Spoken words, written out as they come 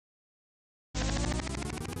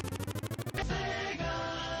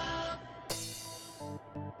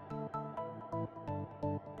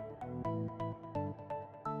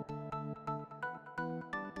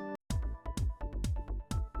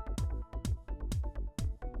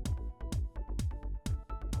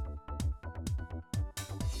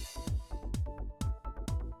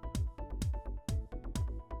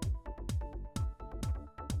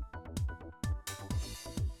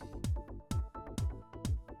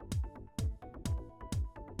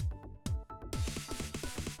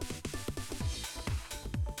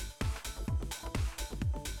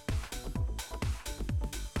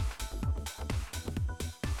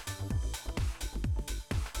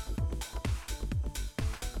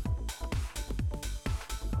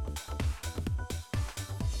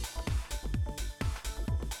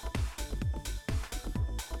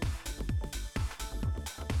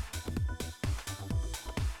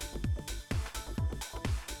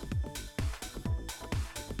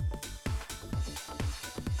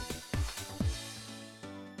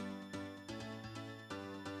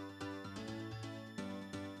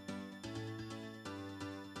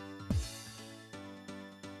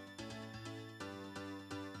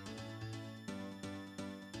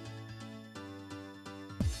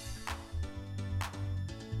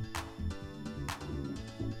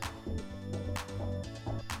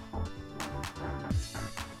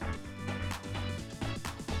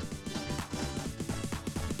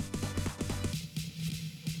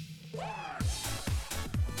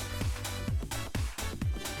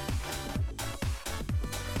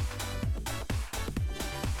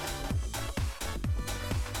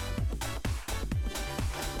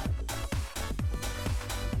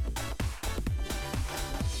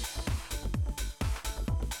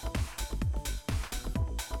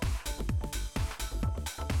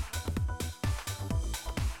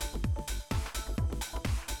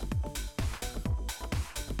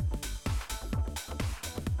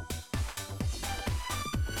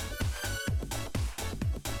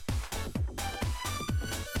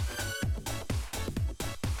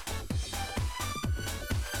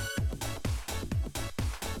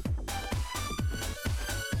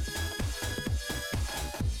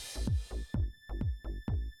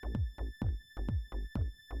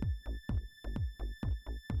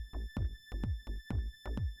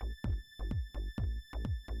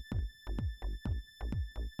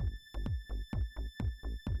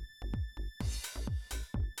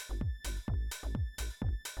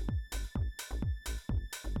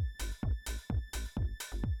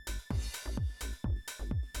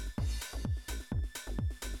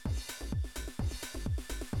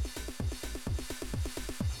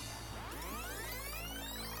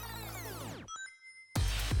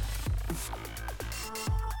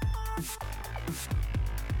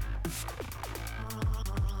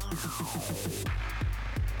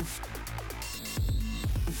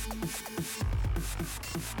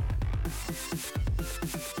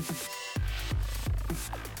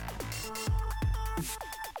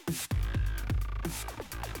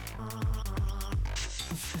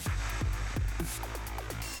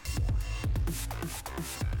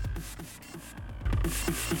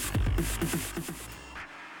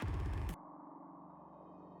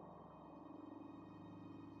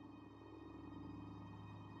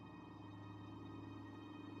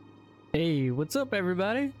Hey, what's up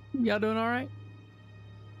everybody? Y'all doing alright?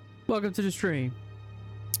 Welcome to the stream.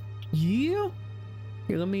 Yeah?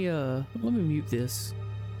 Here, let me mute this.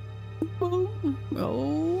 Boom.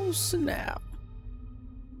 Oh snap.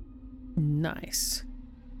 Nice.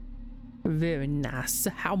 Very nice.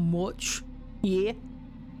 How much? Yeah.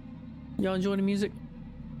 Y'all enjoying the music?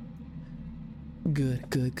 Good,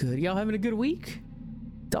 good, good. Y'all having a good week?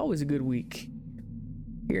 It's always a good week.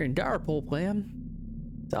 Here in Darpole Plan.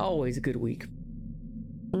 It's always a good week.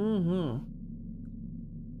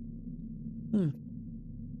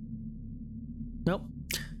 Nope.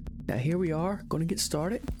 Now here we are, gonna get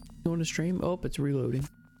started. Going to stream. Oh, it's reloading.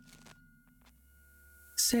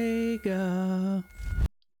 Sega.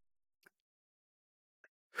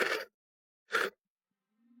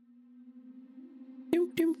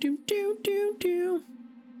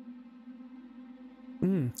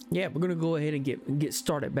 Yeah, we're gonna go ahead and get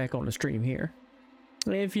started back on the stream here.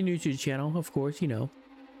 If you're new to the channel, of course, you know,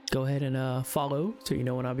 go ahead and follow so you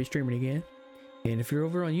know when I'll be streaming again. And if you're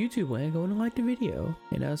over on YouTube land, go and like the video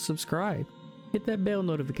and subscribe. Hit that bell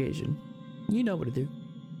notification. You know what to do.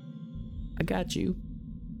 I got you.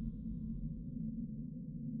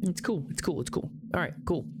 It's cool. It's cool. It's cool. All right,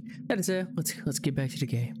 cool. That is it. Let's get back to the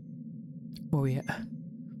game. Where we at?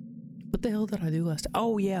 What the hell did I do last?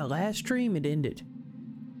 Oh yeah, last stream it ended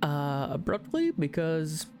abruptly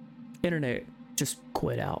because internet just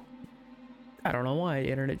quit out. I don't know why.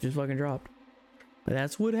 Internet just fucking dropped. But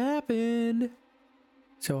that's what happened.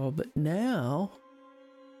 So, but now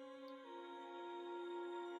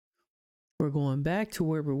we're going back to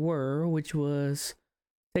where we were, which was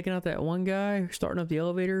taking out that one guy, starting up the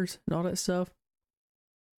elevators and all that stuff.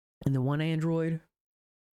 And the one android.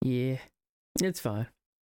 Yeah, it's fine.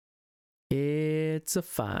 It's a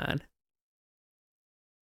fine.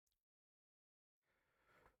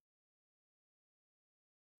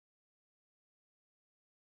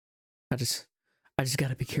 I just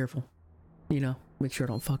gotta be careful, you know, make sure I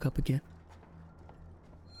don't fuck up again.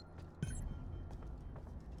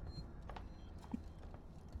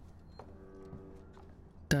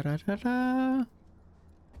 Da da da da.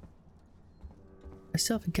 I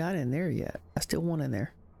still haven't got in there yet. I still want in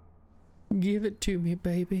there. Give it to me,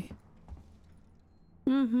 baby.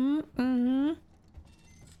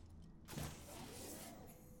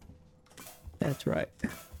 That's right.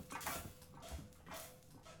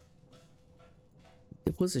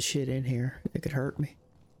 There was a shit in here that could hurt me.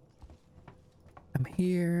 I'm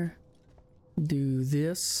here. Do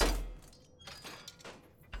this.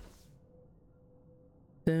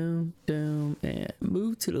 Down, down, and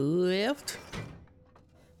move to the left.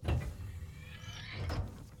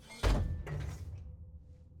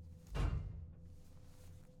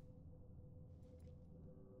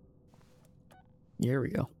 There we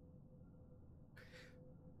go.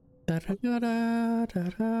 Da da da da da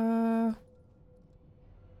da.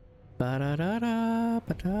 Ba da da da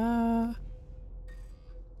ba da.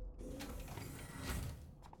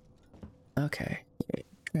 Okay.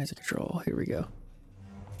 Transit control. Here we go.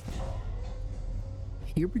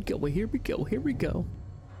 Here we go. Here we go. Here we go.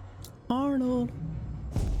 Arnold.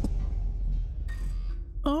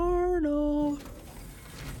 Arnold.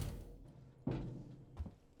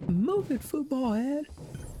 Move it, football head.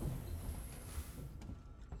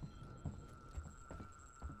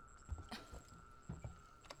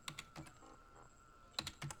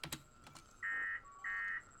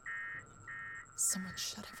 Someone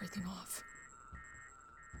shut everything off.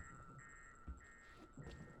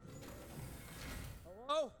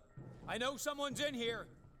 Hello? I know someone's in here.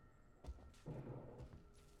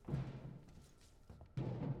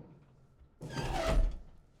 Those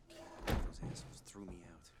assholes threw me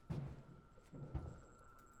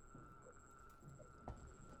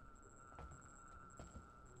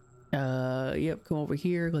out. Yep, come over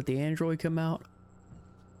here, let the android come out.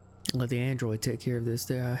 Let the android take care of this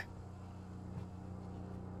guy.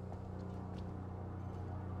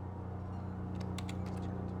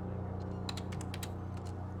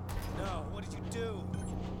 No, what did you do?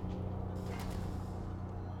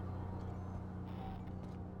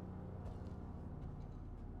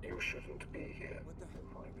 You shouldn't be here.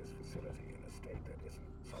 this facility in a state that isn't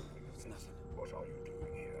something of this. What are you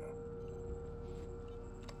doing here?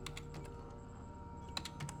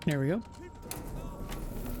 There we go.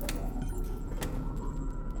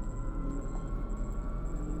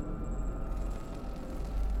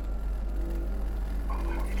 I'll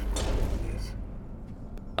have to do this.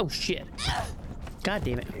 Oh shit. God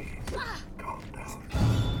damn it. Please, calm down.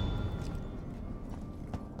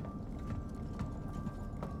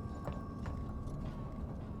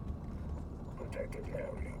 Protected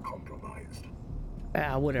area compromised.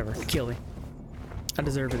 Ah, whatever. Kill me. I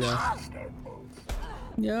deserve it though.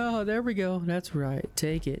 Yeah, there we go. That's right.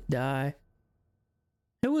 Take it. Die.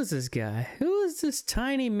 Who is this guy? Who is this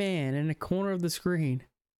tiny man in the corner of the screen?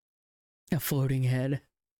 A floating head.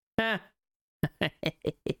 Ha!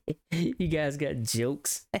 You guys got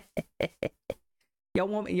jokes. Y'all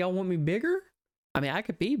want me bigger? I mean, I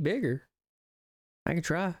could be bigger. I could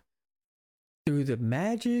try. Through the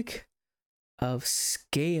magic of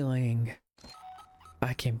scaling,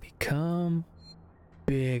 I can become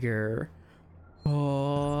bigger.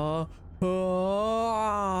 Oh, oh.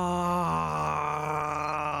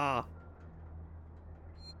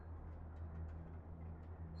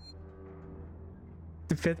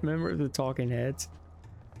 The fifth member of the Talking Heads.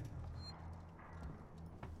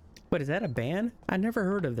 What, is that a band? I never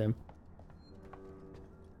heard of them.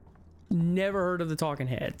 Never heard of the Talking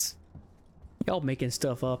Heads. Y'all making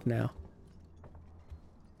stuff up now.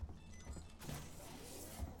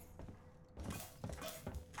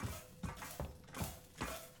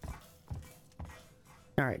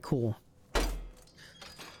 All right, cool.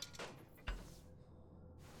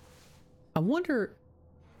 I wonder.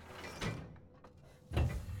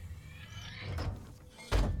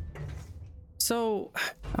 So,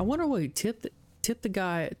 I wonder what he tipped the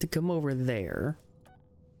guy to come over there.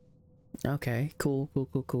 Okay, cool.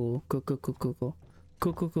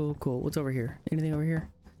 What's over here? Anything over here?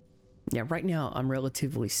 Yeah, right now I'm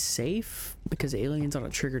relatively safe because aliens on a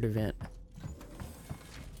triggered event.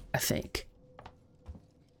 I think.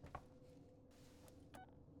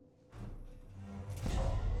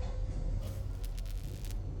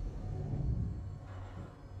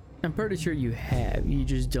 I'm pretty sure you have. You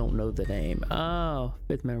just don't know the name. Oh,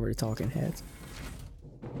 fifth member of Talking Heads.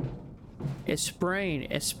 It's Sprain.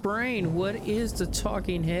 It's Sprain. What is the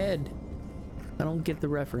Talking Head? I don't get the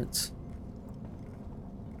reference.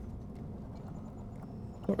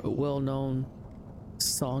 What a well-known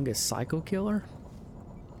song is Psycho Killer?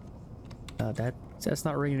 That's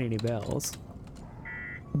not ringing any bells.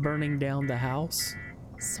 Burning down the house.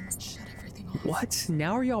 Someone shut everything off. What?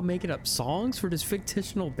 Now are y'all making up songs for this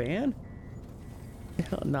fictional band?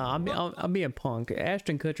 Nah, I'm being punk.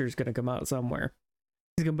 Ashton Kutcher's gonna come out somewhere.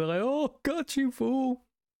 He's gonna be like, "Oh, got you, fool."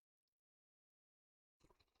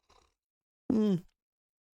 Oh,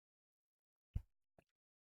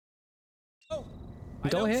 I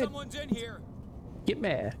Go know ahead. someone's in here. Get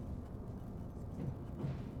mad.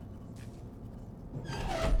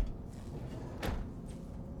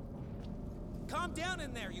 Calm down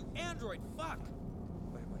in there, you android fuck.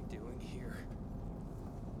 What am I doing here?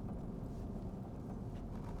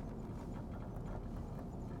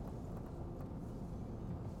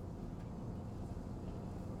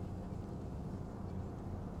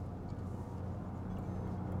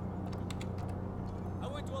 I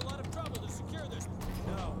went to a lot of trouble to secure this.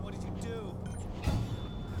 No, what did you do?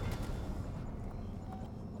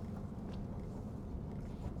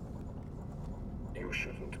 You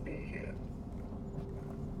shouldn't be here.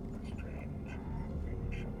 Strange. You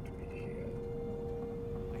shouldn't be here.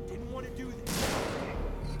 I didn't want to do this.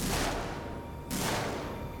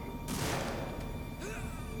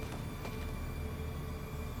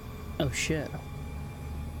 Oh shit.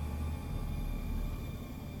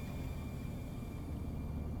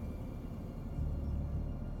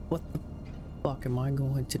 What the fuck am I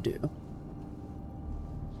going to do?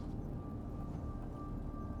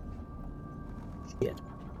 Shit.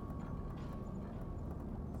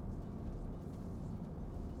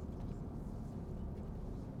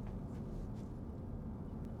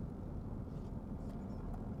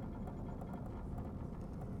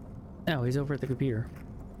 Oh, he's over at the computer.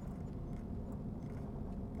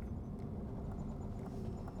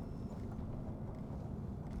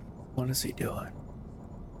 What is he doing?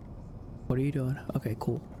 What are you doing? Okay,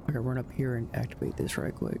 cool. I can run up here and activate this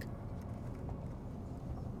right quick.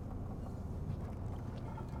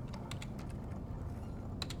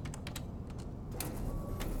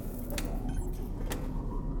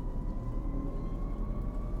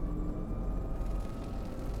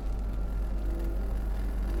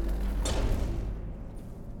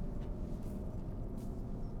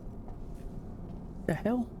 The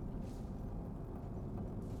hell?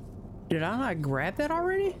 Did I not grab that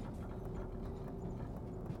already?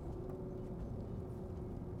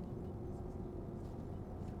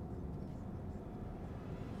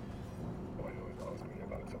 Why always ask me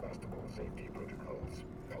about Sebastopol safety protocols?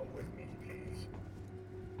 Come with me, please.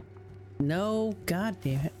 No, god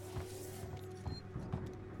damn it.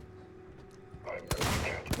 I'm going to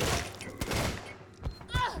catch you too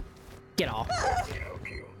late. Get off. Let me help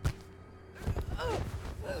you.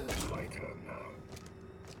 It's my turn now.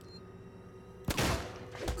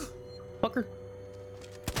 Fucker.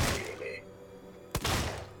 Really?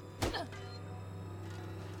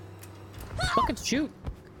 Fucking shoot.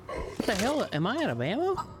 What the hell? Am I out of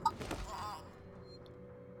ammo?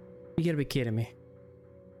 You gotta be kidding me.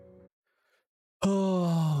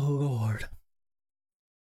 Oh, Lord.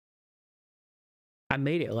 I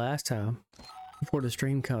made it last time before the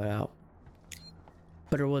stream cut out,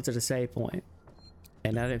 but it was at a save point,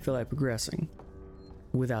 and I didn't feel like progressing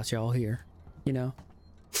without y'all here, you know?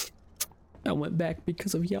 I went back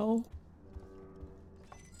because of y'all.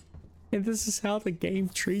 And this is how the game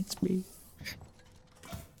treats me.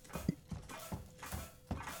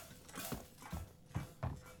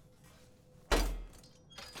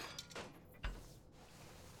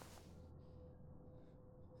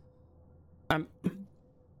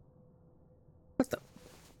 What the?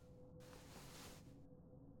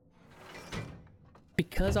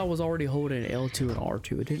 Because I was already holding L2 and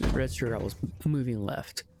R2, it didn't register I was moving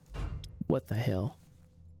left. What the hell?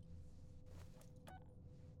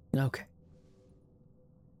 Okay.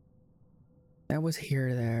 That was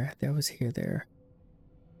here, there. That was here, there.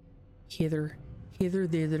 Hither, hither,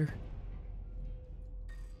 thither.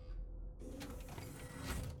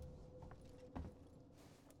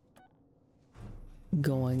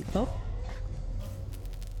 Going up.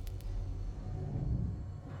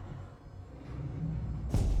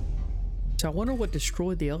 So I wonder what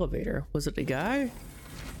destroyed the elevator. Was it the guy?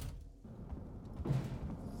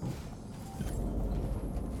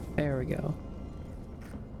 There we go.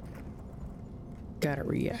 Gotta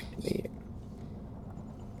reactivate it.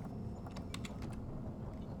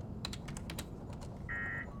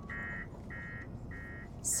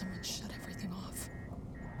 Someone shut everything off.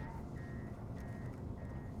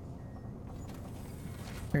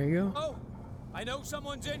 There you go. Oh, I know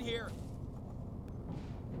someone's in here.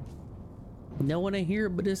 No one in here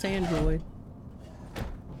but this android.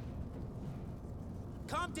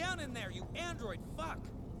 Calm down in there, you android fuck.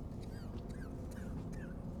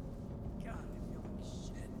 God, I feel like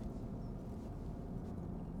shit.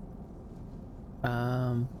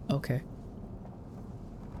 Okay.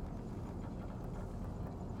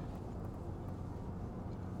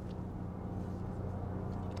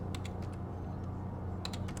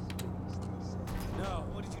 No,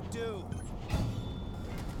 what did you do?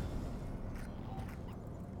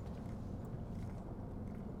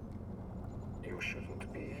 You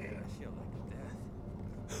shouldn't be here. I feel like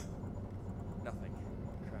death. Nothing.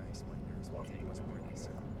 Christ, my nerves won't take much more than this.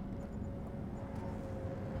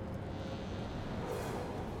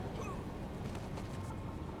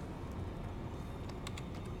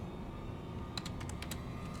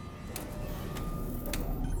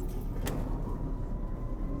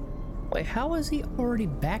 Wait, how is he already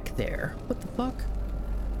back there? What the fuck?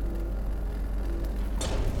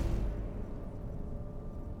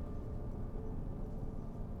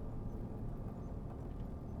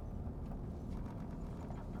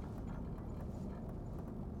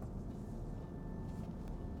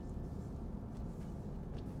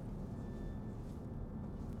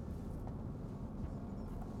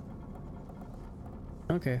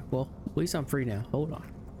 Okay, well, at least I'm free now. Hold on.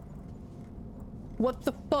 What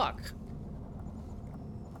the fuck?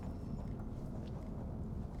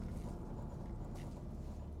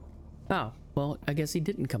 Oh, well, I guess he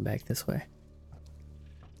didn't come back this way.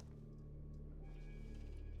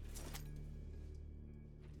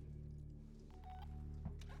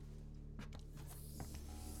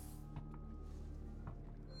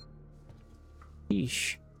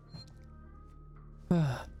 Yeesh.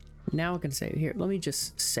 Now I can save. Here, let me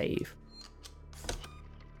just save.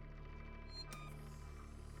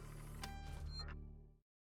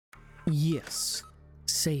 Yes.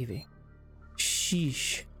 Saving.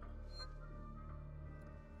 Sheesh.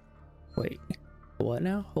 Wait. What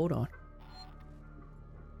now? Hold on.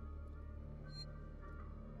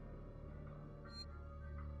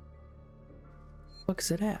 What's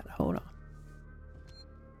it at? Hold on.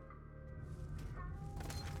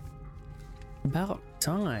 About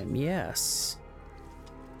time, yes.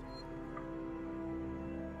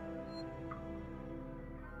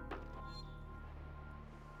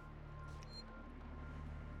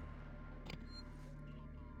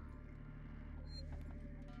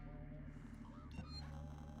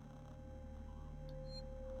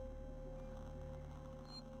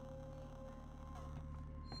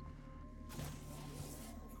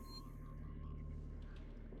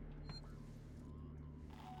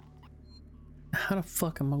 how the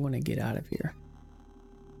fuck am I going to get out of here?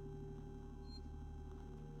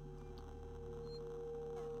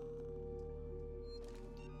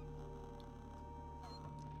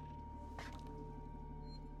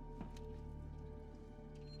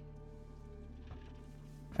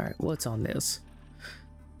 All right, what's on this?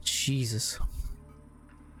 Jesus.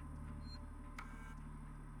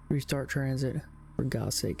 Restart transit. For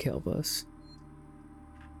God's sake, help us.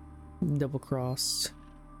 Double crossed.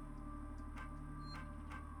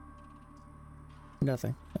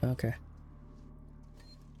 Nothing. Okay.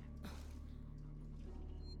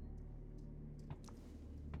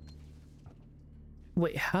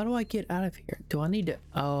 Wait, how do I get out of here? Do I need to?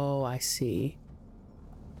 Oh, I see.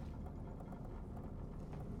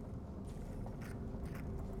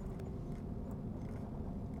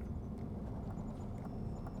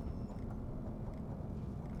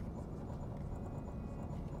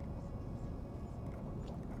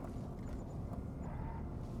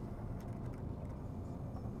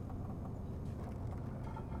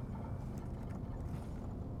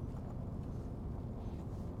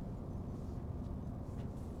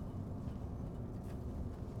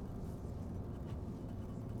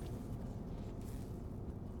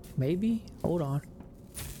 Maybe? Hold on.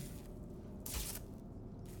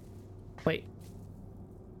 Wait.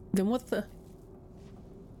 Then what the?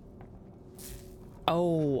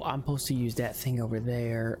 Oh, I'm supposed to use that thing over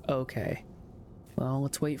there. Okay. Well,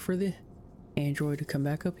 let's wait for the android to come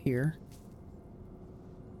back up here.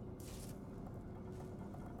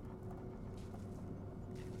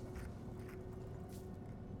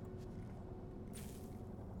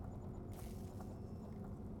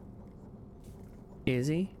 Is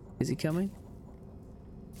he? Is he coming?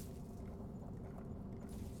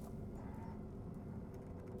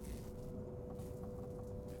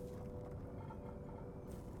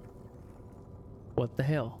 What the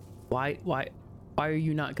hell? Why are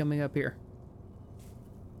you not coming up here?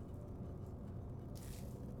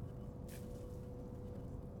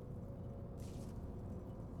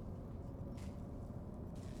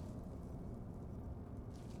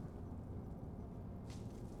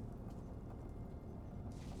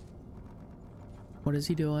 What is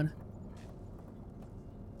he doing?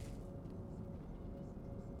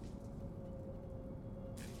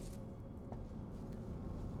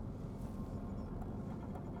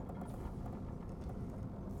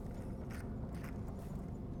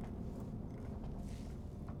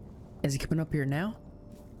 Is he coming up here now?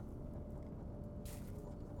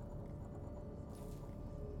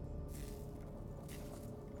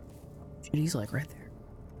 Dude, he's like right there.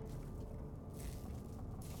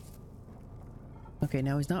 Okay,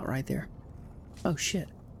 now he's not right there. Oh shit.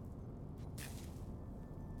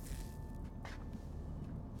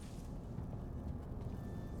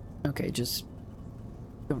 Okay, just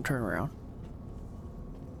don't turn around.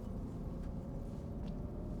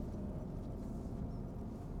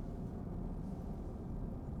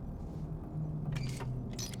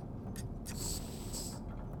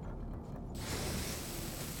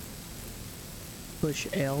 Push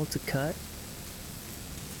L to cut.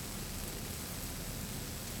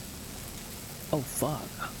 Oh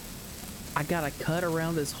fuck. I gotta cut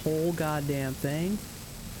around this whole goddamn thing.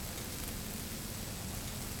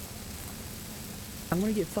 I'm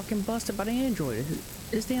gonna get fucking busted by the android.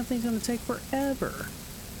 This damn thing's gonna take forever.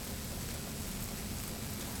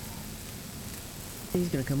 He's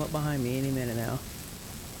gonna come up behind me any minute now.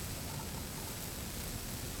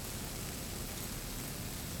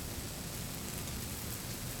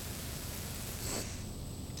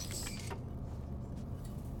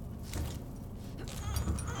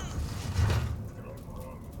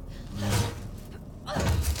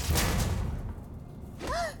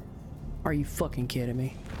 Are you fucking kidding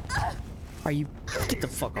me? Are you? Get the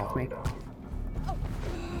fuck off me.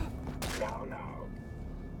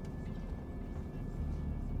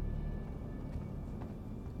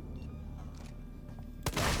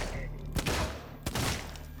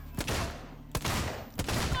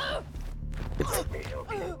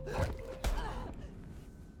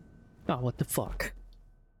 Oh, what the fuck?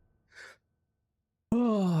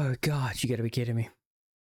 Oh god, you gotta be kidding me.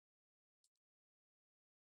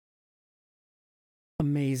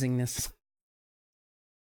 Amazingness.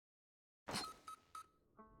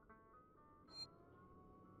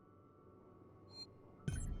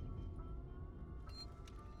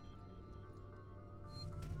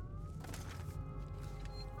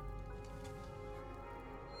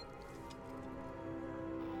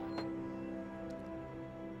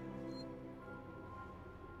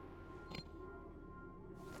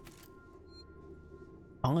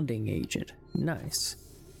 Bonding agent. Nice.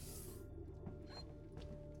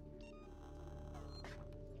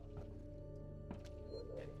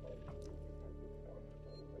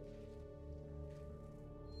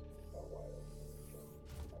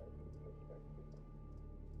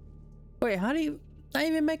 Wait, how do you... I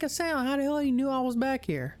didn't even make a sound. How the hell you knew I was back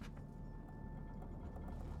here?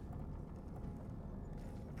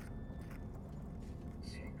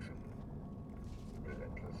 Seeing some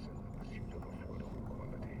relentless in the pursuit of affordable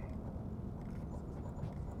quality.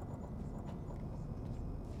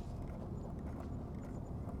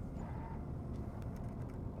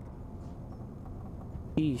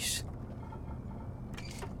 Yeesh.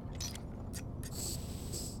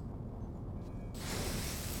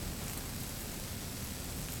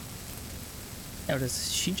 Oh,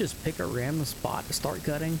 does she just pick a random spot to start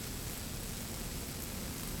cutting?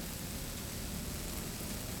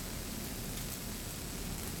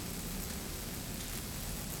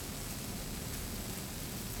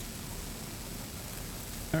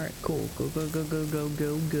 Alright, cool. Go, go, go, go, go,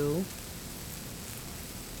 go, go.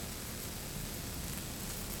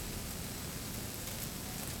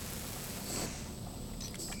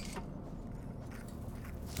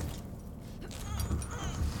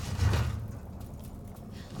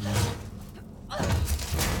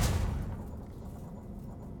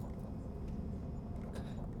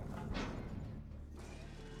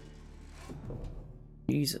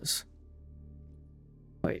 Jesus.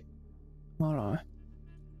 Wait. Hold on.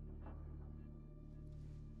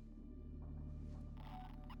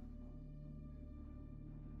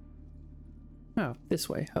 Oh, this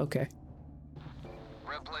way. Okay.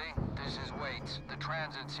 Ripley, this is Waits. The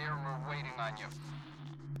transit's here and we're waiting on you.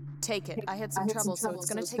 Take it. I had some trouble, so it's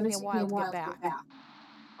gonna take me a while to get back.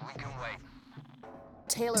 We can wait.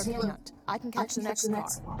 Taylor can't. I can catch the next car.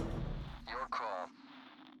 Your call.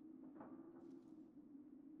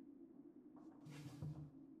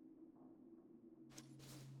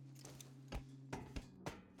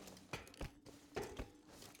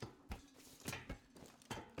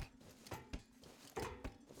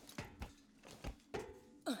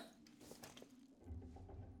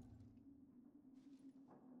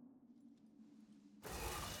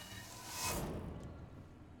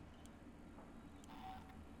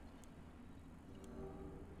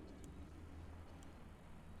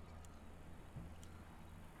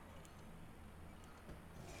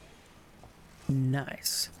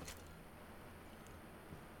 Nice.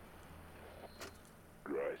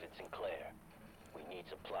 Growers at Sinclair. We need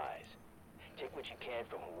supplies. Take what you can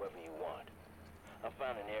from whoever you want. I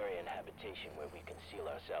found an area in habitation where we can seal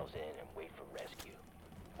ourselves in and wait for rescue.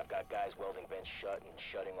 I've got guys welding vents shut and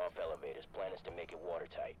shutting off elevators. Plan is to make it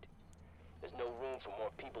watertight. There's no room for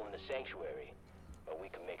more people in the sanctuary, but we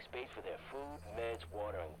can make space for their food, meds,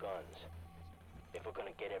 water, and guns. If we're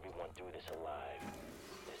gonna get everyone through this alive,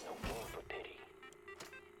 there's no room for pity.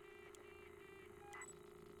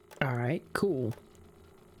 All right, cool.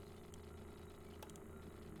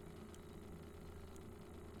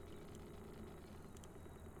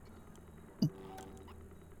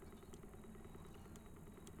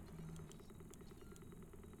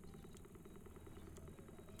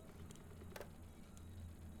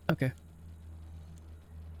 Okay.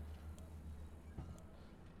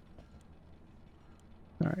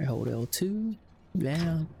 All right, hold L2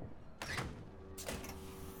 down.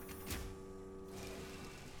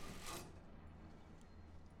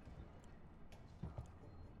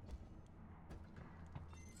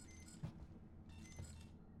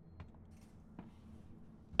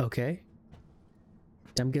 Okay.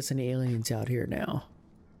 I'm guessing the aliens out here now.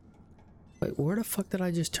 Wait, where the fuck did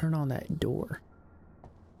I just turn on that door?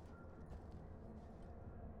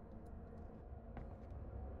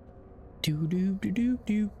 Do do do do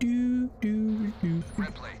do do do do.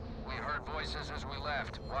 Ripley, we heard voices as we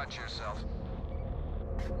left. Watch yourself.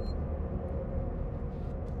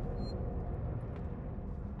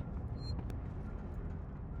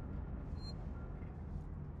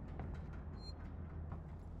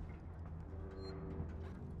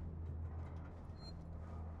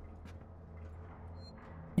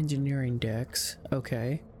 Engineering decks.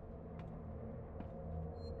 Okay.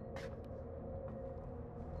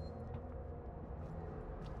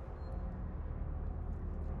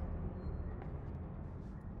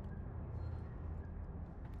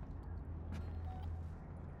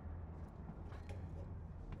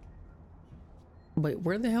 Wait,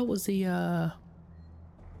 where the hell was the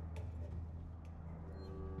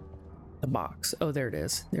box? Oh, there it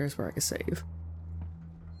is. There's where I can save.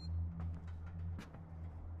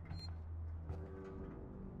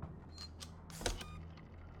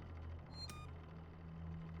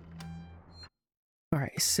 All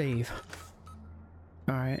right, save.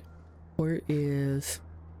 All right, where am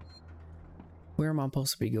I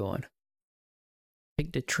supposed to be going?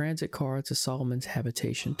 Take the transit car to Solomon's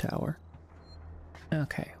habitation tower.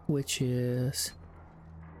 Okay, which is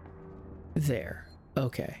there.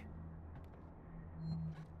 Okay.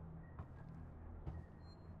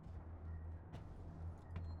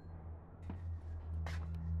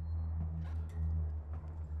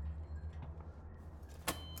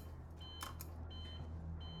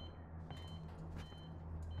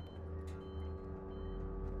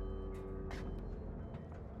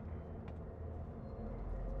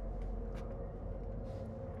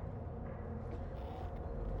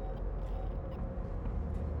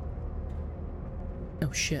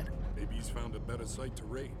 Oh shit. Maybe he's found a better site to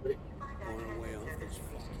raid. Or a way off this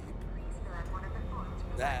fuck heap.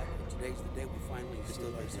 That, today's the day we finally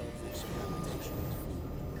instill ourselves in experimentation with food.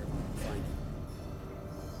 Find it.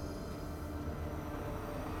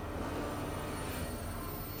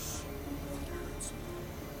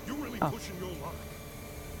 You really pushing your luck.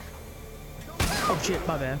 Oh shit,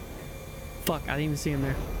 my bad. Fuck, I didn't even see him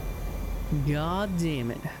there. God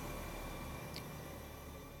damn it.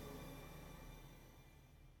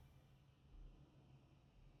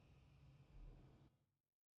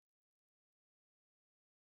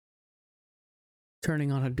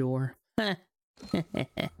 Turning on a door. Got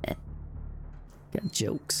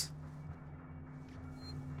jokes.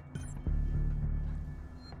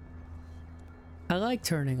 I like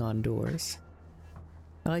turning on doors.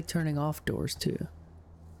 I like turning off doors too.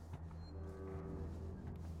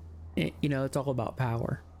 You know, it's all about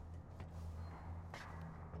power.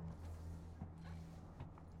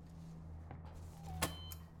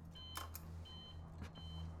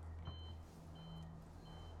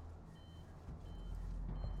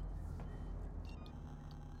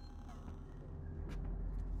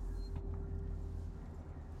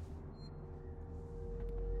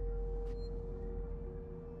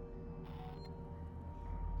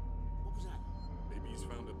 What was that? Maybe he's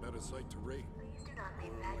found a better site to raid. Please do not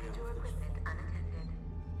leave baggage or equipment unattended.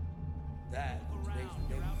 That, today's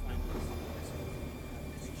the day we finally instill ourselves in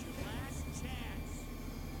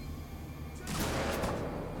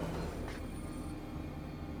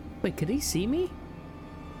Wait, could he see me?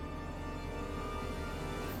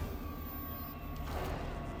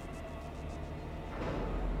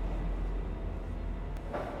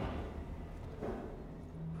 I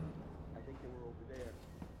think they were over there.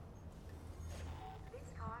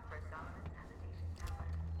 This car for Solomon's habitation tower.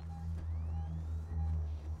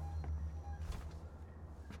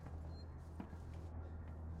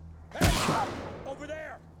 Over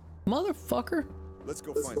there! Motherfucker. Let's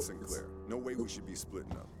go find Sinclair. No way we should be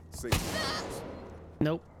splitting up. Safety first.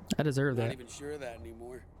 Nope, I deserve Not that. even sure of that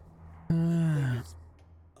anymore.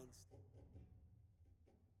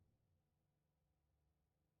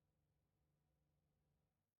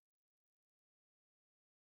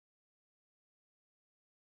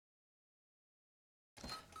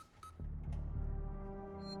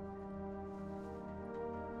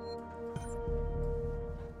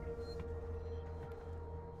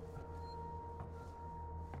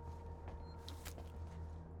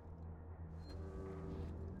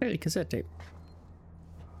 Hey, cassette tape.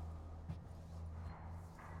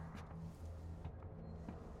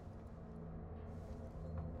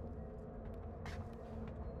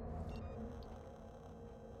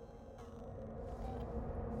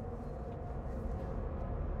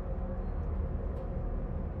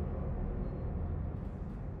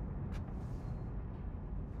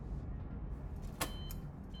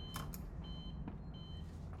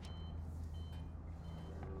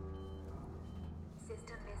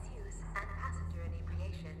 System misuse and passenger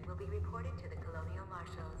inebriation will be reported to the Colonial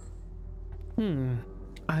Marshals.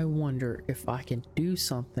 I wonder if I can do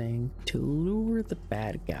something to lure the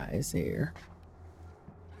bad guys here.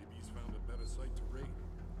 Maybe he's found a better site to raid.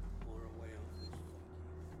 Or a way off this fuck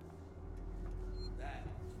heap. That,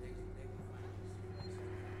 today's the day we finally instill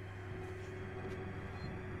ourselves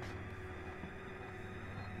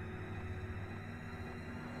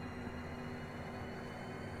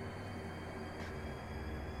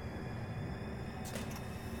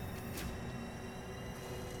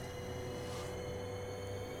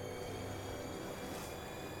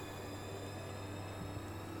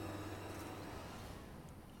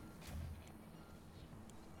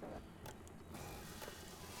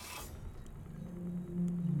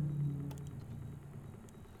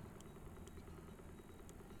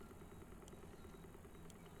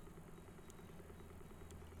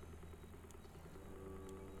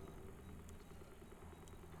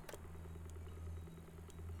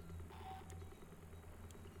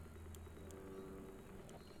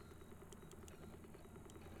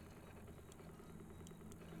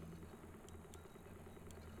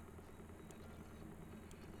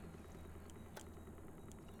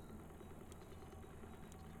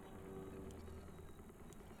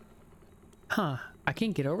Huh, I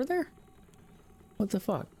can't get over there? What the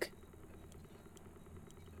fuck?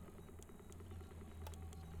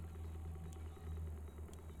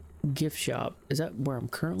 Gift shop. Is that where I'm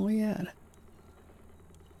currently at?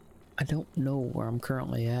 I don't know where I'm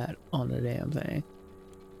currently at on the damn thing.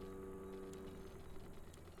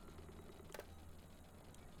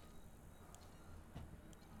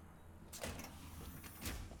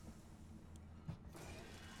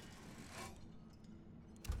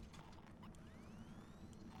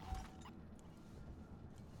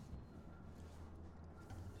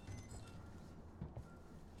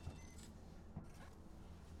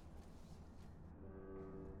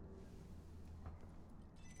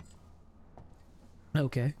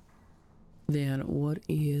 Okay. Then what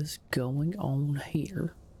is going on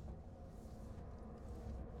here?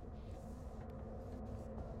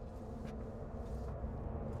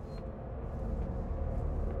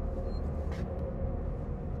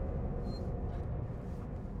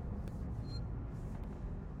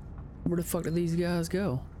 Where the fuck did these guys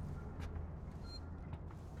go?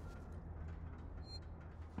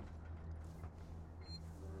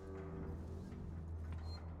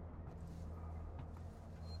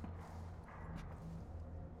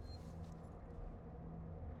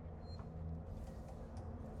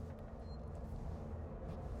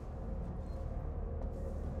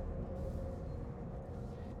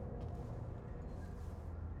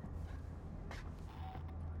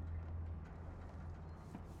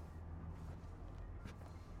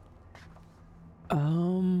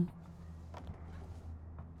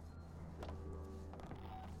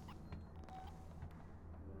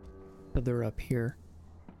 So they're up here.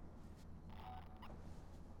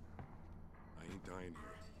 I ain't dying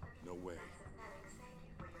here. No way.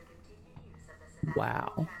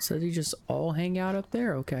 Wow. So they just all hang out up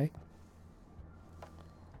there? Okay.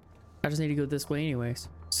 I just need to go this way anyways,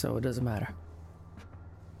 so it doesn't matter.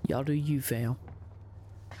 Y'all do you, fam.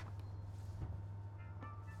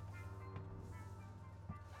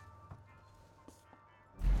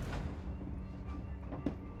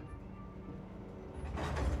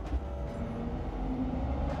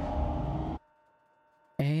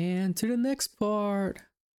 And to the next part.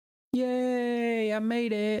 Yay, I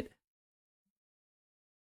made it.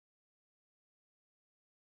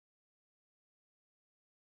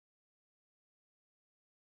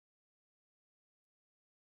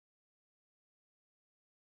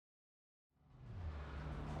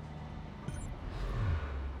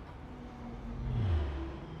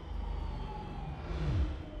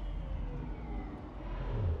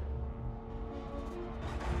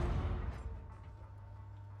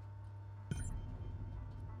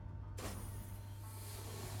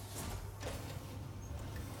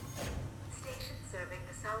 Station serving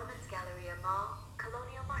the Solomon's Galleria Mall,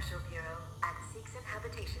 Colonial Marshal Bureau, and Seegson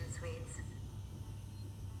Habitation Suites.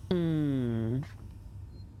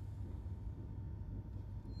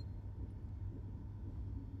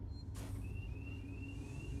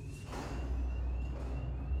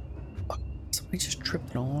 Somebody just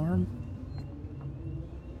tripped an arm.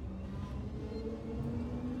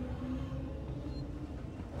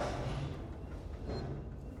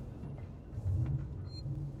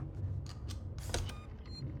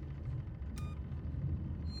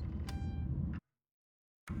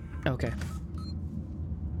 Okay.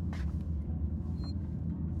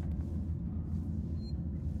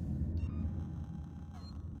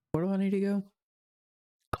 Where do I need to go?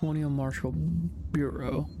 Colonial Marshal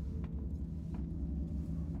Bureau.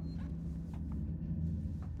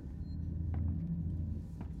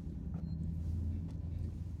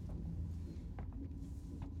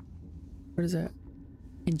 What is that?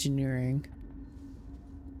 Engineering.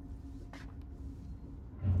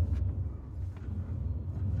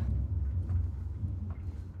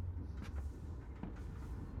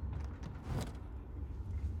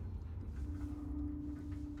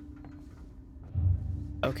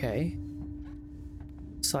 Okay.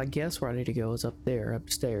 So I guess where I need to go is up there,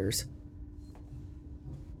 upstairs.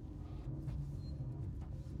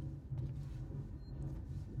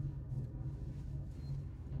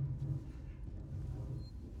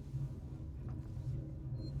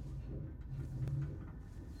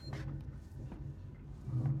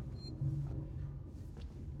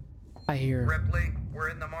 I hear. Ripley, we're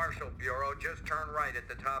in the Marshal Bureau. Just turn right at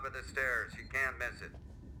the top of the stairs. You can't miss it.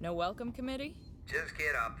 No welcome committee? Just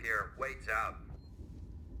get up here. Wait's out.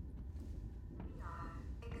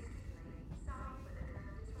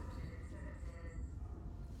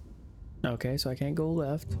 Okay, so I can't go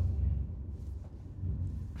left.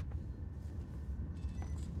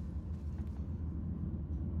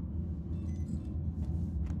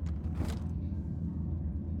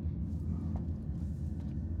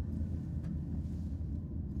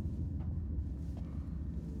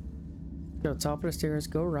 Go top of the stairs,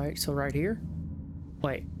 go right. So right here?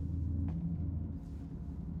 Wait.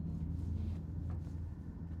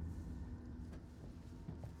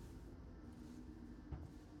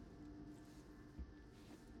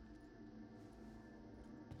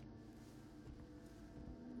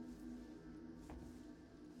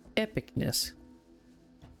 Epicness.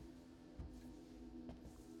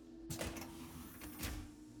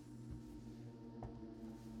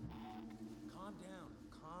 Calm down.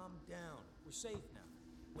 Calm down. We're safe now.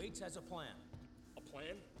 Waits has a plan. A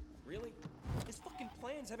plan? Really? His fucking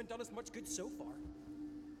plans haven't done us much good so far.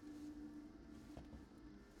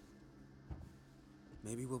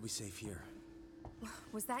 Maybe we'll be safe here.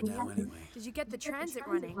 Was that Now, you? anyway. Did you get the transit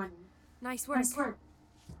running? Nice work.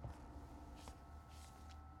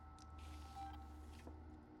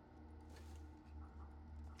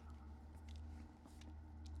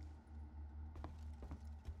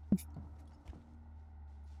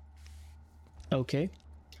 Okay.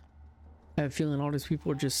 I have a feeling all these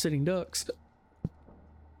people are just sitting ducks.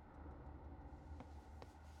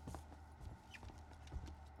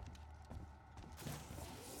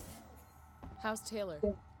 How's Taylor?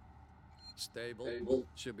 Stable.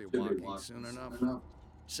 Should be walking soon enough.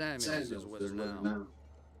 Samuels is with her now.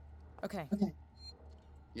 Okay.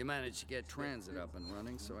 You managed to get transit up and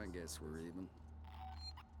running, so I guess we're even.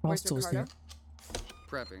 Where's Hostiles Ricardo? there.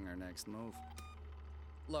 Prepping our next move.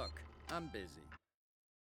 Look, I'm busy.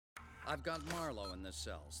 I've got Marlowe in the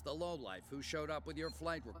cells, the lowlife who showed up with your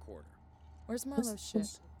flight recorder. Where's Marlowe's ship?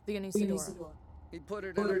 The Anisadora. He put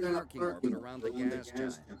it in a parking orbit around the gas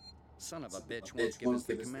giant. Son of a bitch won't give us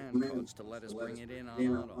the command codes to let us bring it in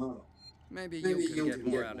on auto. Maybe you can get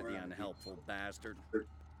more out of the unhelpful bastard.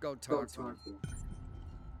 Go talk to him.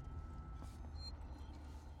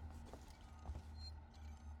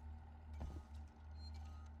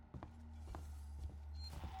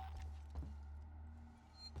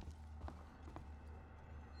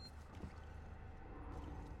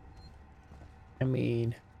 I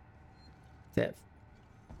mean,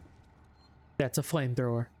 that's a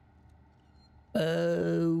flamethrower.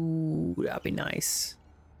 Oh, that'd be nice.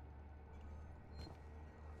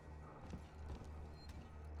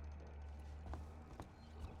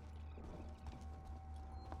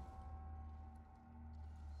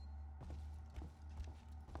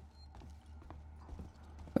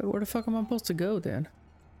 But where the fuck am I supposed to go then?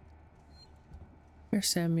 Here's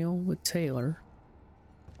Samuel with Taylor.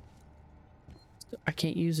 I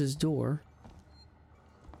can't use his door.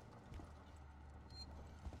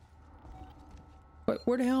 But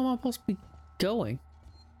where the hell am I supposed to be going?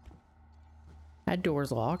 That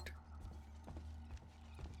door's locked.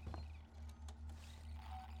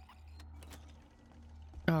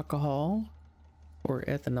 Alcohol or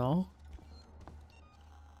ethanol.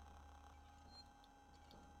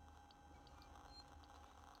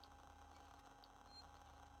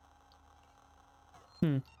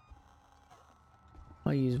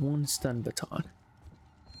 I'll use one stun baton.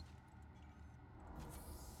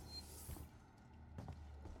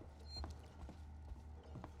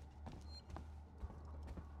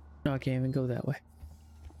 No, I can't even go that way.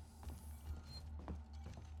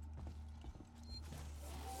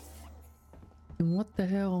 And what the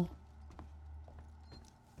hell?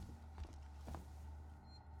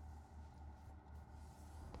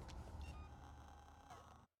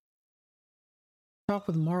 Talk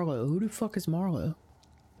with Marlowe. Who the fuck is Marlowe?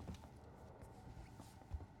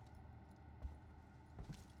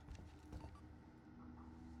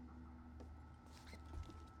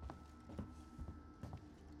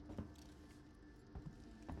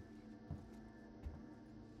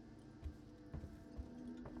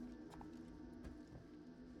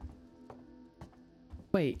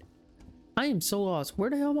 Wait, I am so lost. Where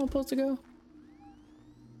the hell am I supposed to go?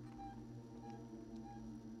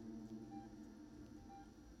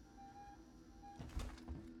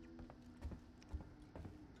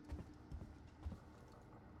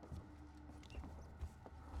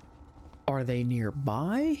 Are they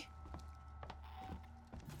nearby?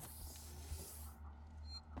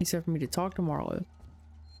 He said for me to talk to Marlowe.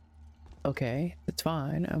 Okay, that's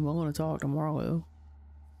fine. I'm willing to talk to Marlowe.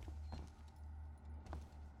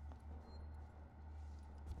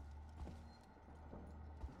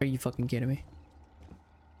 Are you fucking kidding me?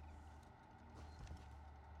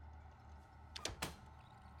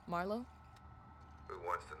 Marlowe? Who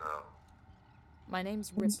wants to know? My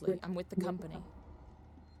name's Ripley. I'm with the company.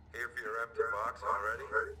 Here for your empty box already?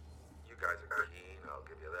 You guys are keen, I'll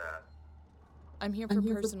give you that. I'm here for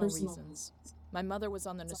personal reasons. My mother was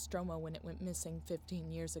on the Nostromo when it went missing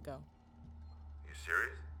 15 years ago. You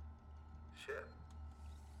serious? Shit.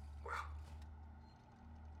 Well,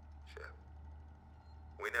 shit.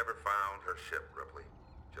 We never found her ship, Ripley.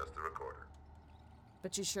 Just the recorder.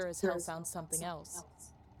 But you sure as hell found something else.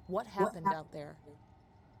 What happened out there?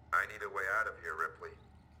 I need a way out of here, Ripley.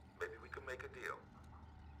 Maybe we can make a deal.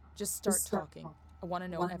 Just start talking. I want to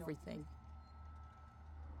know everything.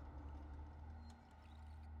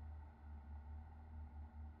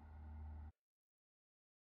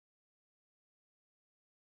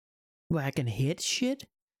 Well, I can hit shit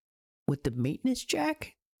with the maintenance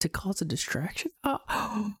jack to cause a distraction?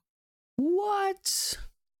 What?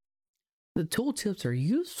 The tooltips are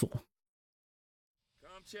useful.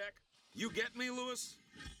 Com check. You get me, Lewis?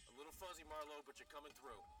 A little fuzzy, Marlowe, but but you're coming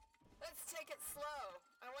through. Let's take it slow.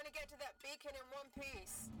 I want to get to that beacon in one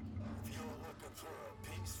piece. If you're looking for a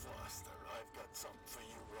piece, Foster, I've got something for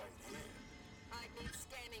you right here. I'd need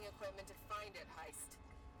scanning equipment to find it, Heist.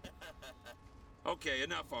 Okay,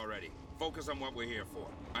 enough already. Focus on what we're here for.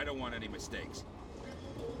 I don't want any mistakes.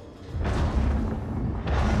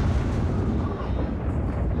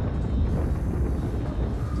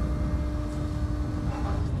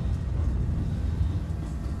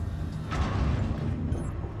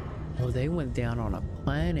 Oh, they went down on a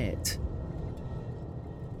planet.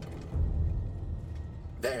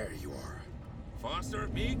 There you are. Foster,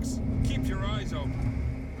 Meeks, keep your eyes open.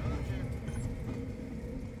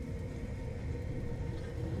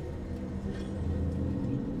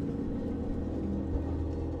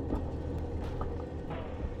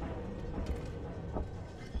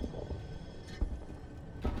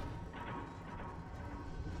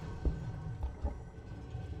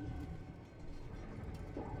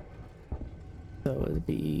 So it would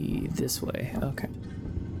be this way. Okay.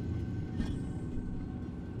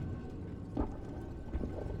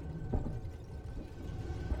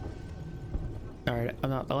 Alright, I'm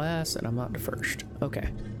not the last and I'm not the first. Okay.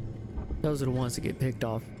 Those are the ones that get picked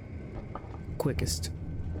off quickest.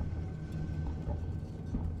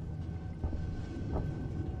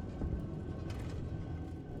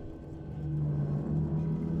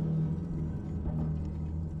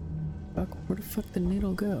 Fuck, where the fuck did the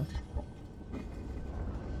needle go?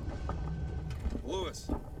 Lewis,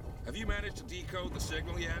 have you managed to decode the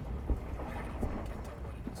signal yet?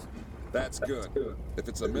 That's good. If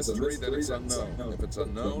it's a mystery, then it's unknown. If it's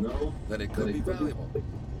unknown, then it could be valuable. This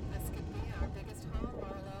could be our biggest haul,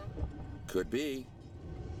 Marlowe. Could be.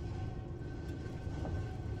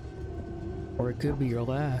 Or it could be your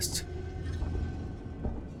last.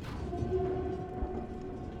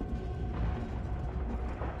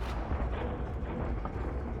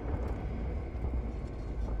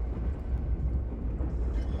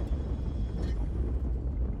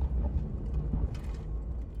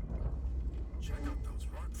 Check out those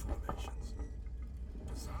rock formations.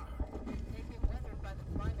 Bizarre. They've been weathered by the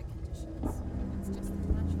climate conditions. It's just the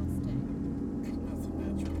natural state. Ain't nothing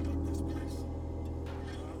natural about this place.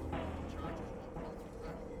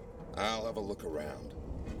 I'll have a look around.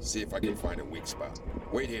 See if I can find a weak spot.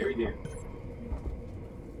 Wait here.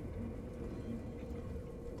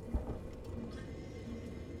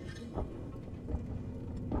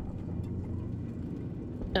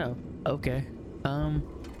 Oh, okay.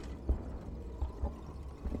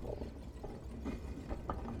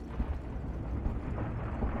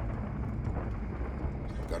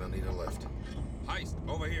 Gonna need a lift. Heist,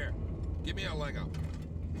 over here. Give me a leg up.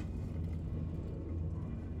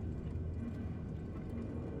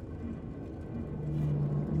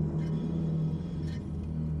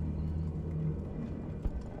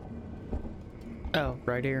 Oh,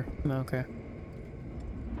 right here. Okay.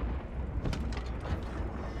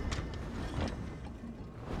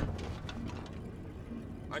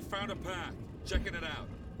 I found a path. Checking it out.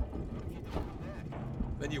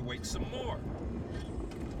 Then you wait some more.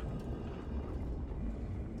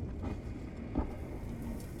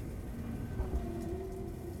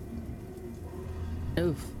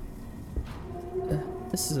 Oof.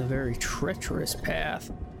 This is a very treacherous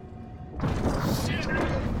path.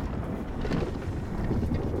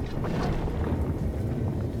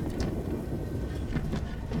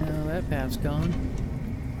 Now that path's gone.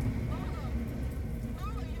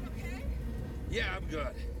 Yeah, I'm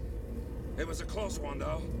good. It was a close one,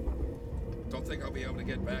 though. Don't think I'll be able to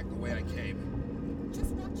get back the way I came.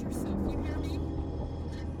 Just watch yourself, you hear me?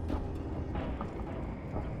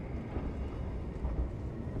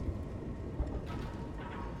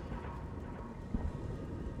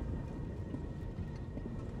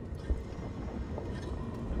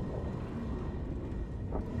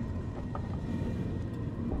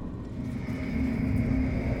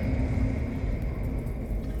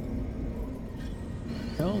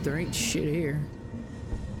 Oh, there ain't shit here.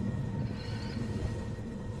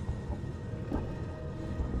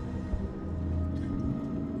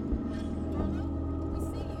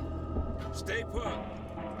 Stay put.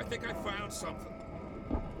 I think I found something.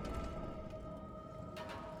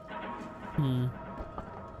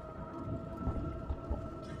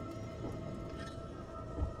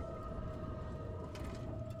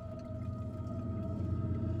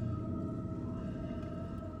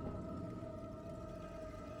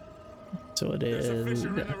 So it There's a is.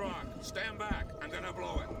 fissure in the rock. Stand back. I'm gonna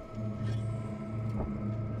blow it.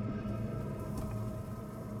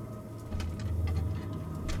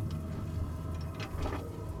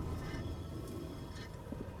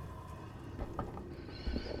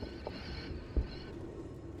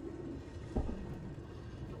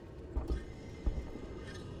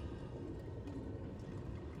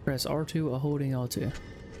 Press R2 while holding L2.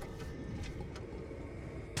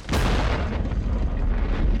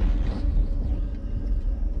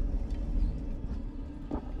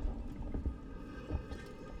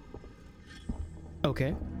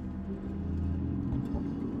 Okay.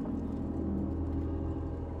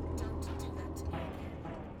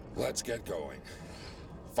 Let's get going.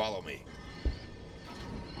 Follow me.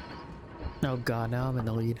 Oh god, now I'm in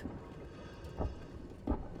the lead.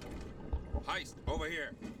 Heist, over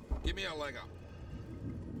here. Give me a leg up.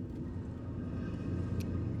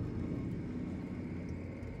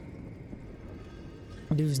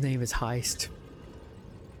 Dude's name is Heist.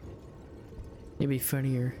 It'd be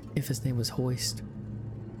funnier if his name was Hoist.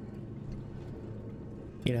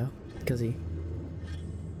 You know, because he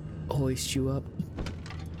hoists you up.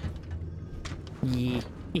 Yeah.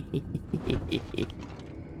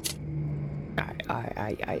 I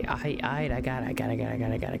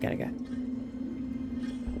got.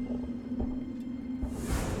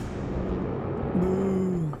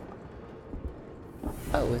 Boo.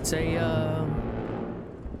 Oh, it's an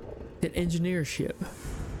engineer ship.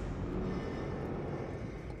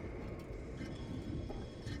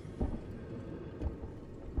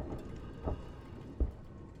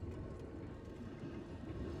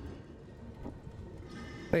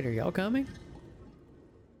 Wait, are y'all coming?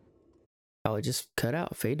 Oh, it just cut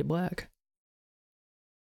out, fade to black.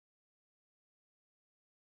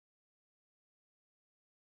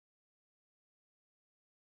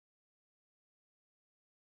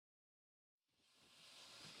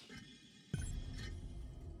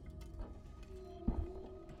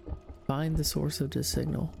 Find the source of this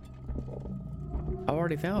signal. I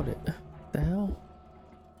already found it. The hell?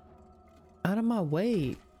 Out of my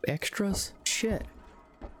way, extras. Shit.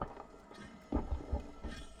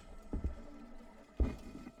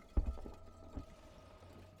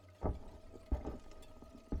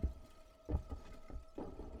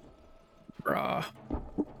 Bruh.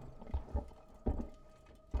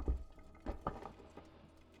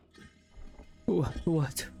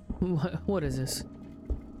 What? What is this?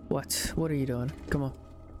 What are you doing? Come on.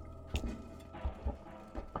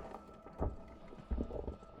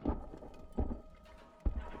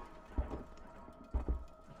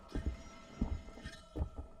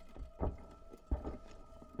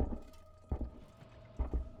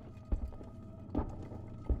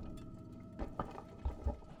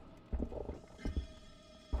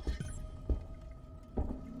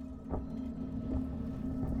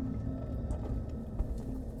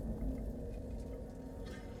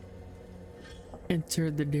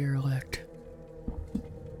 Enter the derelict.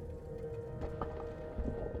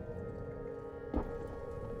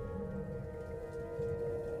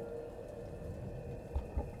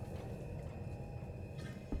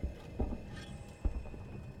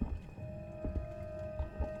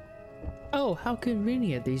 Oh, how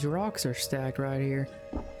convenient. These rocks are stacked right here.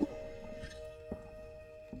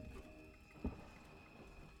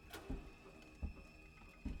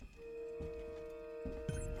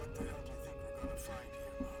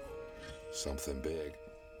 Something big.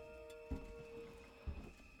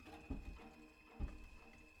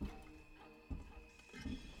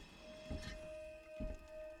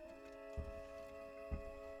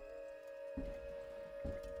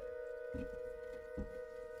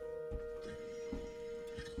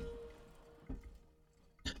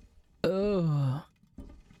 Oh.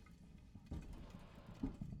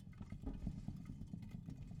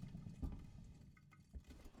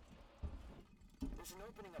 There's an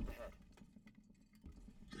opening up ahead.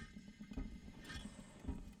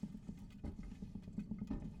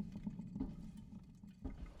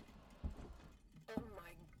 Oh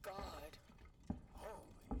my god.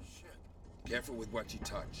 Holy shit. Careful with what you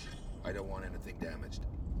touch. I don't want anything damaged.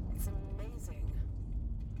 It's amazing.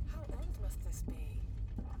 How old must this be?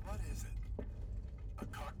 What is it? A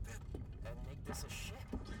cockpit? And make this a ship.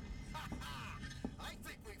 I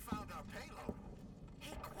think we found our payload.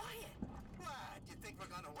 Hey, quiet. What? You think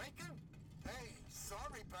we're gonna wake him? Hey,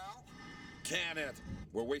 sorry, pal. Can it?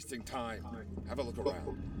 We're wasting time. Have a look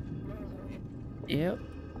around. Yep.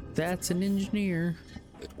 That's an engineer.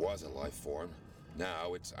 It was a life form.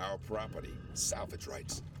 Now it's our property. Salvage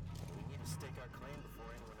rights. We need to stake our claim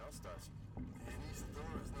before anyone else does. And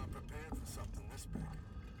Isadora's not prepared for something this big.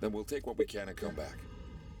 Then we'll take what we can and come back.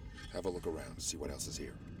 Have a look around, see what else is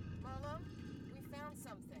here. Marlo, we found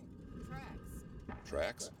something. Tracks.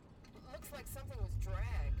 Tracks? Looks like something was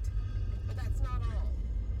dragged. But that's not all.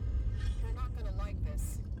 You're not gonna like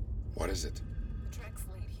this. What is it? The tracks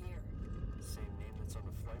lead here. Same name that's on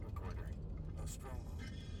the flight recorder. Nostromo.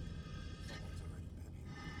 Someone's already been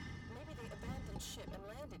here. Maybe they abandoned ship and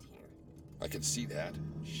landed here. I can see that.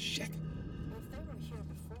 Shit. If they were here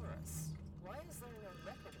before us, why is there no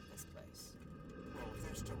record of this place? Well, if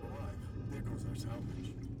they're still alive, there goes our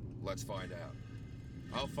salvage. Let's find out.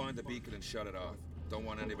 I'll find the beacon and shut it off. Don't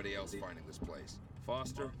want anybody else finding this place.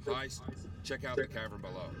 Foster, Heist, check out the cavern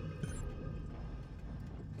below.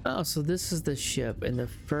 Oh, so this is the ship in the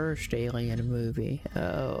first Alien movie.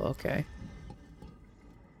 Oh, okay.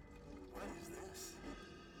 What is this?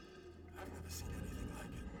 I've never seen anything like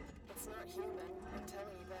it. It's not human, I'm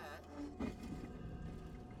telling you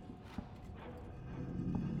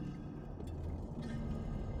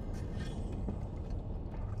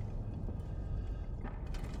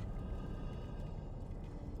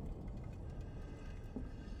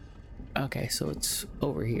that. Okay, so it's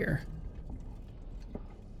over here.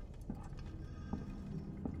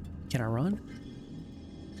 Can I run?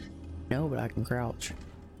 No, but I can crouch.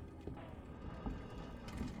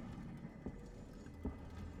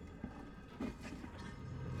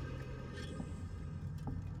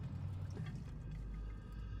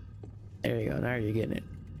 There you go. Now you're getting it.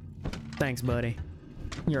 Thanks, buddy.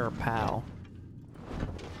 You're a pal.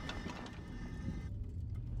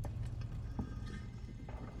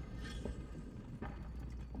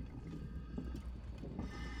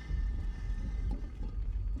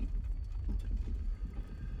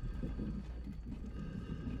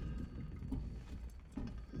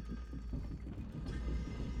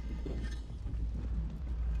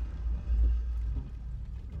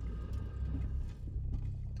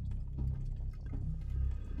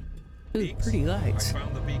 Ooh, pretty lights. I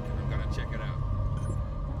found the beacon. I'm gonna check it out.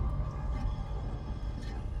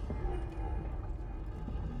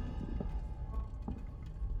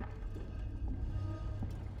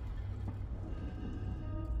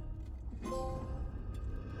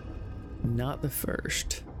 Not the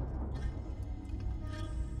first.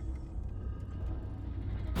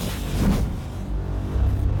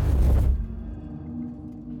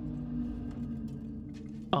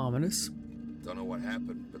 Ominous. Don't know what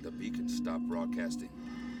happened, but the beacon stopped broadcasting.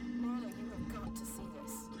 Marley, you have got to see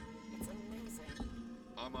this. It's amazing.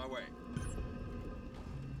 On my way.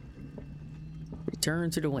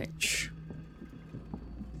 Return to the winch.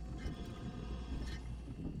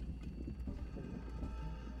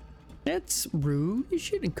 That's rude. You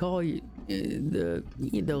shouldn't call the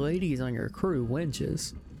ladies on your crew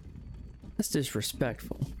wenches. That's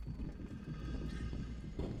disrespectful.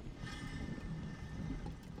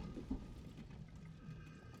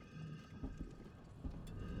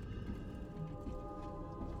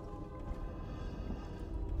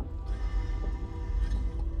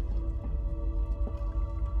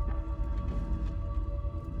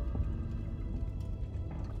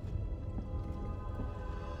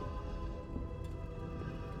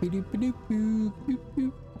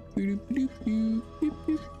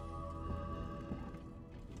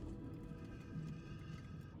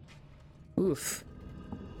 Oof.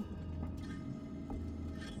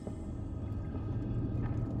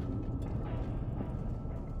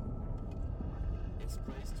 This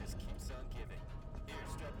place just keeps on giving. Here,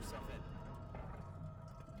 strap yourself in.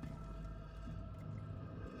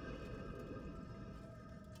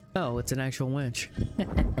 Oh, it's an actual winch.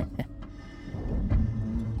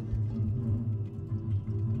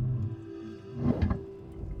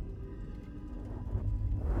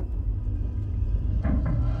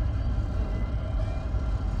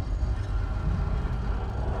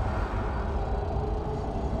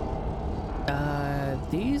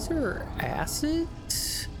 These are acid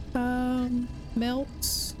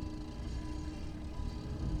melts.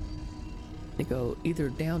 They go either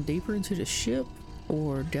down deeper into the ship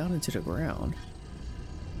or down into the ground.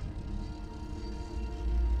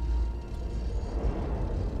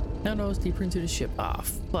 No, it's deeper into the ship. Ah,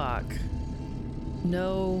 fuck.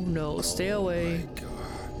 No, stay away.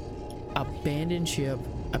 Abandoned ship.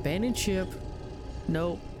 Abandoned ship.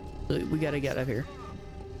 Nope. We gotta get out of here.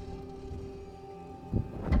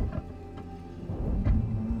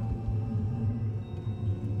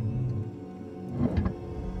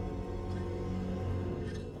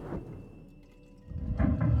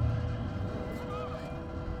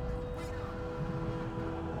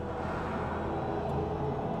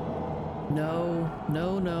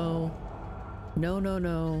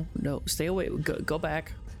 No. Stay away. Go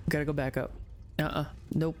back. Gotta go back up.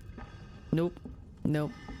 Nope.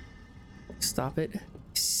 Stop it.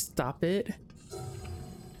 Stop it.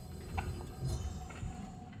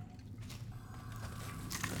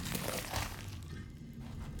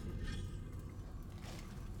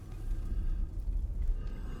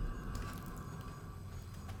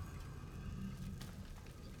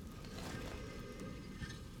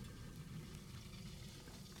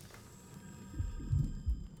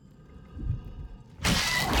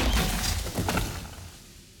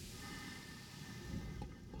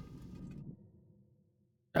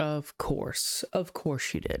 Of course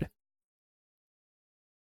she did.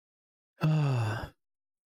 I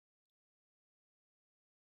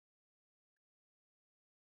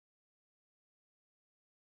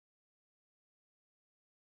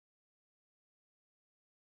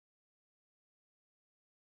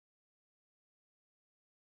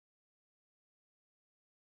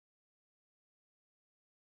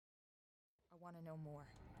want to know more.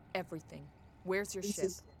 Everything. Where's your ship?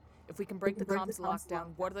 If we can break the comms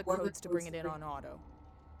lockdown, what are the codes to bring it in on auto?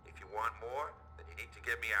 If you want more, then you need to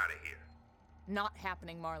get me out of here. Not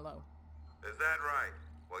happening, Marlowe. Is that right?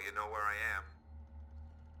 Well, you know where I am.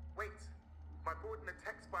 Wait, my board in the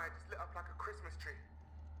tech spire just lit up like a Christmas tree.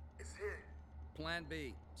 It's here. Plan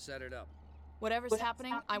B. Set it up. Whatever's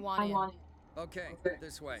happening, I want in. Okay,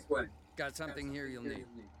 this way. Got something here you'll need.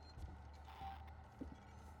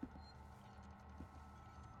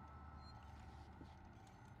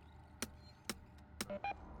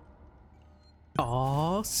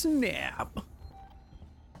 Aw, snap.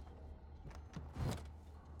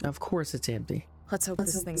 Of course it's empty. Let's hope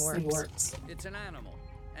this thing works. It's an animal.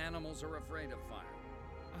 Animals are afraid of fire.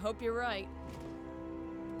 I hope you're right.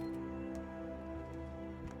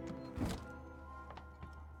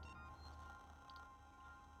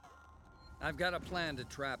 I've got a plan to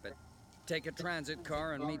trap it. Take a transit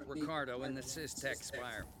car and meet Ricardo in the Sys-Tech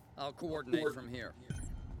Spire. I'll coordinate from here.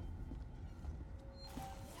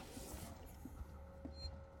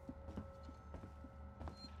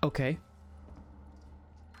 Okay.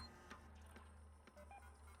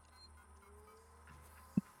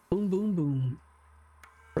 Boom, boom, boom.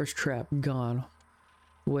 First trap gone.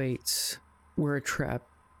 Wait, we're a trap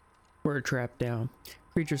down.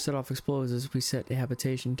 Creature set off explosives. We set a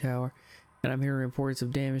habitation tower, and I'm hearing reports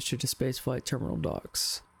of damage to the spaceflight terminal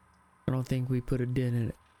docks. I don't think we put a dent in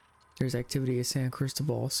it. There's activity at San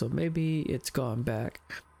Cristobal, so maybe it's gone back.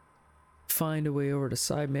 Find a way over to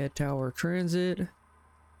SciMed Tower Transit.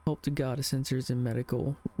 Hope to God the sensors and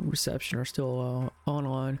medical reception are still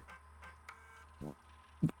online.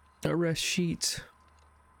 Arrest sheets.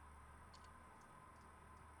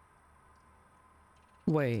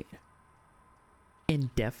 Wait.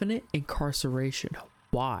 Indefinite incarceration.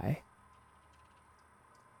 Why?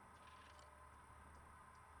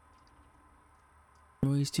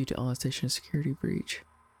 Noise due to on-station security breach.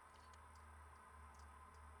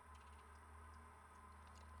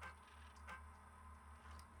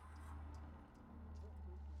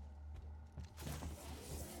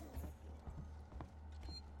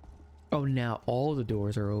 Oh, now all the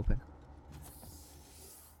doors are open.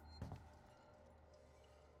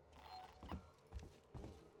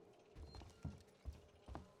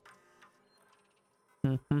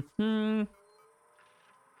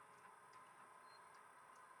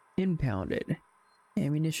 Impounded.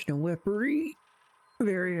 Ammunition and weaponry.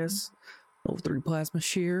 Various. Level 3 plasma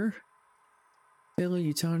shear.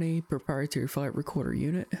 Bailey Utani proprietary flight recorder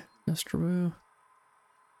unit. Nostromo.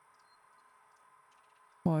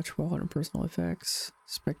 Watch, wallet, and personal effects.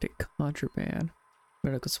 Suspected contraband.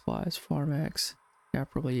 Medical supplies. Pharmax.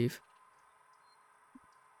 Nap relief.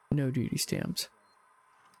 No duty stamps.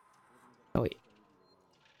 Oh wait.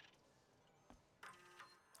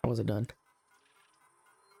 I wasn't done.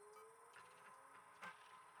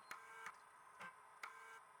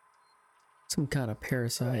 Some kind of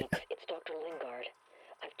parasite. It's Dr. Lingard.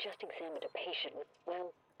 I've just examined a patient with,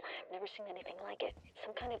 well, I've never seen anything like it. It's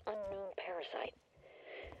some kind of unknown parasite.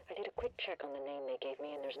 I did a quick check on the name they gave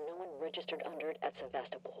me, and there's no one registered under it at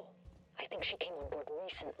Sevastopol. I think she came on board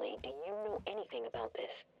recently. Do you know anything about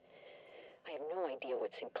this? I have no idea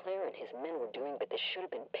what Sinclair and his men were doing, but this should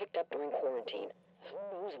have been picked up during quarantine. Who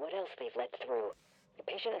knows what else they've let through? The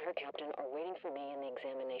patient and her captain are waiting for me in the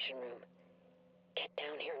examination room. Get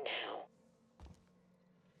down here now.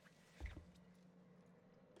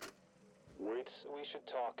 Waits, we should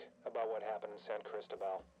talk about what happened in San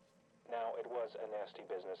Cristobal. Now, it was a nasty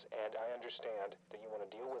business, and I understand that you want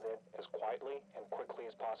to deal with it as quietly and quickly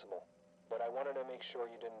as possible. But I wanted to make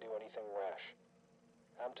sure you didn't do anything rash.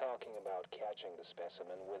 I'm talking about catching the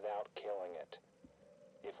specimen without killing it.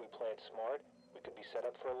 If we play it smart, we could be set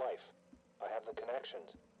up for life. I have the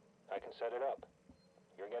connections. I can set it up.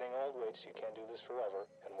 You're getting old, Waits, you can't do this forever,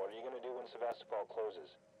 and what are you going to do when Sevastopol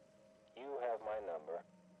closes? You have my number.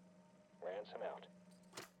 Ransom out.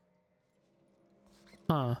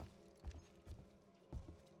 Huh.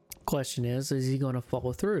 Question is he going to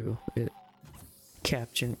follow through it,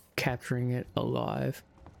 capturing it alive?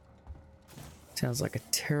 Sounds like a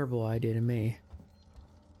terrible idea to me.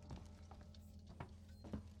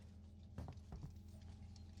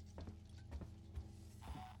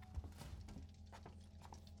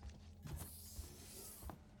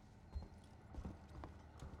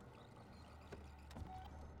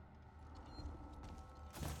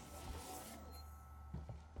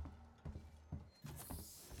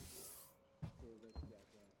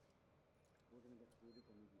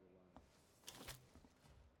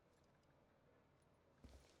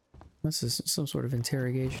 This is some sort of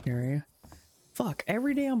interrogation area. Fuck,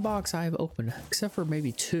 every damn box I've opened, except for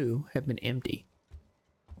maybe 2, have been empty.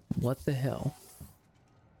 What the hell?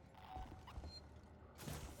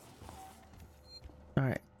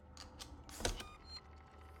 Alright.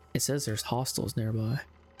 It says there's hostels nearby.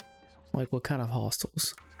 Like, what kind of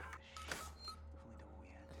hostels?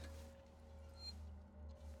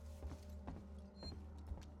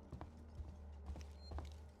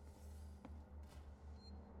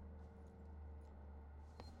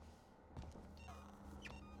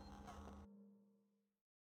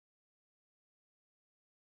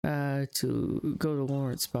 To go to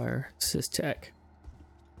Lawrence Spire, says tech.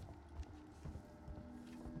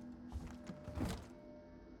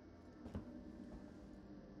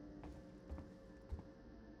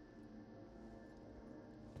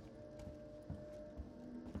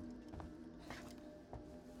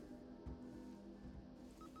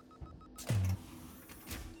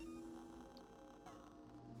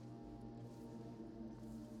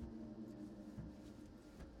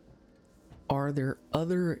 Are there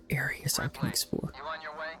other areas I can explore? You on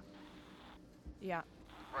your way? Yeah.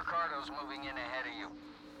 Ricardo's moving in ahead of you.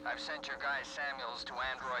 I've sent your guy Samuels to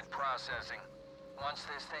android processing. Once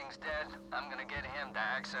this thing's dead, I'm gonna get him to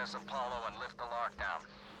access Apollo and lift the lockdown.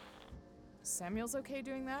 Samuel's okay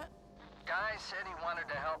doing that? Guy said he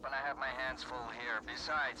wanted to help and I have my hands full here.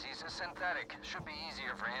 Besides, he's a synthetic. Should be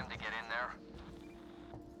easier for him to get in there.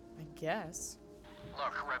 I guess.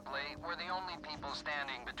 Look, Ripley, we're the only people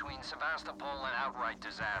standing between Sevastopol and outright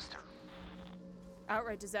disaster.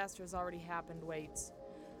 Outright disaster has already happened, Waits.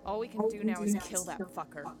 All we can do now is kill that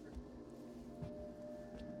fucker.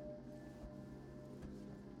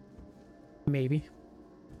 Maybe.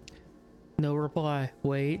 No reply.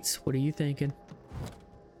 Waits, what are you thinking?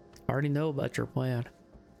 I already know about your plan.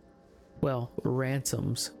 Well,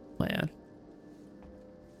 Ransom's plan.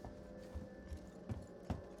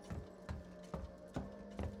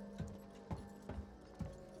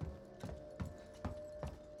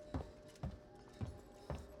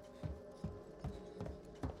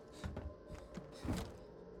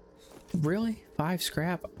 Really? 5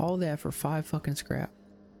 scrap? All that for 5 fucking scrap?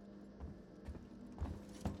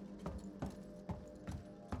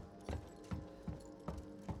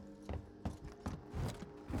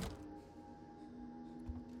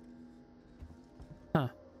 Huh.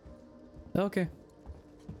 Okay.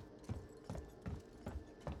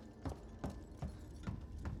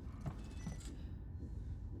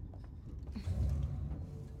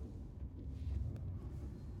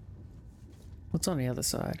 What's on the other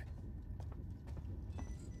side?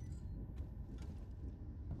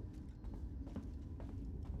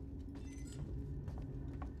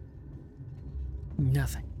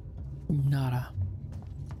 Nothing. Nada.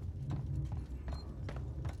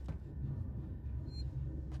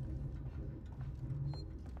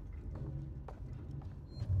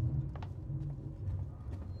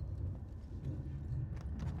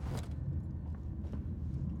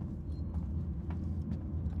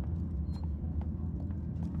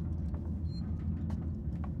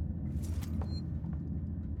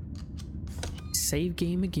 Save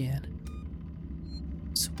game again.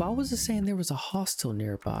 So why was it saying there was a hostel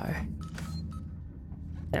nearby?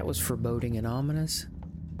 That was foreboding and ominous.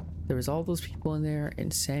 There was all those people in there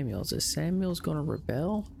and Samuels. Is Samuels gonna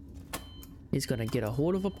rebel? He's gonna get a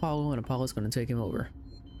hold of Apollo and Apollo's gonna take him over.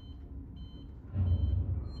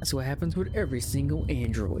 That's what happens with every single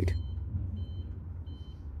android.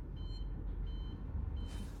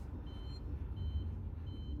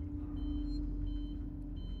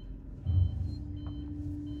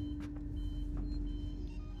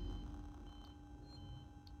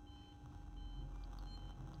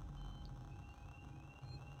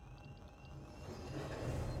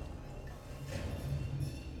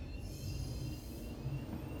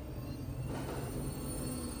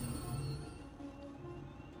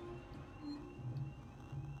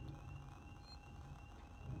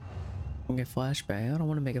 A flashbang. I don't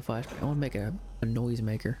want to make a flashbang. I want to make a noise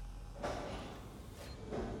maker. This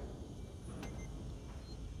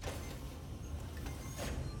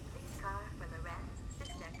car for Lorenz,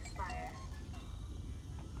 System Spire.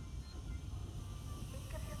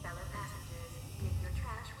 Think of your fellow passengers. Take your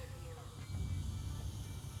trash with you.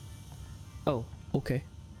 Oh, okay.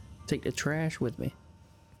 Take the trash with me.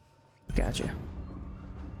 Gotcha.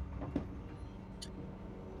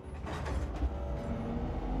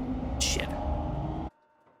 Shit.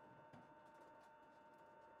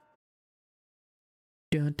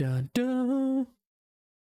 Dun dun dun.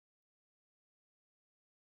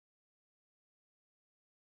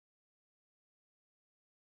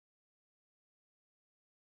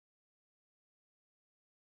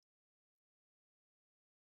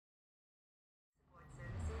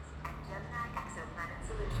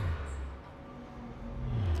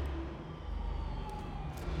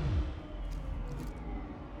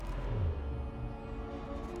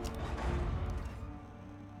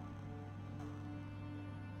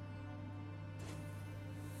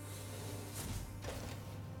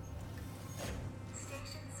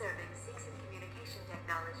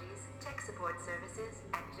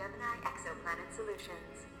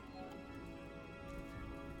 Solutions.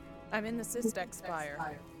 I'm in the Systex Spire.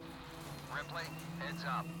 Ripley, heads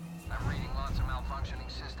up. I'm reading lots of malfunctioning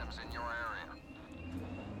systems in your area.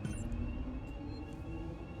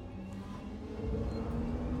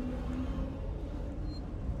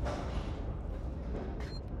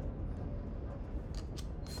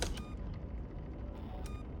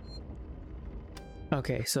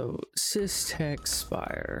 Okay, so Systex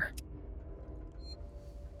Spire.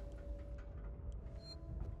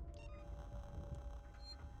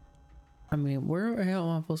 I mean, where the hell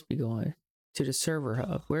am I supposed to be going? To the server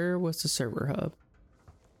hub. Where was the server hub?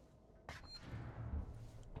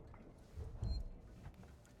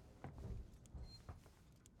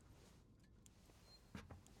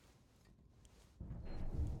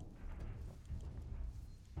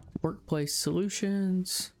 Workplace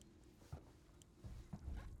solutions.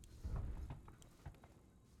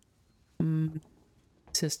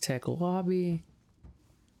 Systech lobby.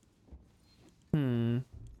 I'll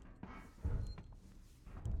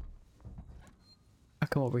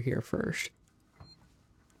come over here first.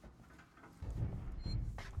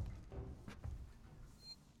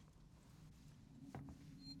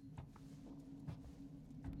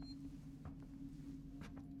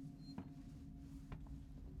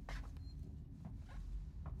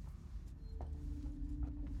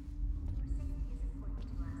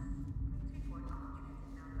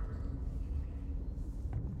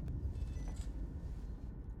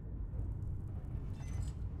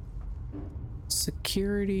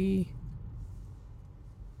 Security.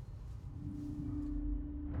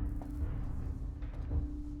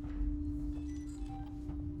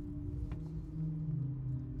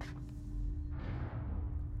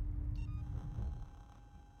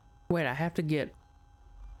 Wait, I have to get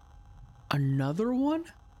another one?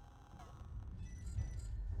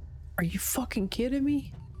 Are you fucking kidding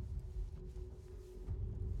me?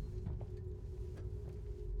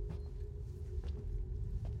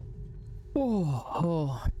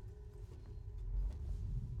 Oh.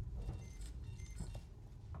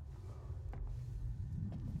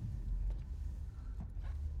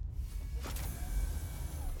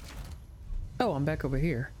 Oh, I'm back over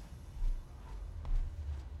here.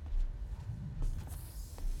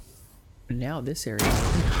 Now this area.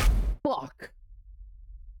 Fuck.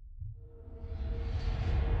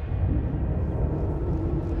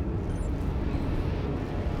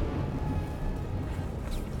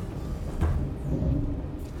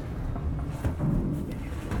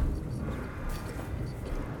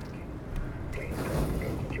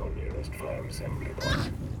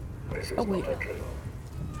 Oh wait.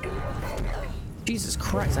 Jesus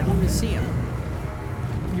Christ, I didn't even see him.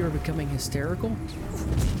 You're becoming hysterical?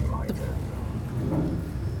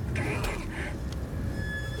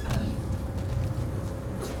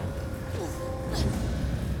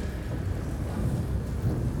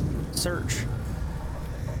 Search.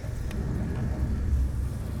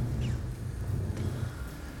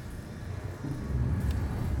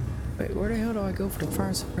 Wait, where the hell do I go for the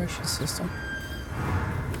fire suppression system?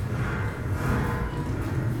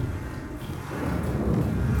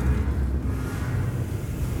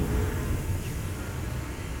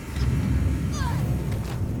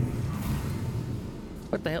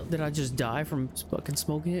 What the hell? Did I just die from fucking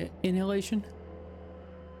smoke inhalation?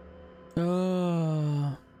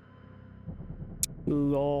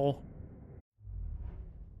 Lol.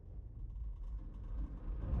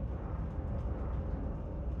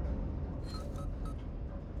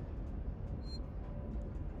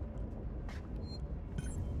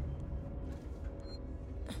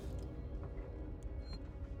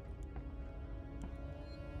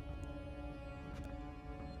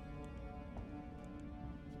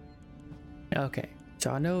 Okay,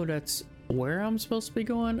 so I know that's where I'm supposed to be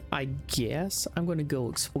going. I guess I'm gonna go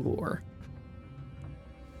explore.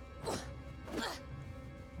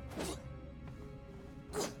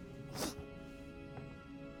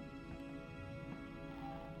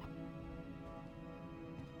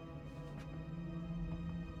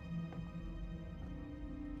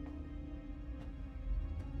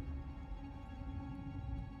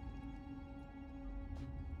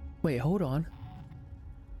 Wait, hold on.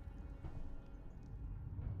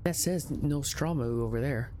 That says Nostromo over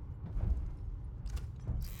there.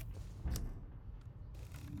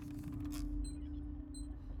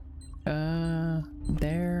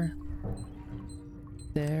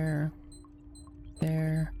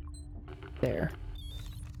 There.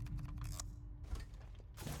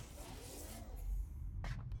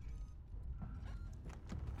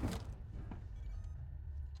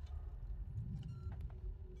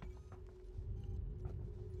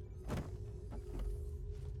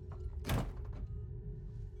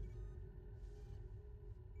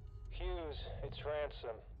 It's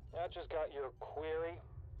Ransom. I just got your query.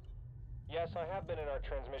 Yes, I have been in our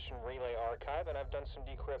transmission relay archive, and I've done some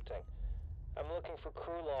decrypting. I'm looking for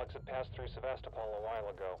crew logs that passed through Sevastopol a while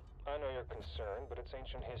ago. I know you're concerned, but it's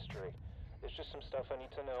ancient history. There's just some stuff I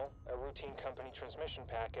need to know. A routine company transmission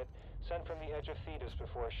packet sent from the edge of Thetis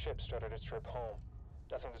before a ship started its trip home.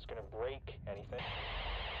 Nothing that's gonna break anything.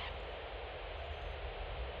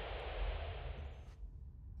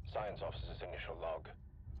 Science Officer's initial log.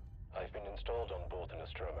 I've been installed on board the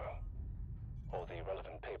Nostromo. All the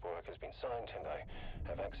relevant paperwork has been signed, and I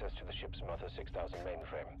have access to the ship's Mother 6000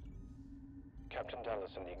 mainframe. Captain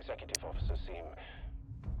Dallas and the executive officer seem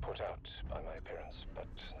put out by my appearance, but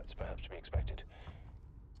that's perhaps to be expected.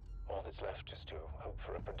 All that's left is to hope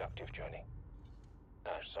for a productive journey.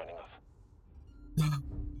 Ash signing off.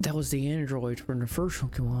 That was the android from the first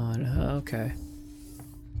one. Come on. Okay.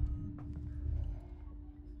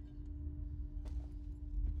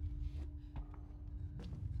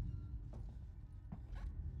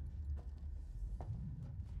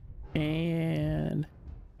 And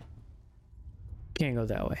can't go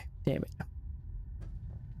that way. Damn it.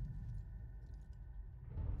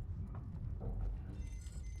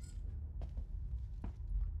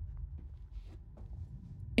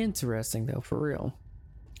 Interesting though, for real.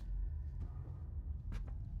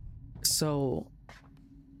 So,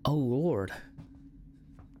 oh Lord.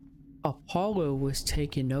 Apollo was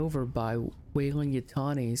taken over by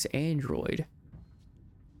Weyland-Yutani's android.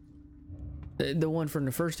 The one from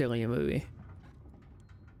the first Alien movie.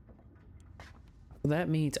 Well, that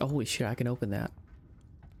means, holy shit, I can open that.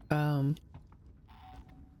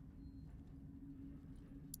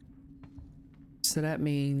 So that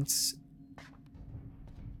means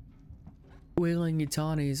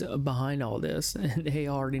Weyland-Yutani's behind all this, and they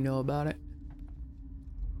already know about it.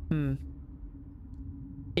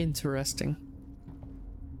 Interesting.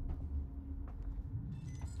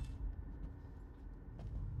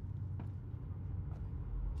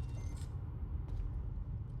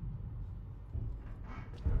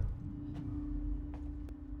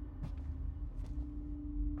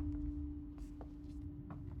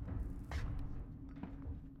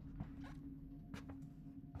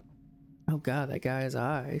 Oh god, that guy has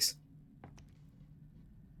eyes.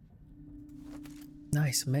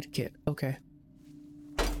 Nice, medkit. Okay.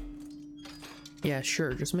 Yeah,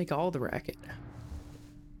 sure, just make all the racket.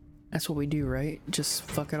 That's what we do, right? Just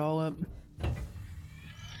fuck it all up. If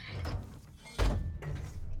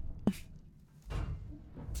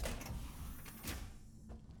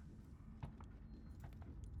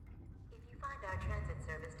you find our transit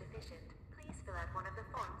service deficient, please fill out one of the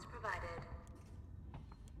forms provided.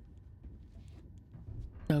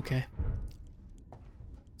 Okay.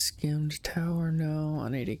 Skimmed tower, no. I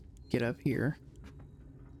need to get up here.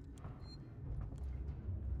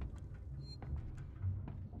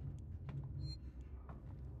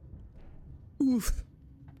 Oof.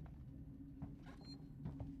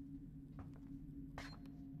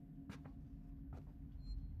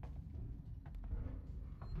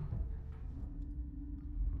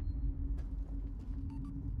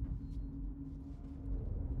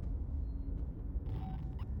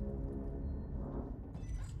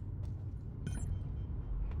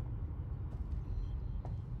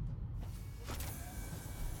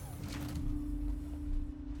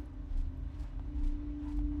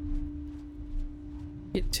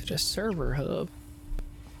 Get to the server hub.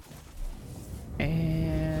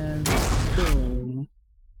 And boom.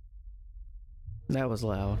 That was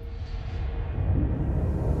loud.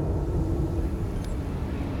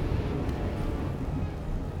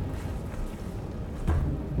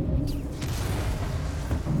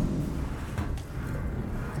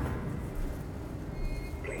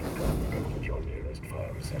 Please come to your nearest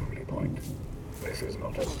fire assembly point. This is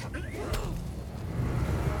not a...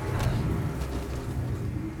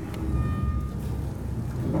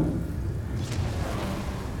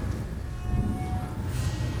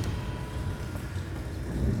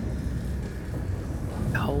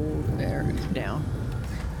 Hold there, down.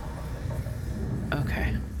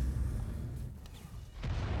 Okay.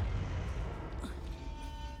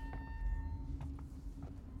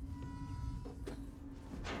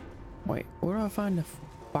 Wait, where do I find the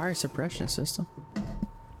fire suppression system?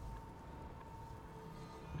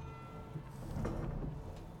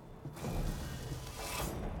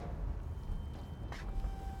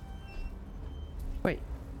 Wait.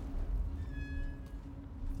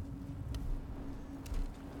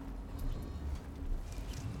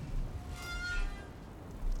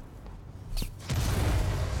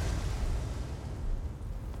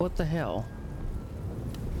 What the hell?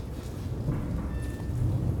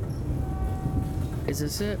 Is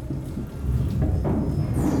this it?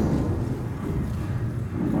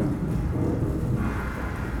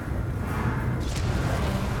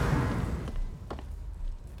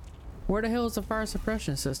 Where the hell is the fire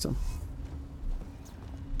suppression system?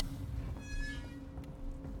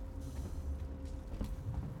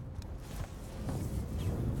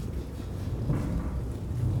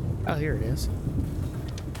 Oh, here it is.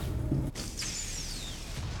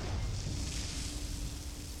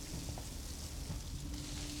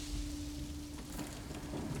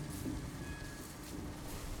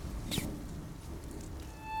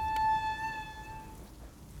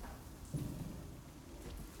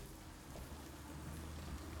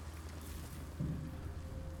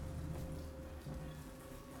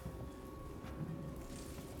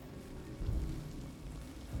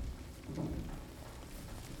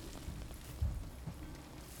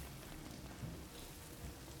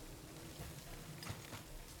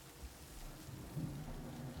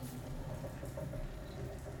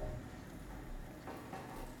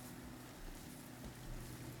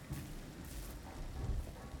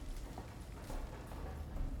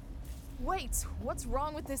 Wait, what's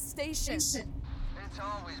wrong with this station? It's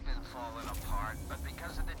always been falling apart, but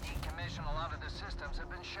because of the decommission, a lot of the systems have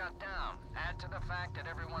been shut down. Add to the fact that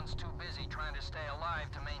everyone's too busy trying to stay alive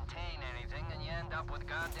to maintain anything, and you end up with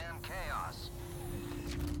goddamn chaos.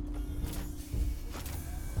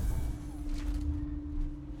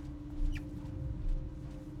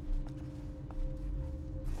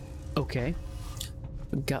 Okay.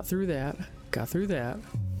 Got through that. Got through that.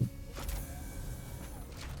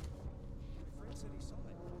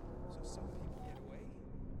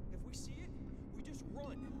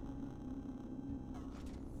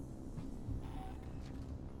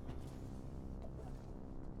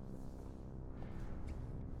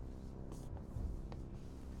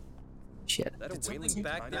 Shit. That a wailing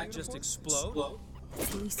back there just explode?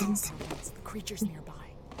 Listen sounds. The creature's nearby.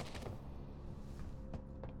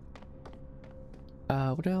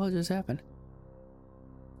 What the hell just happened?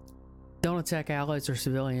 Don't attack allies or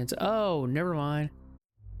civilians. Oh, never mind.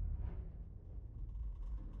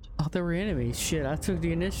 Oh, they were enemies. Shit, I took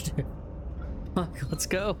the initiative. Let's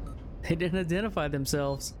go. They didn't identify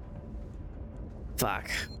themselves. Fuck.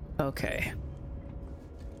 Okay.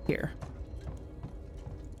 Here.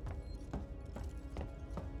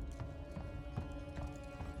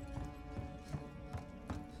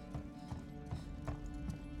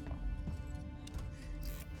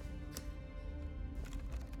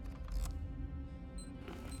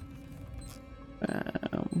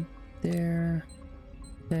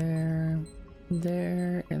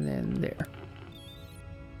 There, and then there.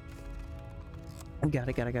 Got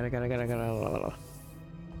it.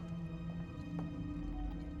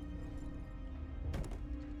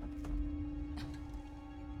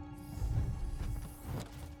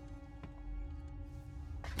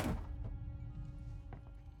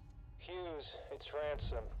 Hughes, it's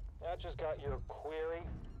Ransom. I just got your query.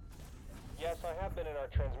 Yes, I have been in our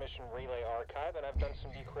transmission relay archive, and I've done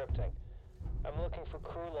some decrypting. I'm looking for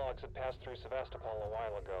crew logs that passed through Sevastopol a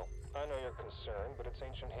while ago. I know you're concerned, but it's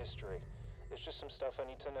ancient history. There's just some stuff I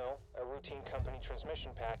need to know. A routine company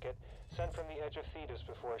transmission packet sent from the edge of Thetis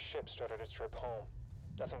before a ship started its trip home.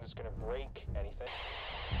 Nothing that's gonna break anything.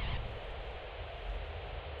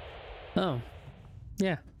 Oh.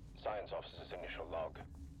 Yeah. Science officer's initial log.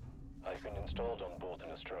 I've been installed on board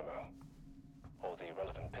the Nostromo. All the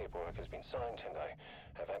relevant paperwork has been signed, and I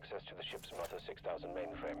have access to the ship's Mother 6000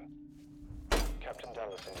 mainframe. Captain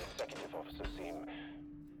Dallas and the executive officer seem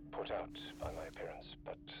put out by my appearance,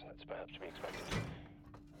 but that's perhaps to be expected.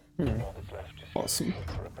 All that's left is awesome.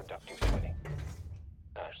 For a productive training.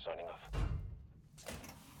 Ash signing off.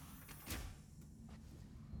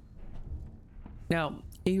 Now,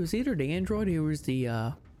 he was either the android or he was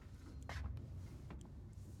the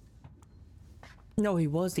No, he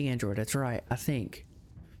was the android, that's right, I think.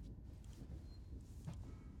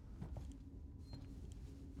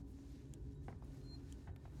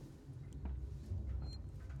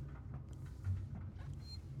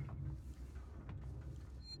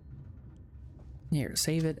 Here,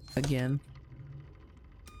 save it again.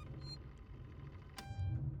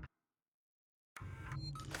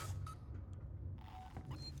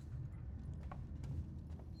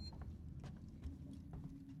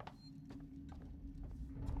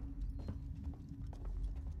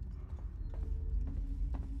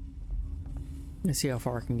 Let's see how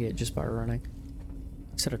far I can get just by running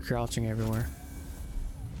instead of crouching everywhere.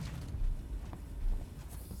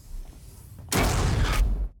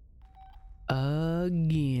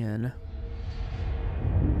 Again.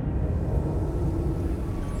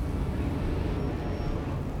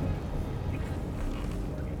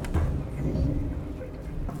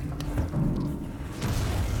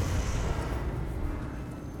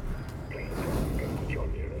 Please, go to your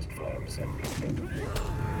nearest fire assembly center.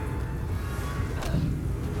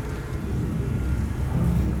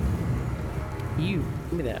 You.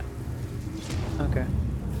 Give me that. Okay.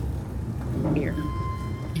 Here.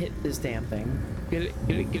 Hit this damn thing. Get it,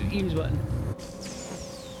 get it, get it. Use button.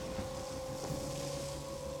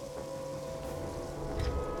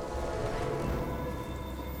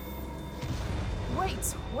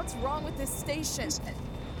 Wait, what's wrong with this station?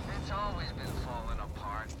 It's always been falling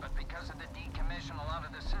apart, but because of the decommission, a lot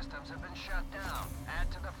of the systems have been shut down. Add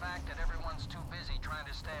to the fact that everyone's too busy trying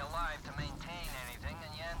to stay alive to maintain anything,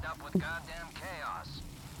 and you end up with goddamn chaos.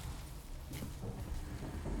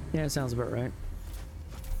 Yeah, it sounds about right.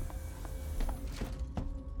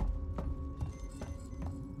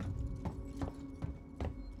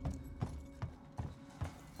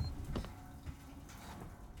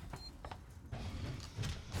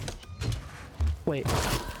 Wait.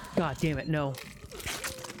 God damn it, no.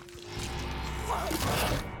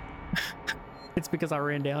 It's because I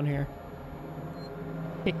ran down here.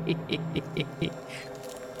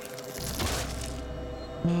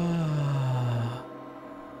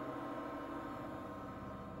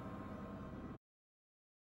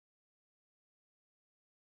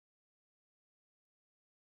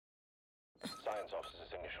 Science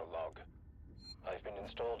officer's initial log. I've been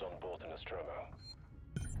installed on board the Nostromo.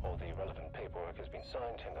 All the relevant paperwork has been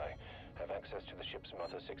signed, and I have access to the ship's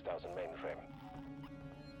Mother 6000 mainframe.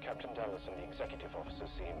 Captain Dallas and the executive officer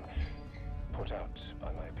seem put out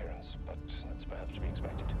by my appearance, but that's perhaps to be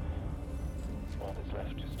expected. All that's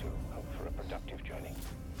left is to hope for a productive journey.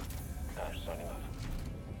 Ash signing off.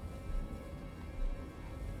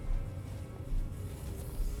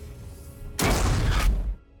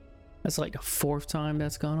 That's like the 4th time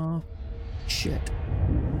that's gone off. Shit.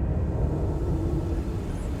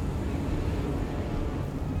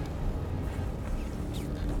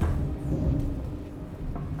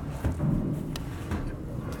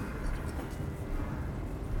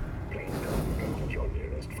 Please don't go to your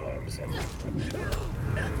nearest farm center.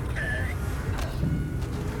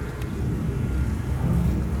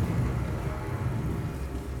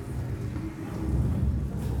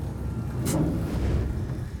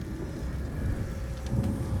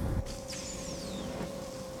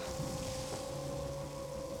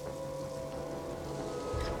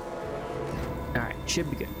 Should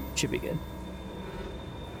be good. Should be good.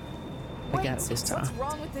 I got it this time. What's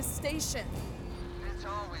wrong with this station? It's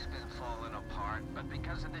always been falling apart, but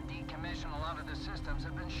because of the decommission, a lot of the systems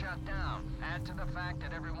have been shut down. Add to the fact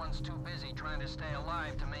that everyone's too busy trying to stay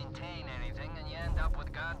alive to maintain anything, and you end up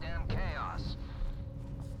with goddamn chaos.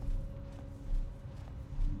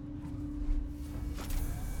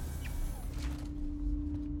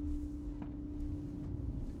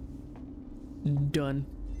 Done.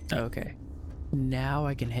 Okay. Now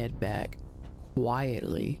I can head back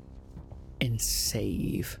quietly and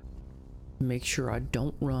save. Make sure I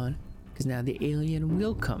don't run, because now the alien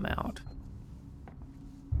will come out.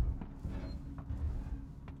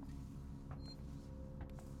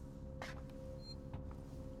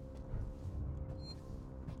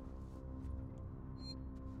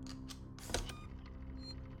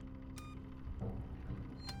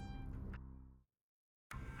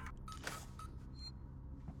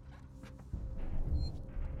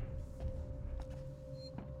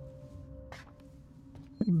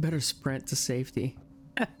 Better sprint to safety.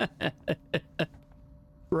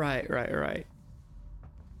 Right.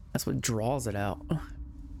 That's what draws it out.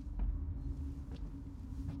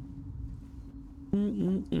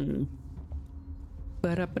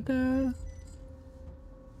 Ba-da-ba-da.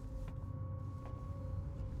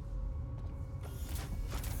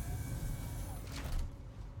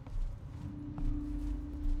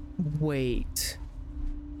 Wait.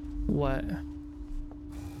 What?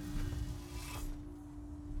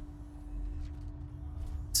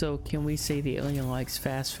 So can we say the alien likes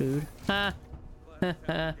fast food? Ha!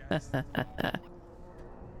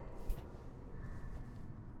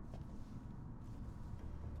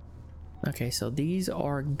 Okay, so these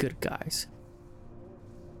are good guys.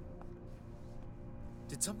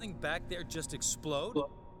 Did something back there just explode?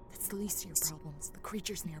 That's the least of your problems. The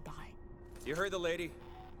creature's nearby. You heard the lady.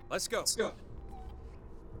 Let's go. Let's go.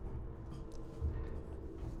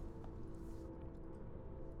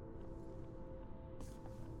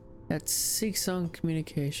 That's Seek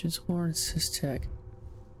Communications, Warren Systech.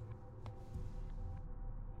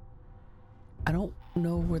 I don't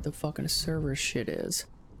know where the fucking server shit is.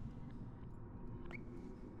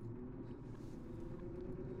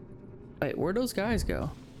 Wait, where'd those guys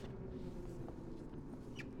go?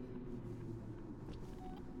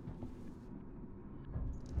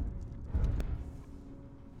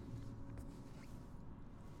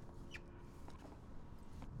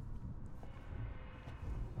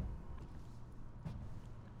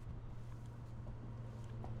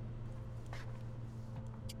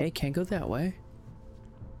 Hey, can't go that way.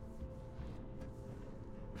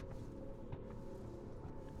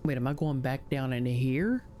 Wait, am I going back down into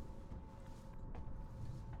here?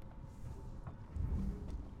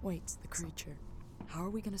 Wait, the creature. How are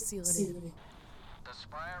we gonna seal it in? The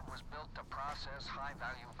spire was built to process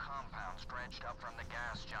high-value compounds dredged up from the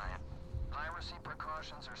gas giant. Piracy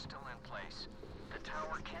precautions are still in place. The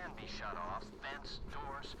tower can be shut off, vents,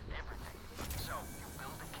 doors, everything. So, you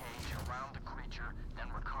build a cage around the creature, then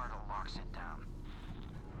Ricardo locks it down.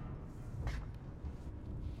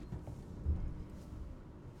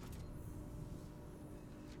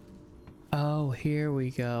 Oh, here we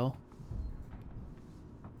go.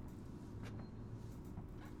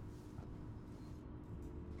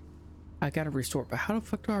 I gotta restore, but how the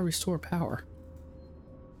fuck do I restore power?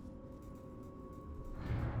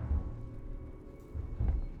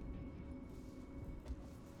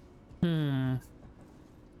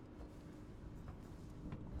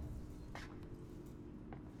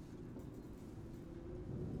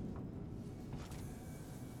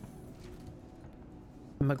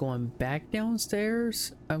 Am I going back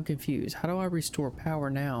downstairs? I'm confused. How do I restore power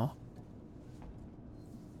now?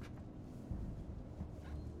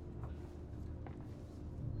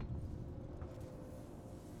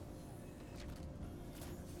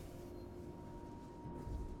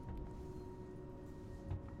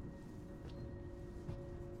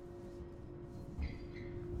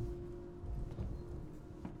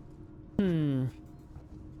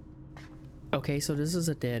 Okay, so this is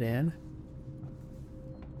a dead end.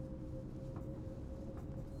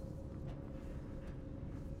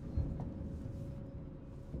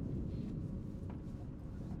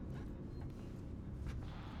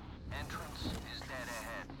 Entrance is dead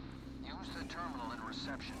ahead. Use the terminal in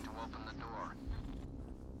reception to open the door.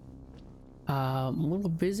 I'm a little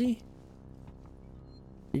busy.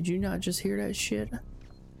 Did you not just hear that shit?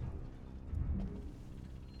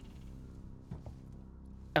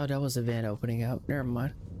 Oh, that was a vent opening up. Never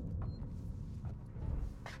mind.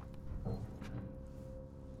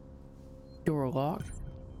 Door locked.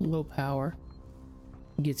 Low power.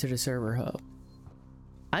 Get to the server hub.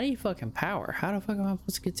 I need fucking power. How the fuck am I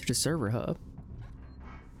supposed to get to the server hub?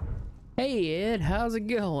 Hey Ed, how's it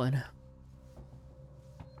going?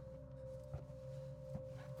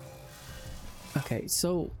 Okay,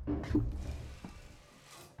 so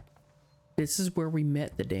this is where we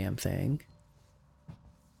met the damn thing.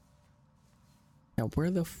 Now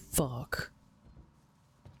where the fuck?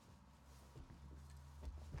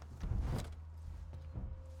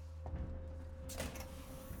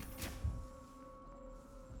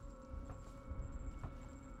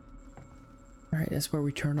 All right, that's where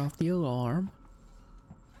we turn off the alarm.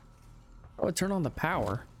 Oh, turn on the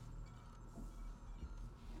power.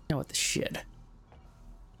 Now what the shit?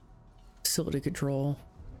 Facility control.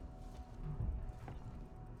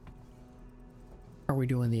 Are we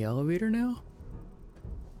doing the elevator now?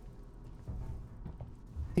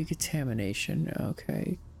 Decontamination.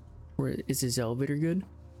 Okay. Where is this elevator good?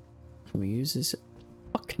 Can we use this?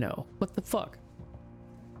 Fuck no. What the fuck?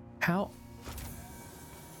 How?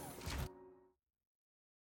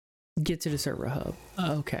 Get to the server hub.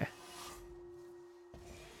 Okay.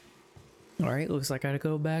 All right. Looks like I gotta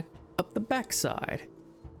go back up the backside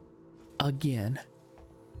again.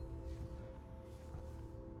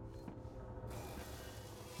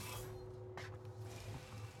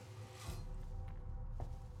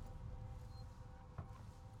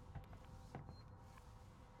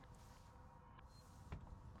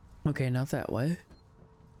 Okay, not that way.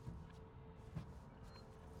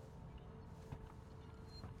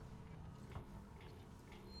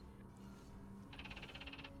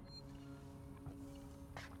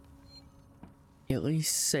 At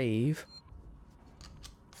least save.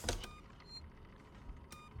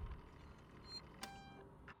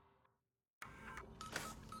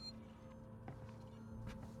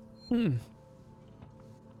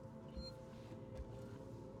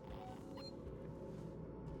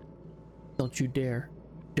 Don't you dare.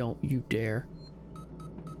 Don't you dare.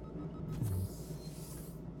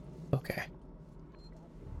 Okay.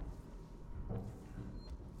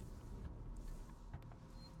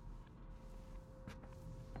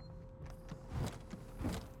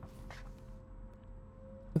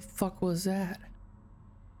 The fuck was that?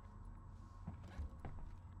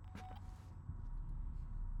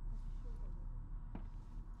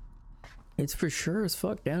 It's for sure as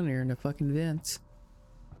fuck down here in the fucking vents.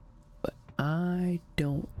 But I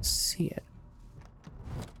don't see it.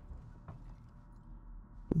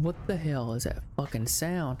 What the hell is that fucking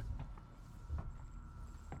sound?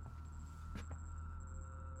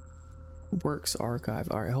 Works archive.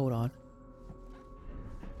 Alright, hold on.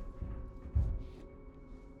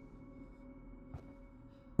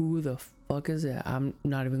 Who the fuck is that? I'm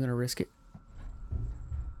not even gonna risk it.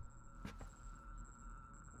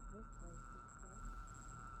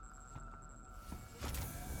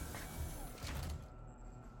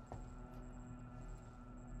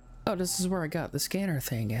 Oh, this is where I got the scanner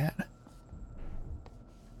thing at.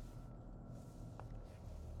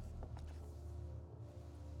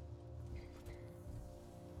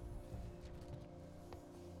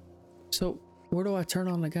 So, where do I turn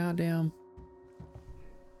on the goddamn...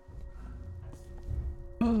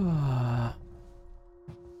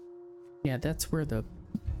 Yeah, that's where the...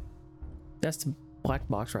 That's the black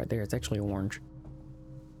box right there. It's actually orange.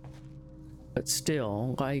 But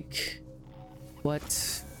still, like...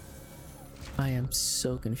 What? I am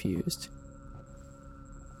so confused.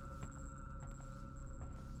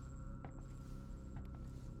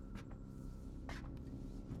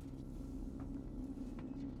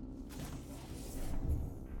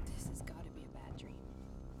 This has got to be a bad dream.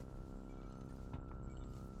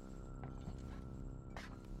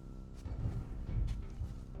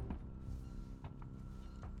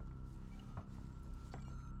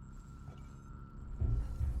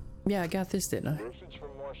 Yeah, I got this, didn't I? Message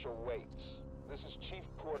from Marshal Waits. This is Chief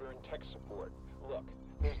Porter in tech support. Look,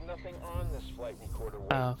 there's nothing on this flight recorder.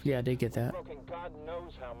 Oh, yeah, I did get that. Broken God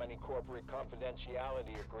knows how many corporate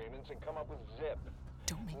confidentiality agreements and come up with zip.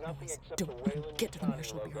 Don't make Nothing noise. except Don't the let him Wayland get to the Yutani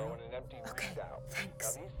Marshal logo Bureau. and an empty readout.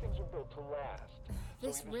 Thanks. Now these things are built to last.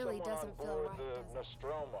 This either really someone doesn't on feel board right, the does it?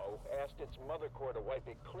 Nostromo asked its mother core to wipe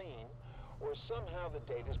it clean, or somehow the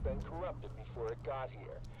data's been corrupted before it got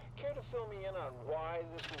here. Care to fill me in on why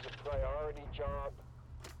this was a priority job?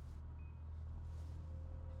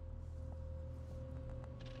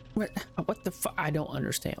 What the fuck? I don't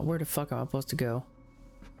understand. Where the fuck am I supposed to go?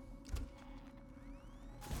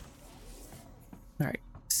 Alright,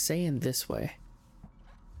 saying this way.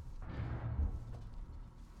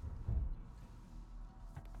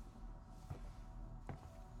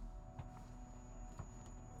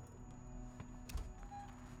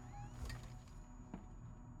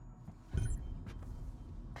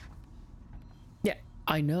 Yeah,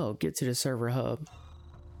 I know. Get to the server hub.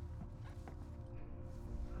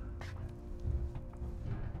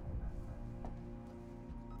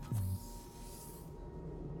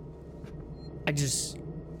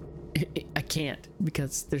 I can't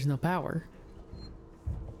because there's no power.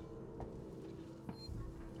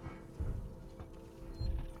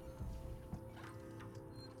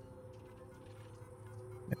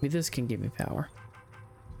 Maybe this can give me power.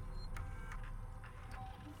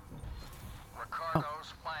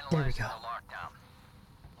 Ricardo's there we finalizing go. the lockdown.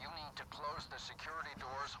 You need to close the security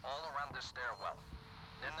doors all around the stairwell.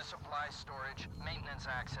 Then the supply storage, maintenance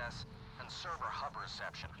access, and server hub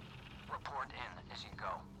reception. Report in as you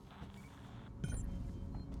go.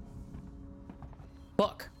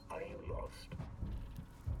 Fuck. Are you lost?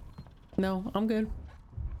 No, I'm good.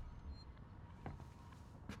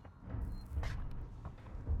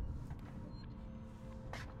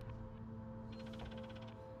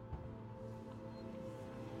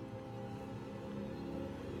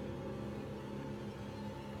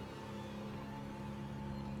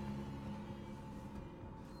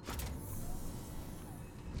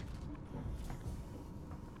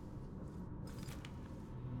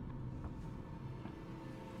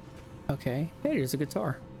 Okay. Hey, there's a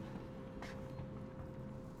guitar.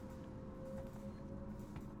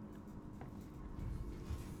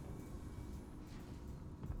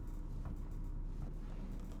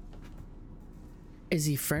 Is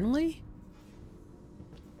he friendly?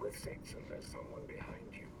 With Saxon, there's someone behind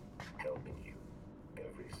you, helping you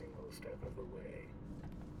every single step of the way.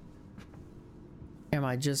 Am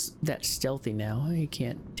I just that stealthy now? You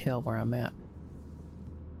can't tell where I'm at.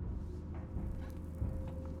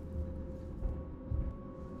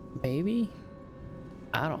 Maybe?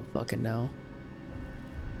 I don't fucking know.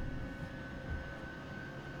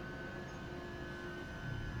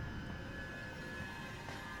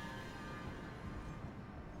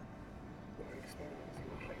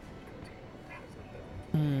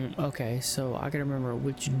 Okay, so I gotta remember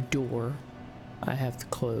which door I have to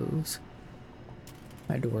close.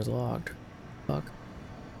 My door's locked. Fuck.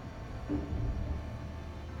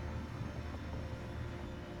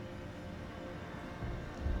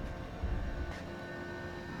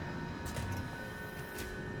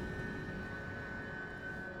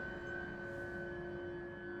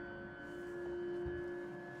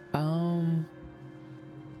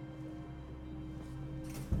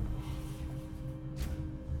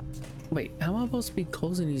 Wait, how am I supposed to be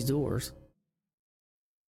closing these doors?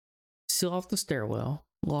 Seal off the stairwell,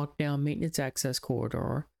 lock down maintenance access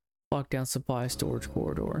corridor, lock down supply storage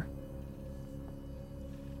corridor.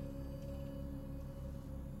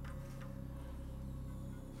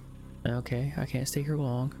 Okay, I can't stay here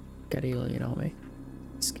long. Got alien on me.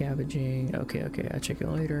 Scavenging. Okay, okay, I'll check it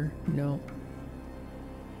later. No.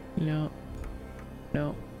 No.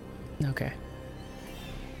 No. Okay.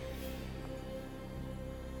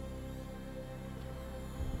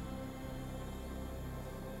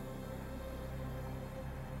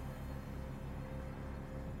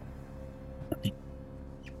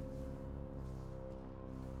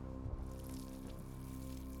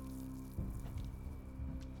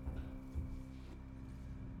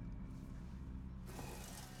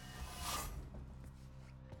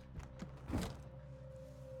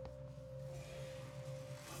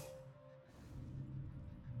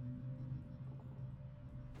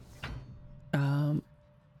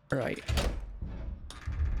 Right.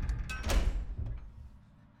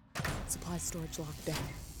 Supply storage locked down.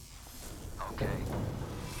 Okay.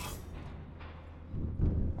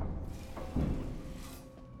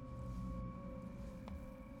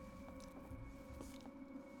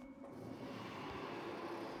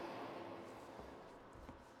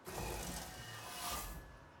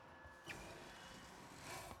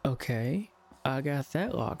 Okay. I got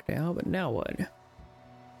that locked down, but now what?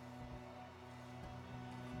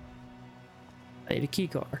 I need a key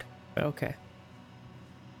card. Okay.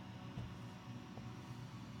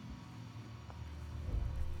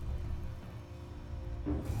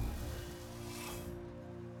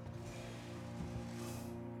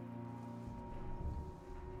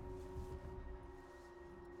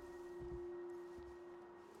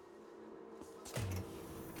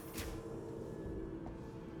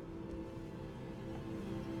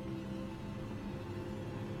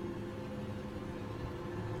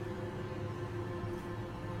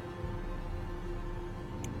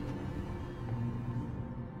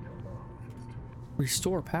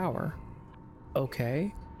 Restore power.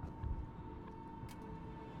 Okay.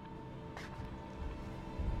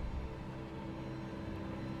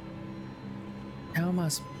 How am I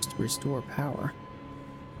supposed to restore power?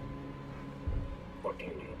 What do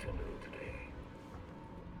you need to know today?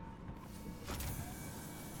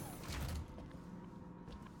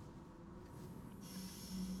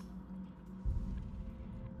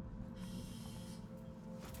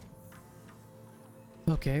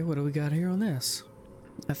 Okay, what do we got here on this?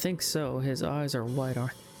 I think so. His eyes are white.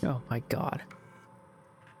 Oh my god.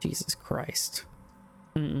 Jesus Christ.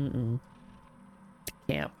 Camp.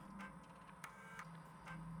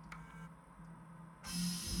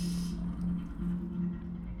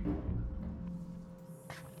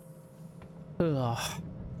 Ugh.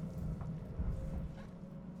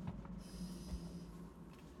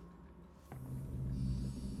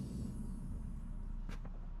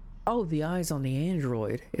 Oh, the eyes on the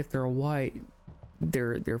android. If they're white,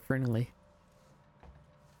 they're friendly.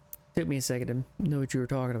 Took me a second to know what you were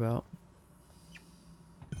talking about.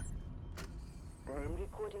 I'm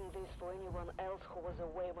recording this for anyone else who was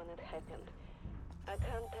away when it happened. I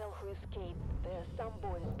can't tell who escaped. There are some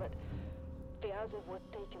boys, but the others were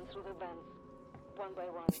taken through the vents, one by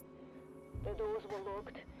one. The doors were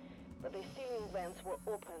locked, but the ceiling vents were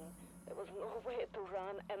open. There was nowhere to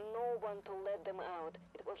run and no one to let them out.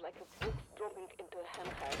 It was like a bricks dropping into a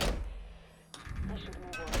handheld. I should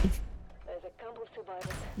move on. There's a couple of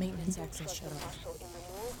survivors. Maintenance access shut off. In the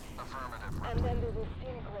mall. And then there's a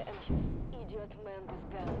Sinclair and his idiot man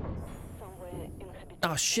with guns somewhere in habitation.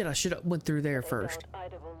 Oh shit, I should have went through there first.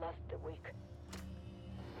 Either will last a week.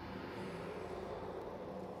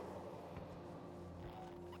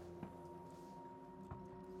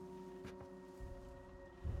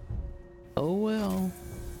 Oh well.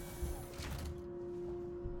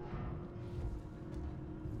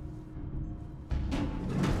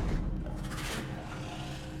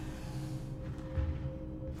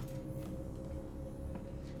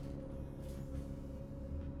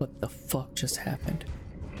 What the fuck just happened?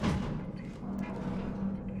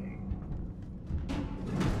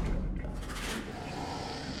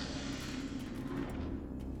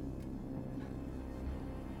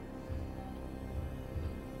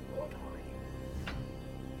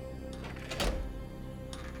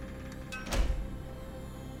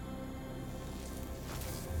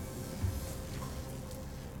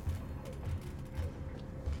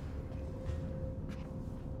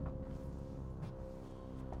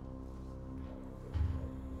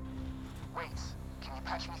 Can you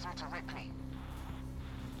patch me through to Ripley?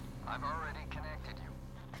 I've already connected you.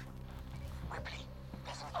 Ripley,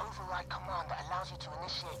 there's an override command that allows you to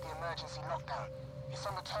initiate the emergency lockdown. It's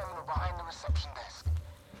on the terminal behind the reception desk.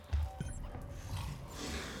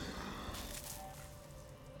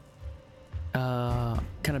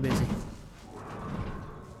 Kind of busy.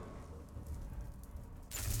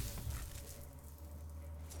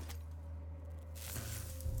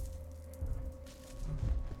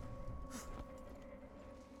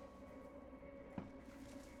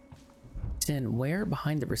 understand where.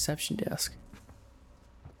 Behind the reception desk.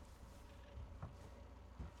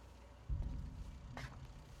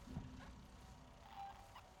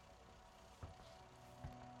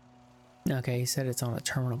 Okay, he said it's on a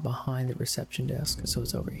terminal behind the reception desk, so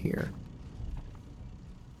it's over here.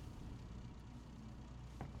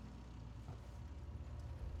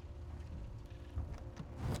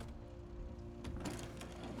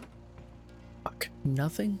 Fuck,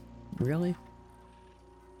 nothing? Really?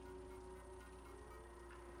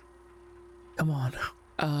 Come on.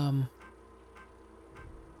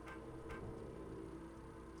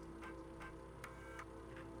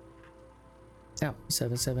 Oh,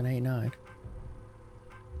 7789.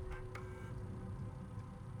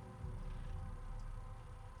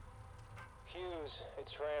 Hughes,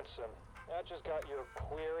 it's Ransom. I just got your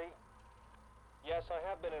query. Yes, I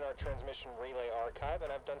have been in our transmission relay archive, and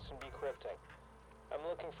I've done some decrypting. I'm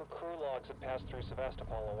looking for crew logs that passed through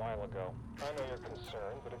Sevastopol a while ago. I know you're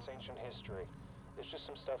concerned, but it's ancient history. There's just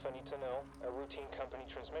some stuff I need to know. A routine company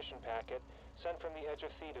transmission packet sent from the edge of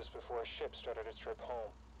Thetis before a ship started its trip home.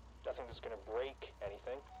 Nothing that's gonna break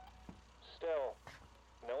anything. Still,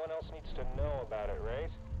 no one else needs to know about it,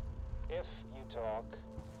 right? If you talk,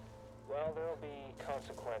 well, there'll be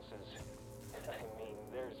consequences. I mean,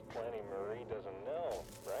 there's plenty Marie doesn't know,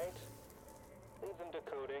 right? Leave them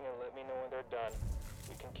decoding and let me know when they're done.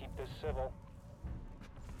 We can keep this civil.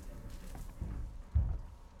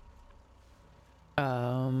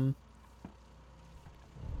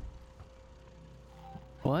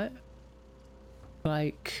 What?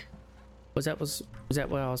 Like, was that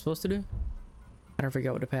what I was supposed to do? I don't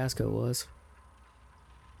forget what the passcode was.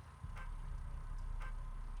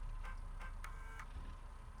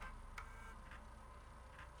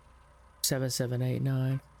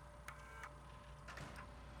 $7789.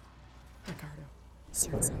 Ricardo,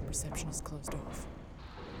 Cert's reception is closed off.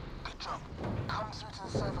 Good job. Come through to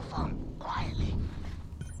the server phone, quietly.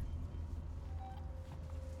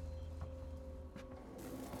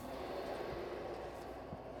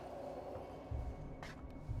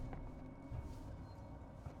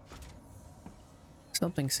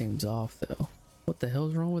 Something seems off though. What the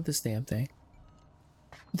hell's wrong with this damn thing?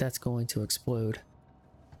 That's going to explode.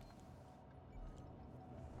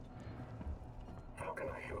 How can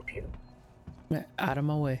I help you? Out of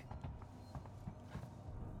my way.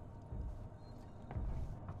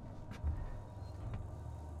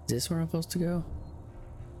 Is this where I'm supposed to go?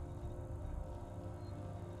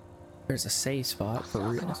 There's a safe spot for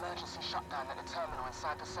real. There's an emergency shutdown at the terminal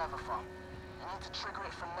inside the server farm. You need to trigger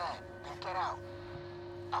it from there, then get out.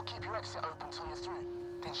 I'll keep your exit open till you're through,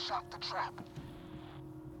 then shut the trap.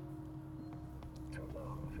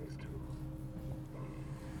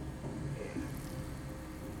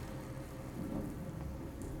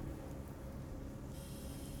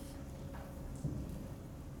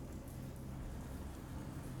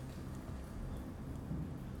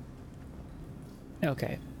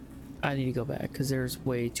 Okay, I need to go back because there's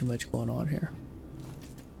way too much going on here.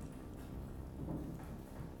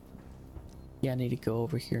 Yeah, I need to go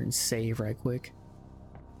over here and save right quick.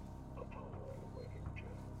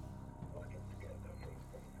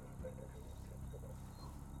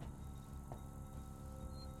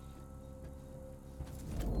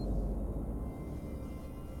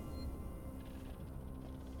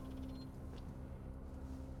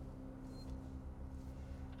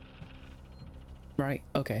 Right,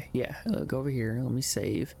 okay, yeah, go over here, let me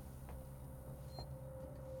save.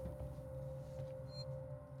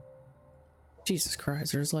 Jesus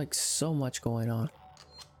Christ, there's like so much going on.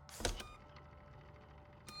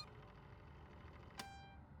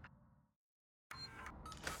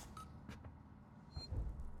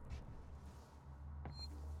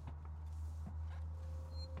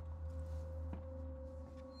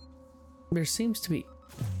 There seems to be...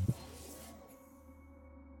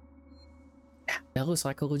 That looks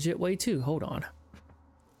like a legit way too, hold on.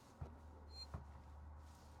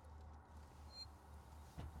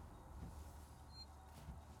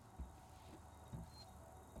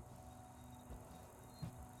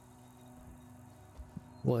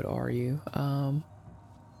 What are you? The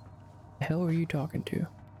hell are you talking to?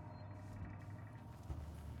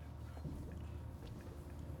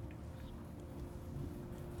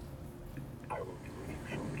 I will be with you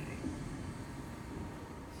shortly.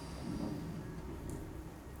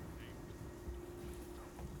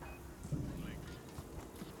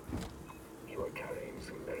 You are carrying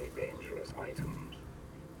some very dangerous items.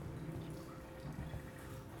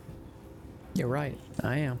 You're right,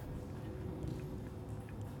 I am.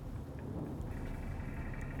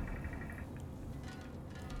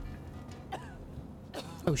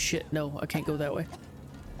 Oh shit, no, I can't go that way.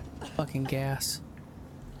 fucking gas.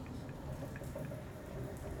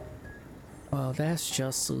 Well, that's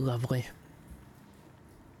just lovely.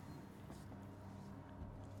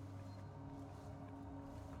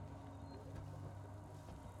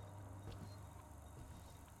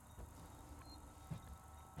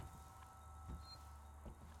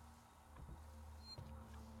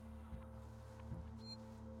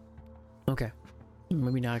 Okay.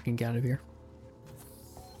 Maybe now I can get out of here.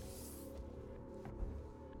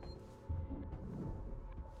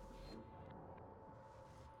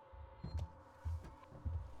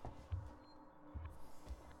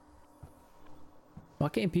 Why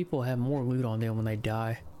can't people have more loot on them when they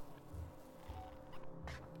die?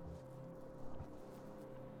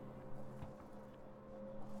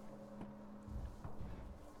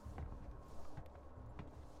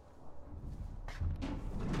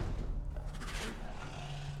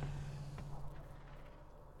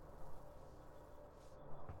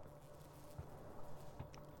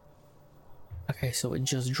 Okay, so it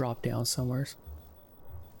just dropped down somewhere.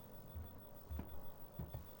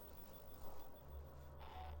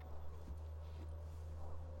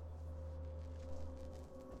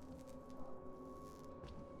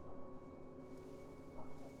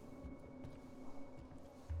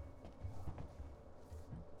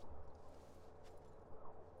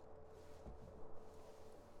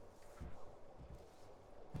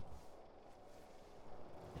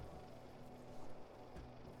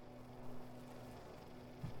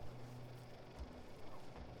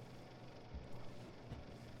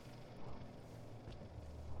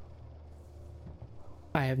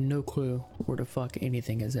 I have no clue where the fuck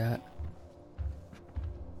anything is at.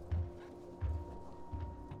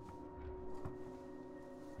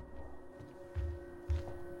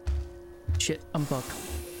 Shit, I'm fucked.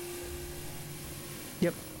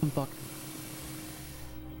 Yep, I'm fucked.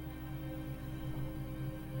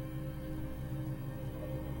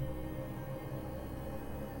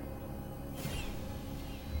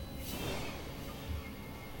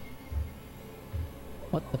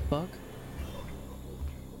 What the fuck?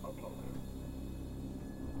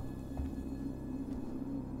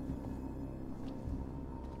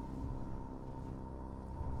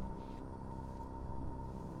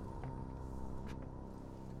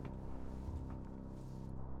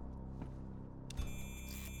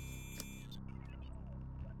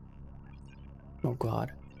 Oh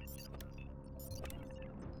god.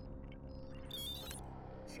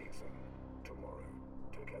 Season tomorrow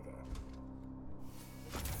together.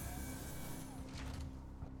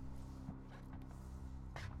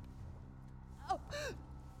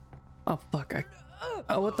 Oh fuck,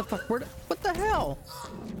 oh what the fuck, what the hell?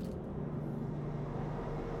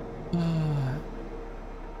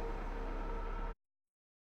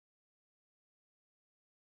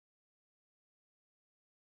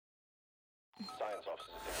 Science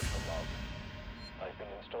officer signature log. I've been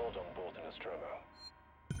installed on board the Nostromo.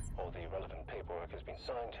 All the relevant paperwork has been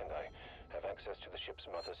signed, and I have access to the ship's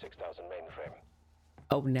Mother 6000 mainframe.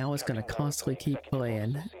 Oh, now it's gonna constantly keep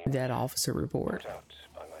playing that officer report. Out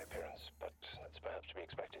by my appearance, but that's perhaps to be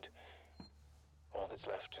expected. All that's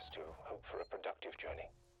left is to hope for a productive journey.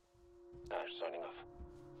 Ash signing off.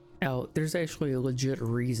 Oh, there's actually a legit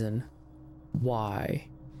reason why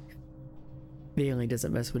the alien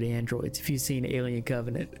doesn't mess with the androids. If you've seen Alien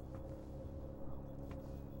Covenant.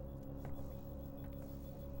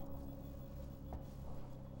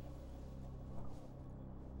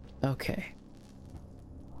 Okay.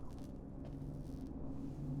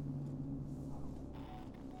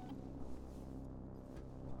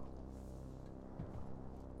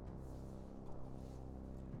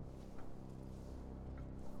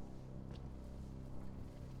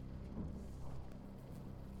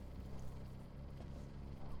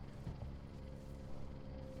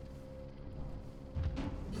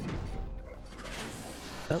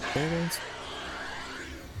 Oh, there it is.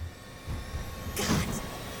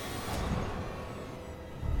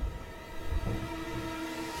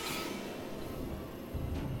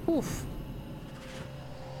 Oof.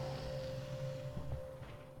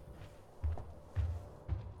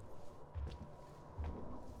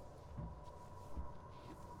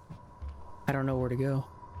 I don't know where to go.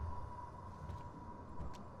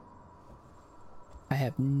 I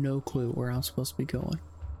have no clue where I'm supposed to be going.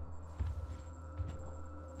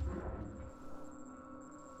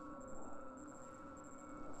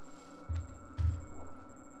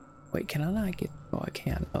 Wait, can I not get... Oh, I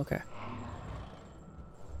can. Okay.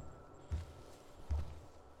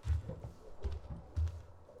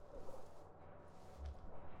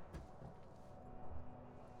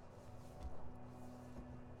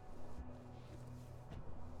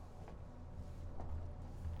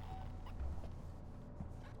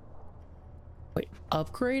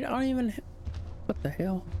 upgrade? I don't even... What the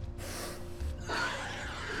hell?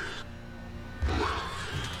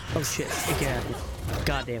 Oh shit, again.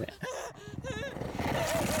 God damn it.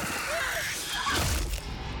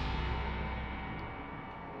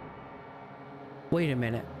 Wait a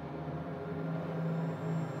minute.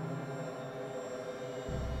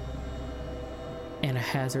 And a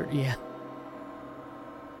hazard, yeah.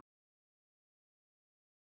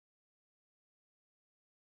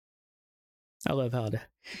 I love how to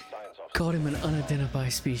called him an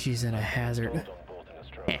unidentified species and a hazard.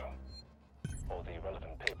 Eh.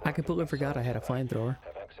 I completely forgot I had a flamethrower.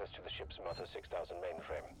 Have access to the ship's Mother 6000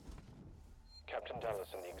 mainframe. Captain Dallas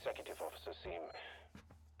and the executive officer seem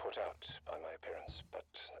put out by my appearance, but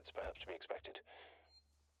that's perhaps to be expected.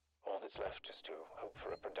 All that's left is to hope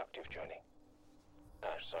for a productive journey.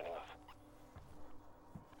 Ash signing off.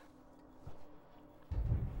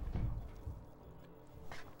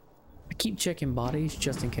 I keep checking bodies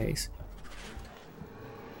just in case.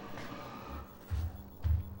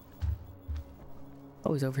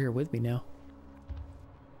 Oh, he's over here with me now.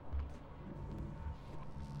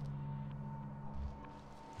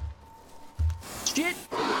 Shit!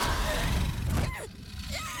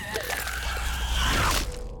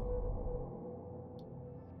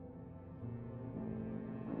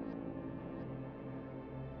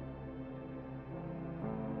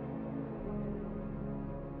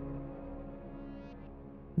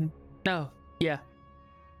 No, yeah.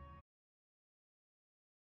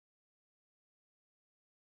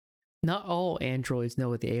 Not all androids know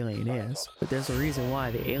what the alien is, but there's a reason why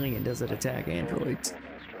the alien doesn't attack androids.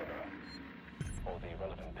 All the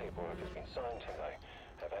relevant paperwork has been signed, and I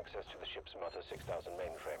have access to the ship's Mother 6000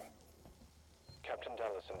 mainframe. Captain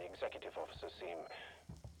Dallas and the executive officer seem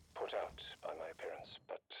put out by my appearance,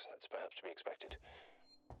 but that's perhaps to be expected.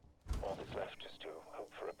 All that's left is to hope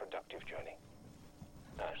for a productive journey.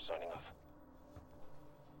 Ash signing off.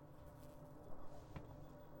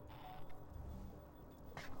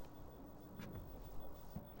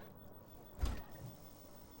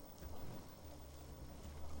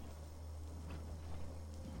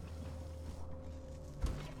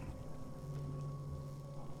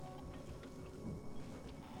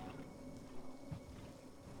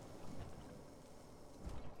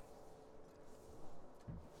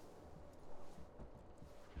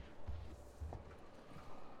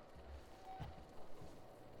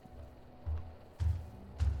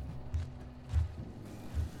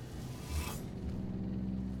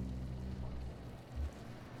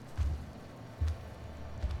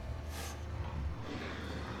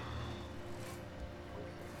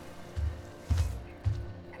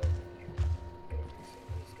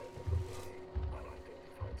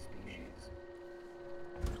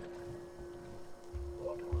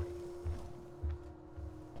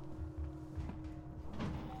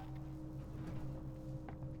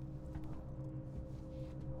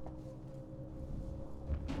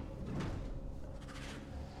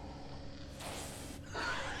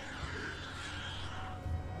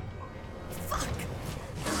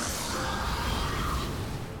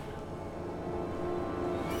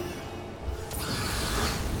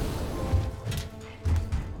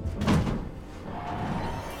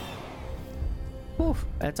 Oof,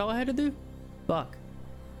 that's all I had to do? Fuck.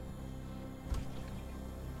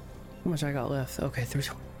 How much I got left? Okay,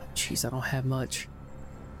 jeez, I don't have much.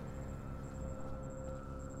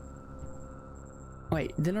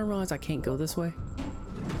 Wait, didn't I realize I can't go this way?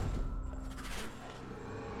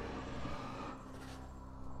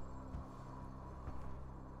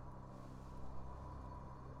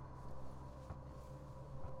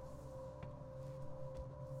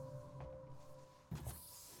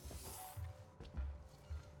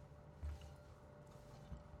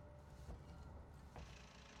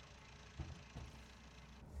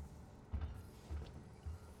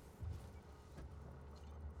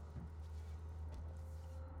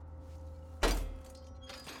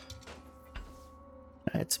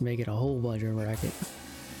 Let's make it a whole bunch of racket.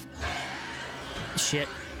 Shit.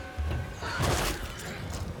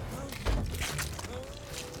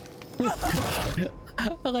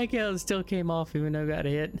 I like how it still came off even though I got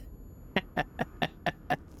hit.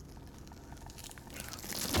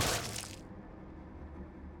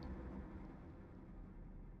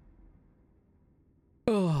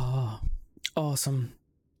 Oh, awesome.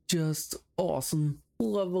 Just awesome.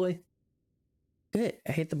 Lovely. Good.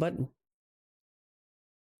 I hit the button.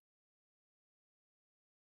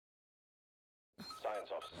 Science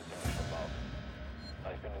officer signature above.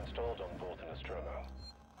 I've been installed on board the Nostromo.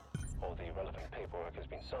 All the relevant paperwork has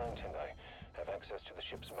been signed, and I have access to the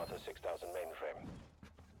ship's Mother 6000 mainframe.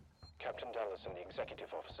 Captain Dallas and the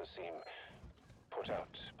executive officer seem put out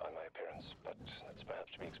by my appearance, but that's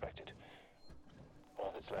perhaps to be expected.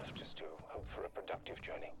 All that's left is to hope for a productive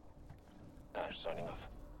journey. Ash signing off.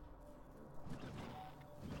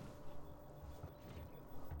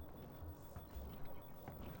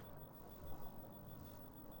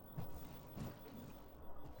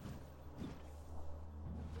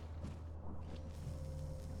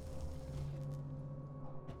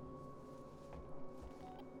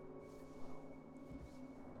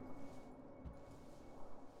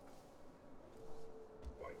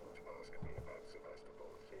 Why not ask me about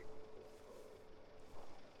Sevastopol's fate?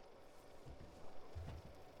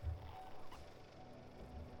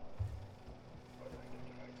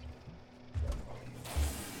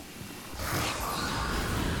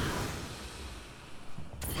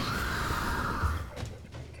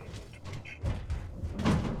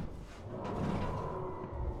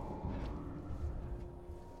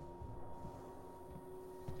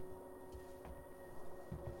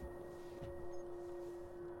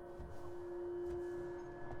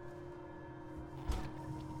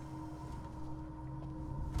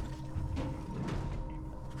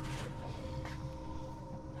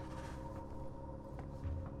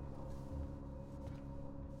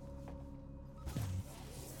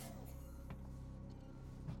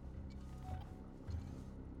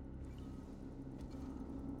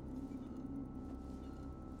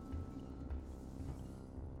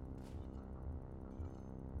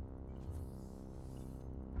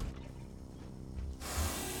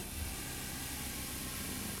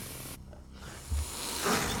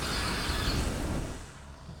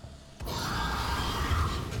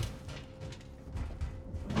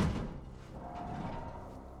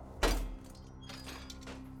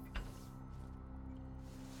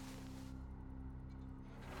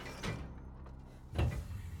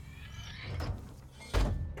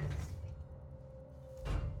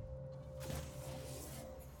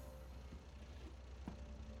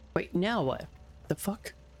 Wait, now what? The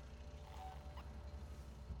fuck?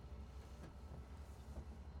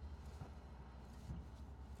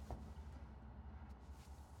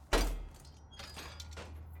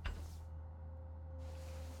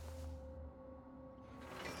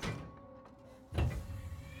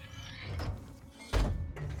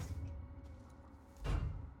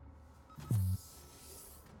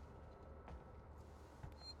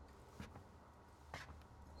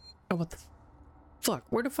 Oh, what the fuck?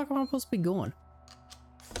 Where the fuck am I supposed to be going?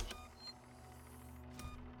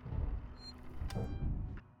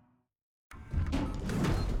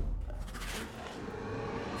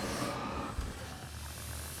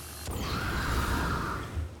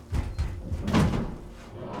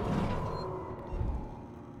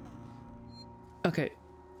 Okay,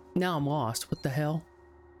 now I'm lost. What the hell?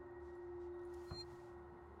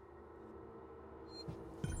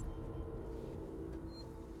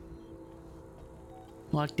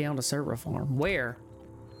 Locked down a server farm. Where?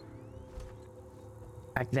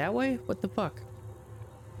 Back that way? What the fuck?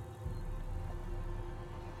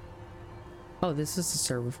 Oh, this is the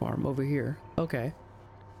server farm over here. Okay.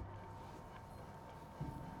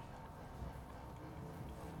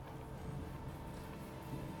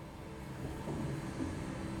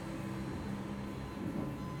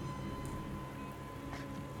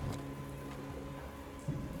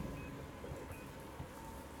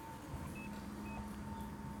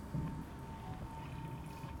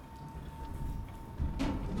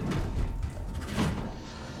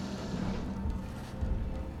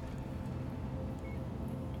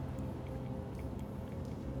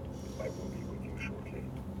 I will be with you shortly.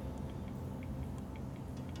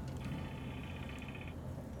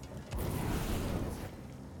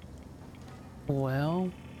 Well,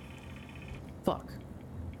 fuck.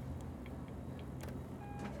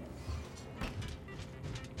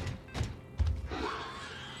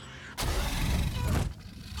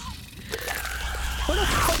 Where the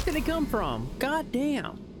fuck did it come from? God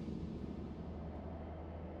damn.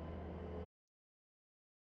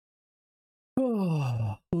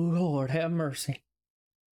 Oh, Lord have mercy.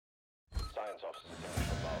 Science officer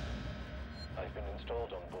signature log. I've been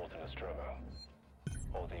installed on board the Nostromo.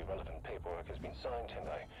 All the relevant paperwork has been signed, and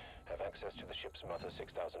I have access to the ship's Mother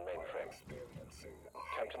 6000 mainframe.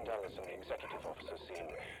 Captain Dallas and the executive officer seem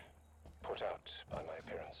put out by my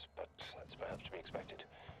appearance, but that's perhaps to be expected.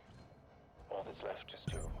 All that's left is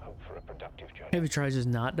to hope for a productive journey. Maybe try just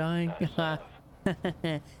not dying.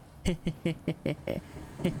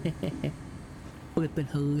 Would have been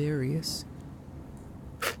hilarious.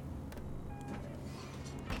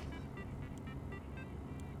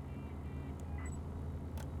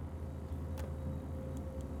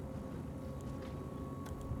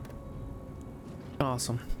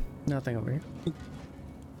 Awesome. Nothing over here.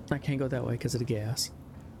 I can't go that way because of the gas.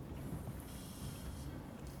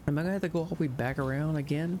 Am I gonna have to go all the way back around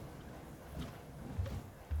again?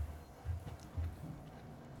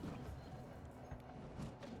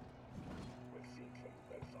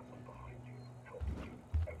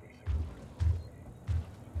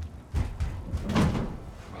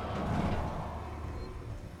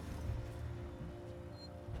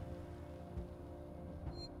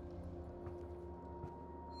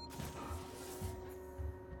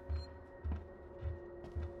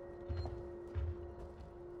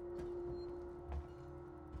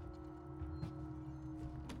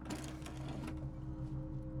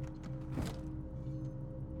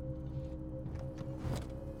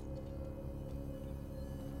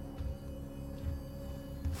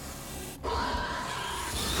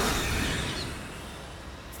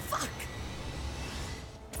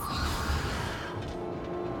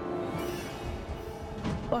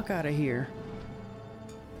 Fuck out of here.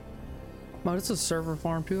 Oh, this is a server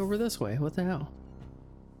farm too over this way. What the hell?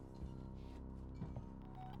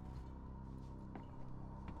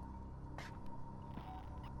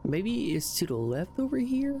 Maybe it's to the left over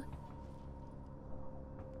here?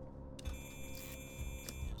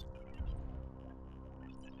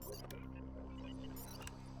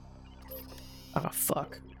 Oh,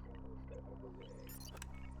 fuck.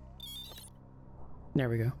 There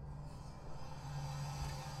we go.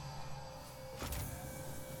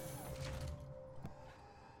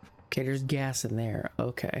 Okay, there's gas in there.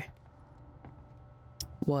 Okay.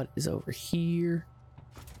 What is over here?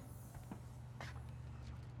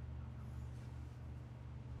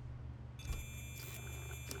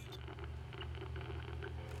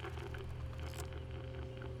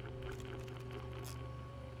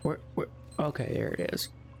 Where? Okay, there it is.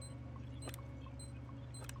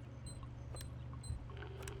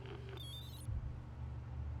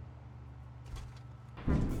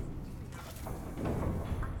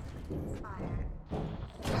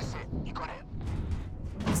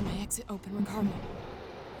 Exit open, Ricardo.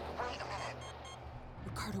 Wait a minute.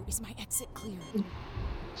 Ricardo, is my exit clear?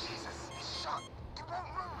 Jesus, he's shot. It won't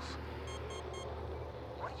move.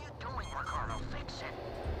 What are you doing, Ricardo? Fix it.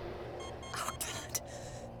 Oh, God.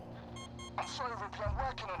 I'm sorry, Ripley. I'm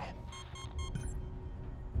working on it.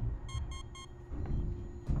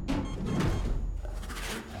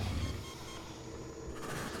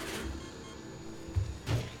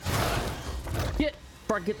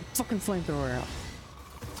 Get the fucking flamethrower out.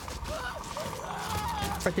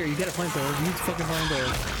 Right there, you get a flamethrower. Use fucking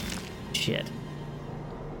flamethrower. Shit.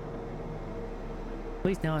 At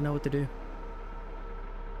least now I know what to do.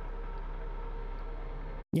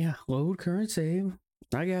 Yeah, load current save.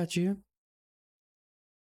 I got you.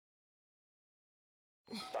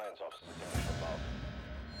 Science officer signature above.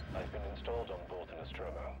 I've been installed on board the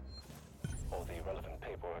Nostromo. All the relevant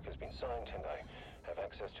paperwork has been signed, and I have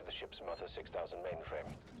access to the ship's Mother 6000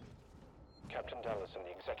 mainframe. Captain Dallas and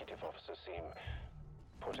the executive officer seem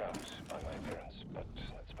put out by my appearance, but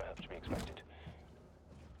that's perhaps to be expected.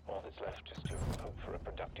 All that's left is to hope for a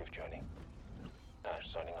productive journey.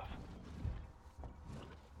 Ash signing off.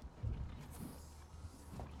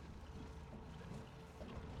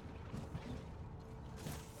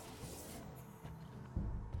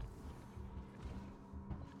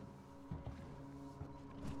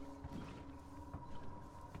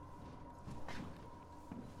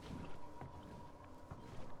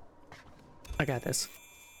 I got this.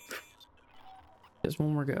 Just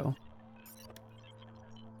one more go.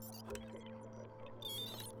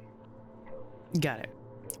 Got it.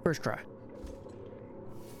 First try.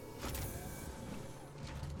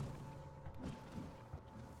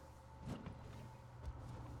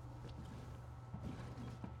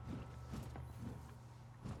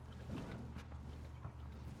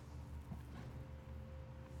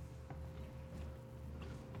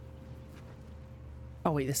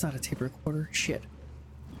 Oh wait, that's not a tape recorder. Shit.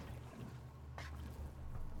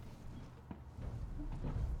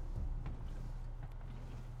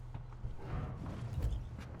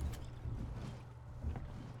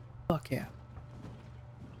 Fuck yeah.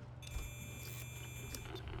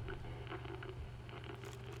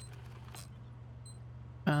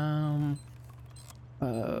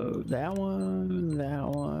 That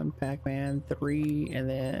one, Pac-Man 3, and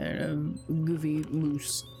then Goofy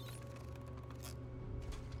Moose.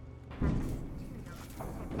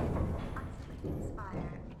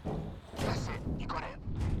 That's it. You got it.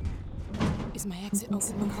 Is my exit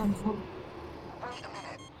open, Ricardo? Wait a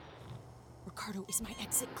minute. Ricardo, is my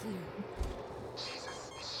exit clear?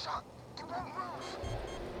 Jesus, he's shot. It won't move.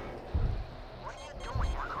 What are you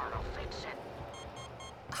doing, Ricardo? Fix it.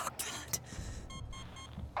 Oh, God.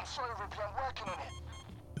 I'm sorry.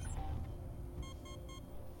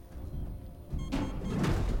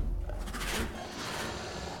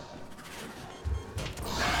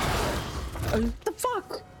 What the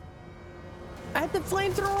fuck? I had the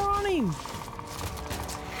flamethrower on him.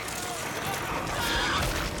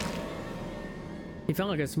 He felt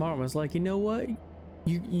like a smart one. I was like, you know what?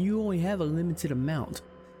 You only have a limited amount.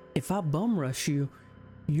 If I bum rush you,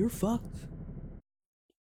 you're fucked.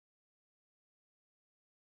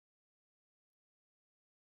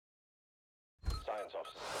 Science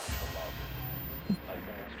officers I've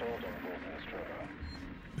been installed on board the Nostromo.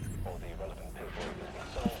 All the relevant paperwork has been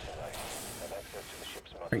signed tonight. Have access to the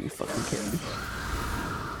ship's mother. Are you fucking kidding me?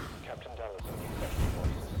 Captain Dallas and the executive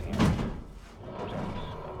officer seem put out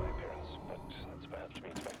by my appearance, but that's perhaps to be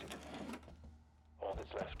expected. All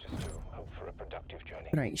that's left is to hope for a productive journey.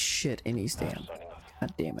 There ain't shit in these damn.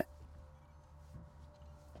 God damn it.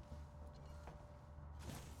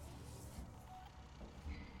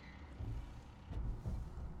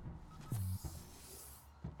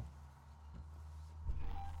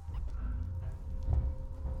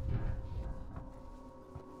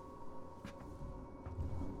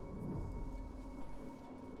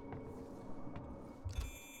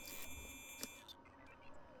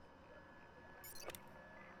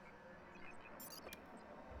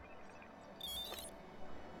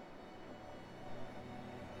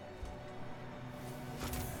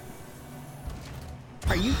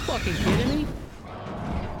 Are you fucking kidding me?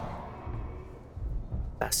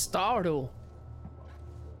 That's startle.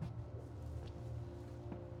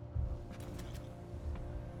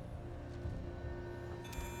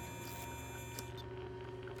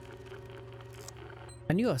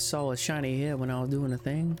 I knew I saw a shiny head when I was doing the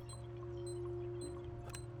thing.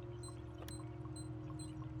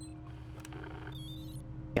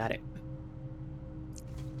 Got it.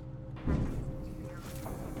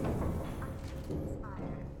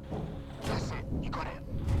 That's it. You got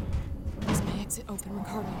it. Is my exit open,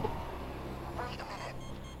 Ricardo? Wait a minute.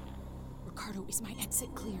 Ricardo, is my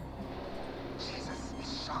exit clear? Jesus,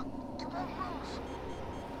 it's shut. It won't move.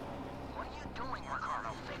 What are you doing, Ricardo?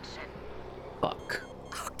 Fix it. Fuck. Oh,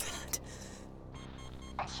 God.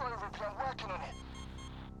 I'm sorry, Ripley. I'm working on it.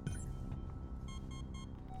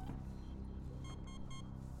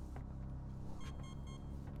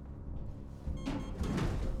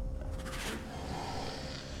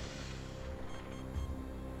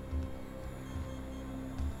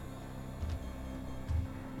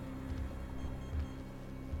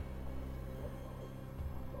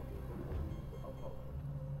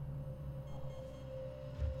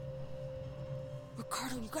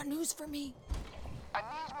 Ricardo, you got news for me? I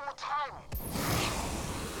need more time. I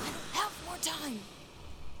don't have more time.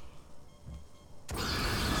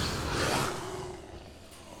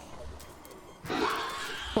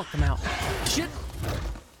 Fuck him out. Shit.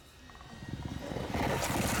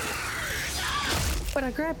 But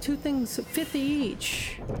I grabbed two things, 50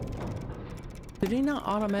 each. Did he not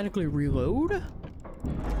automatically reload?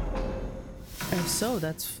 If so,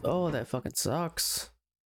 that's... Oh, that fucking sucks.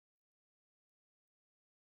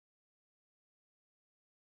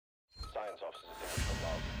 Science officers in the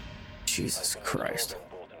log. Jesus Christ.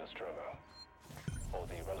 All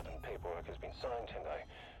the relevant paperwork has been signed, and I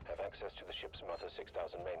have access to the ship's Mother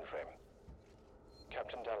 6000 mainframe.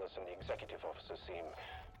 Captain Dallas and the executive officer seem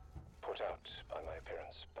put out by my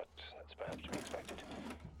appearance, but that's perhaps to be expected.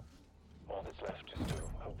 All that's left is to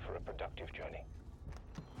hope for a productive journey.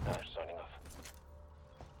 Ash signing off.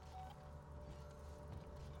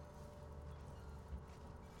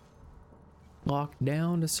 Lock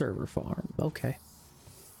down the server farm. Okay.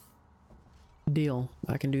 Deal.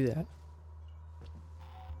 I can do that.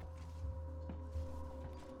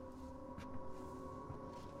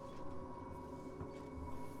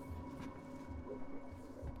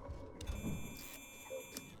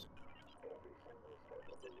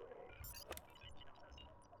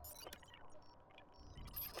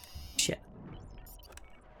 Shit.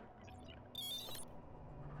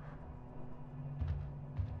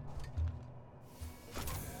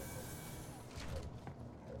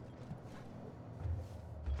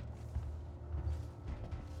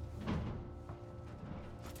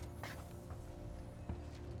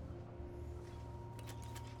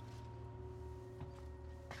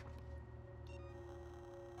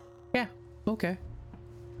 Yeah, okay.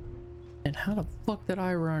 And how the fuck did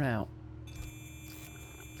I run out?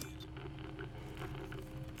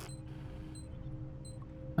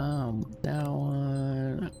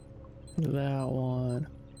 That one,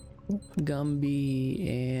 Gumby,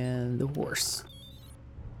 and the horse.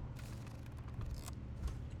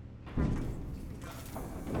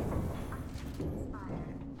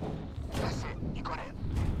 That's it. You got it.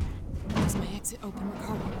 Is my exit open,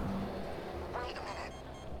 Ricardo? Wait a minute.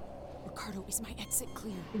 Ricardo, is my exit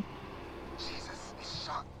clear? Jesus, it's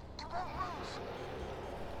shut. It won't move.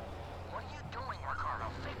 What are you doing, Ricardo?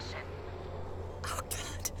 Fix it. Oh,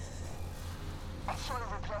 God. I'm sorry,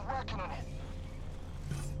 Ripley. I'm working on it.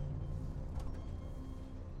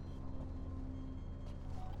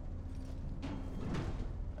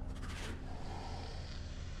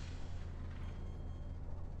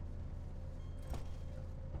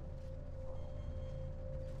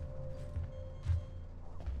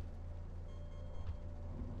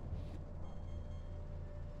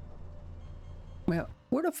 Man,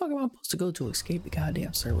 where the fuck am I supposed to go to escape the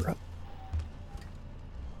goddamn server up?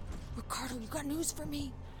 Ricardo, you got news for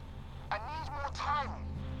me? I need more time.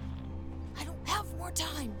 I don't have more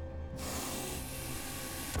time.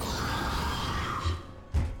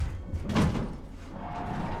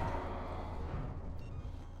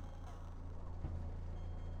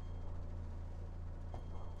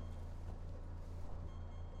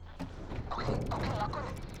 Okay, I got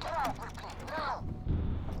it. Get out, Ripley, now.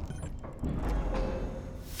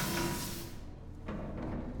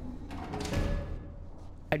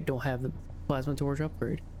 I don't have the plasma torch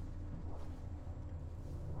upgrade.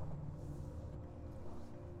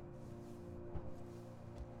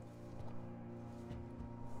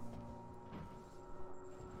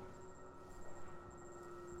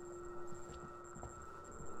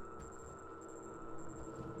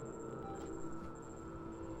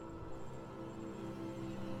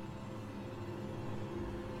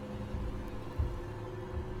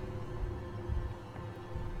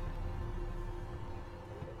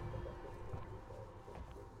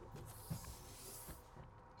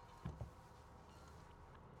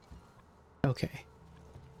 Okay.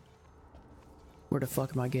 Where the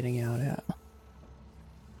fuck am I getting out at?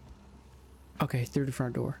 Okay, through the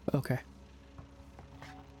front door. Okay.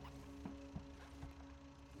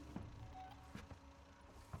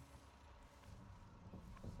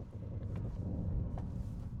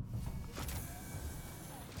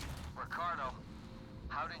 Ricardo,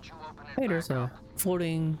 how did you open it? Hey, there's a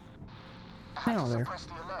floating panel there. Press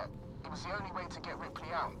the alert. It was the only way to get Ripley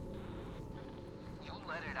out. You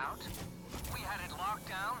let it out? We had it locked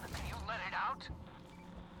down, and you let it out?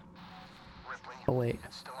 Ripley, Oh, wait.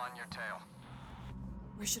 it's still on your tail.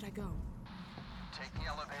 Where should I go? Take the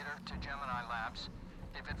elevator to Gemini Labs.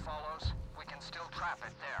 If it follows, we can still trap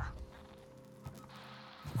it there.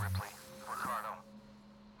 Ripley, Ricardo,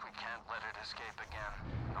 we can't let it escape again,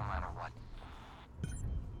 no matter what.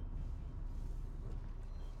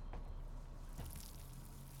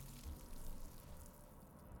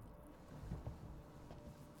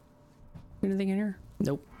 Anything in here?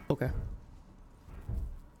 Nope. Okay.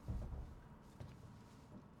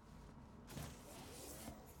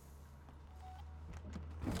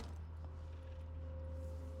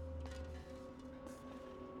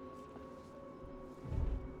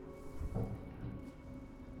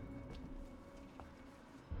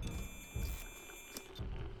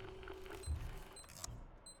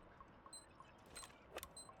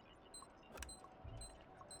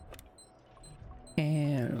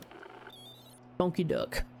 And Funky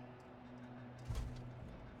Duck.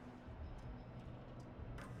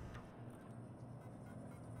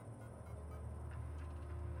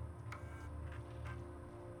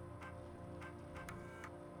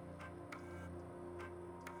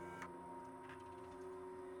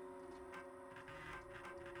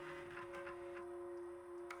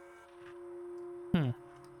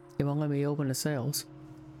 It won't let me open the cells.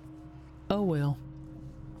 Oh well.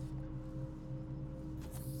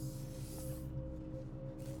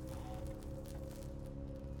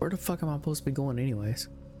 Where the fuck am I supposed to be going anyways?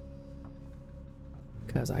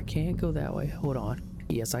 Because I can't go that way. Hold on.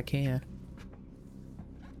 Yes, I can.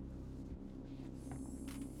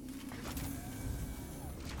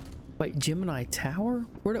 Wait, Gemini Tower?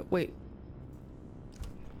 Where do... Wait.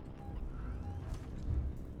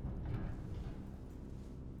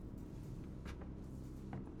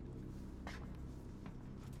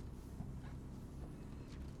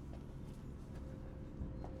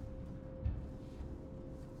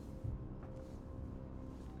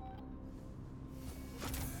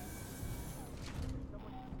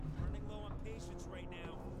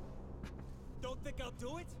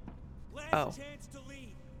 Oh.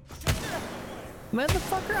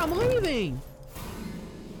 Motherfucker, I'm leaving!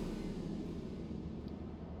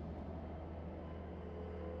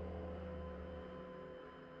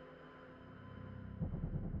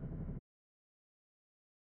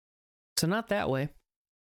 So not that way.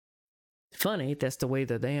 Funny, that's the way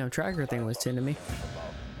the damn tracker thing was sending me.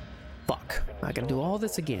 Fuck, I gotta do all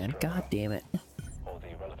this again. God damn it. All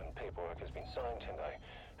the relevant paperwork has been signed and I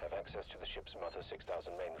have access to the ship's Mother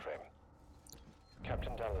 6000 mainframe.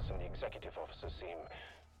 Captain Dallas and the executive officers seem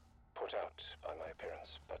put out by my appearance,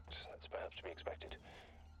 but that's perhaps to be expected.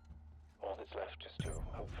 All that's left is to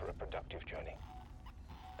hope for a productive journey.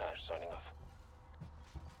 Ash signing off.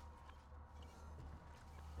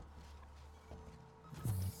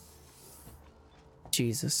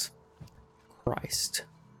 Jesus Christ.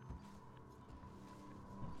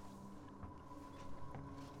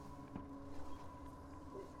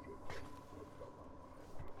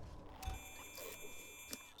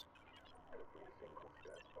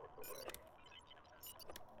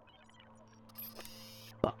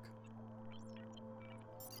 Fuck.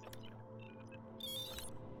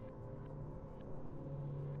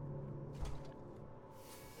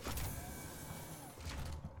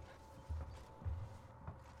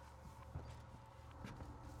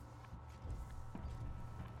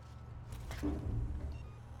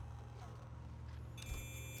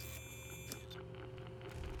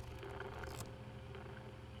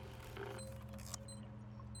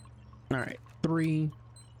 All right, 3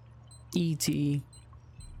 ET,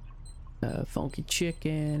 funky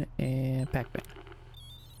chicken, and Pac-Man.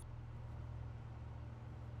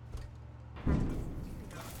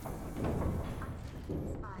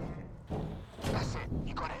 That's it.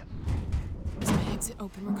 You got it. Is my exit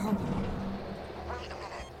open, Ricardo? Wait a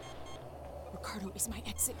minute. Ricardo, is my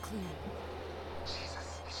exit clear?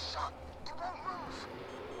 Jesus, it's shut. It won't move.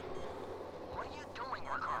 What are you doing,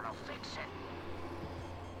 Ricardo? Fix it.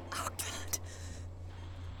 Oh, God.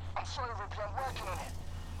 I'm sorry, Ripley. I'm working on it.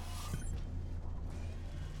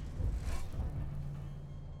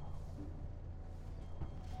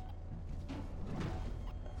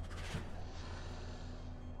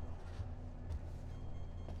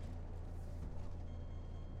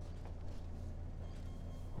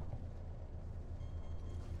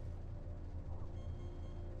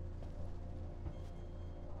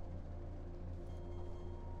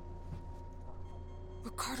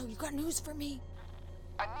 Ricardo, you got news for me?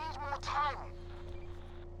 I need more time.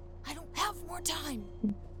 I don't have more time.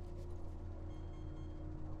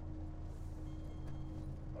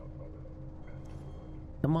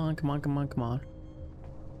 Come on, come on, come on, come on.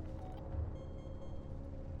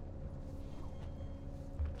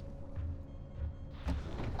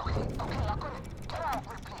 Okay, I got it. Get out,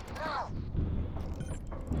 Ripley, now.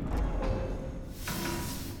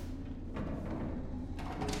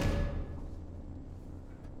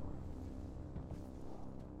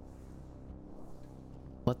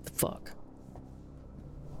 What the fuck?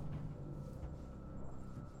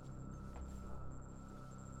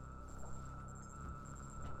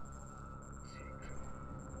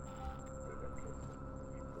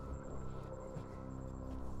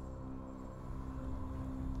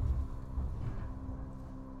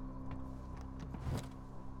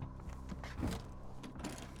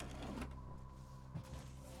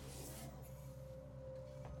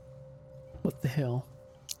 What the hell?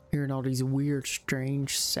 Hearing all these weird,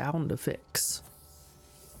 strange sound effects.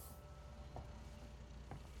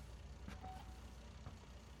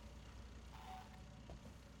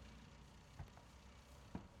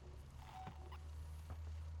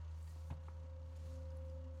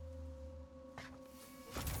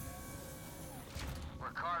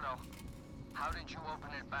 Ricardo, how did you open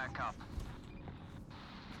it back up?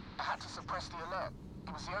 I had to suppress the alert.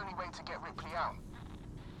 It was the only way to get Ripley out.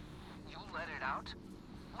 You let it out?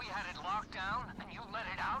 We had it locked down, and you let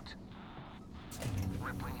it out?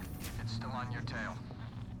 Ripley, it's still on your tail.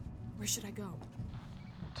 Where should I go?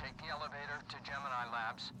 Take the elevator to Gemini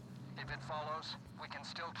Labs. If it follows, we can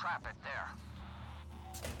still trap it there.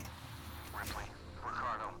 Ripley,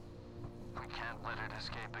 Ricardo, we can't let it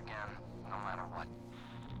escape again, no matter what.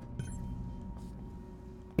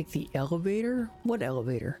 Take the elevator? What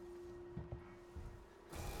elevator?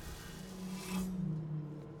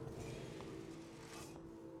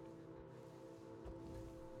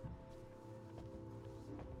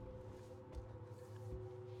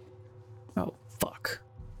 Oh, fuck.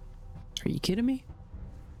 Are you kidding me?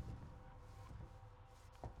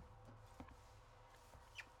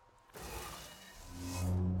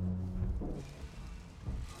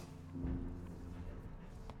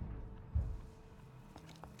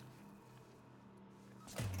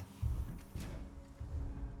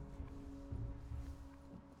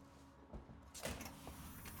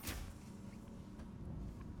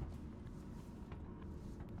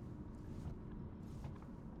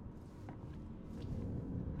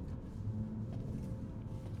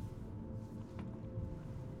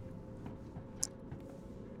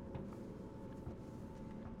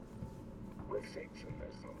 With Saxon,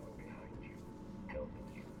 there's someone behind you, helping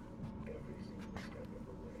you every single step of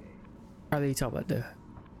the way. Are they talking about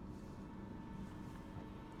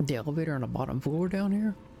the elevator on the bottom floor down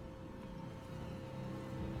here?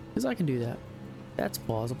 Because I can do that. That's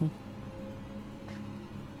plausible.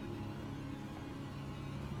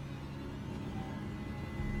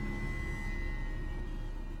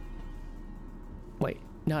 Wait,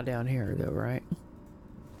 not down here though, right?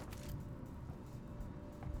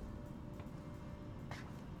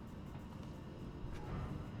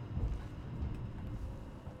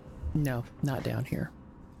 No, not down here.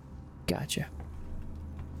 Gotcha.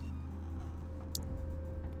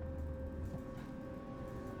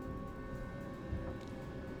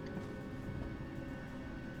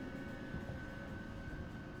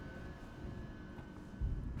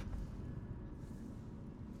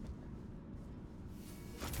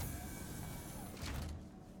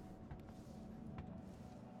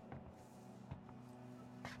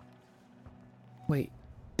 Wait,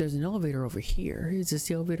 there's an elevator over here. Is this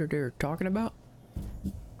the elevator they're talking about?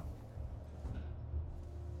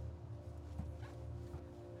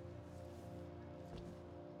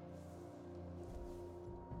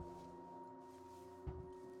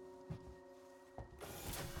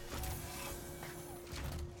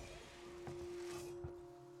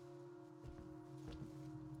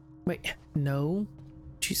 Wait, no.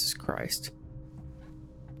 Jesus Christ.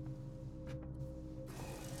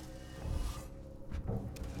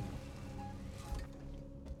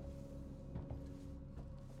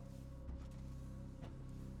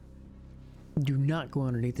 Do not go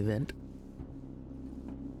underneath the vent.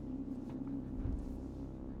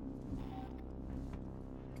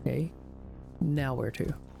 Okay. Now where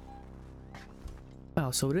to?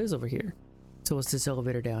 Oh, so it is over here. So it's this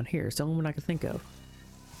elevator down here. It's the only one I can think of.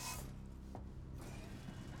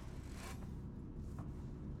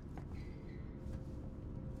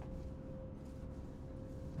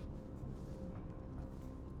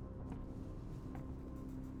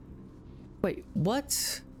 Wait,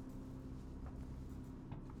 what?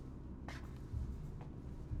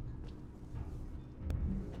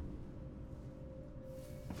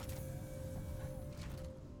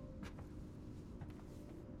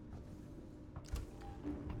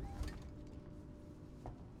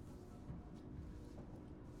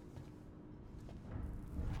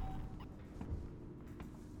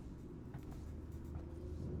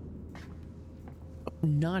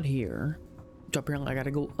 Not here. So apparently I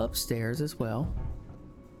gotta go upstairs as well.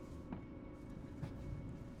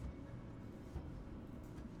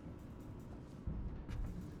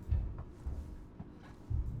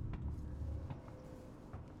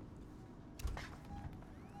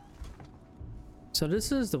 So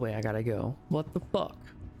this is the way I gotta go. What the fuck?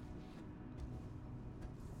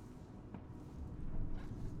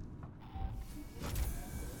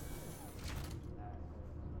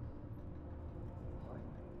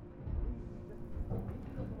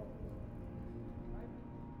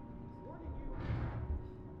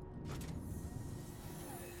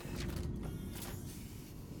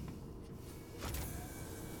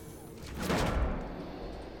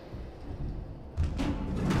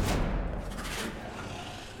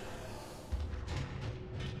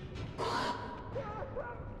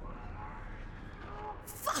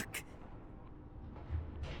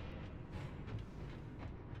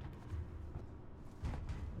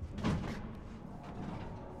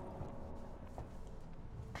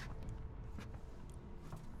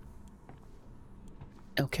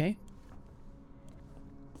 Okay.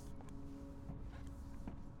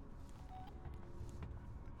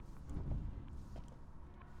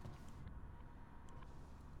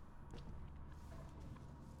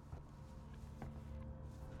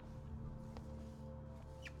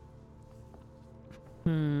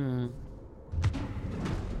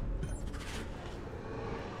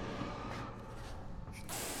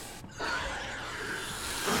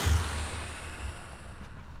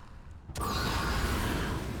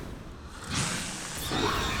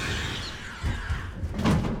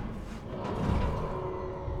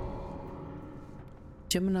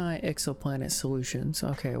 Gemini Exoplanet Solutions.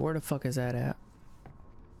 Okay, where the fuck is that at?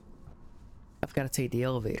 I've got to take the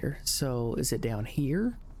elevator. So is it down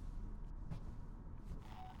here?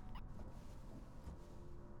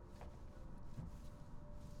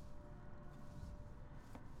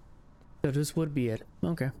 So this would be it.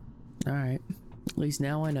 Okay. Alright. At least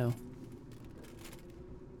now I know.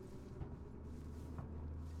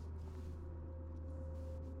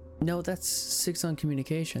 No, that's 6 on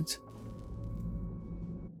communications.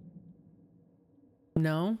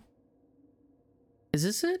 No? Is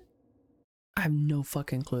this it? I have no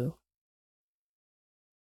fucking clue.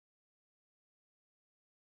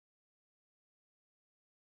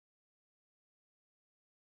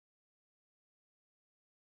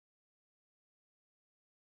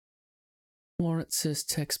 Lawrence's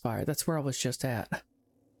Tech Spire. That's where I was just at.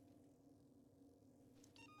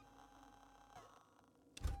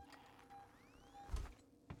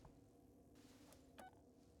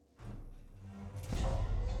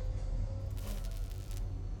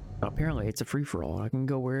 apparently it's a free-for-all. I can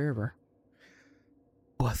go wherever.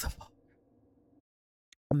 What the fuck?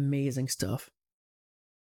 Amazing stuff.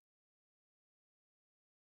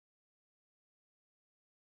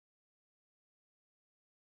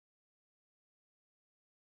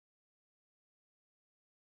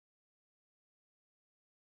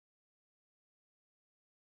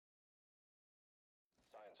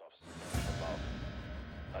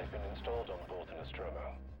 I've been installed on board the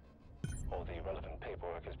Nostromo. All the relevant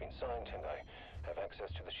paperwork has been signed, and I have access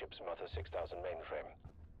to the ship's Mother 6000 mainframe.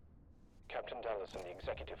 Captain Dallas and the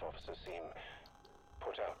executive officers seem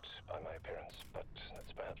put out by my appearance, but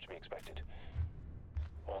that's perhaps to be expected.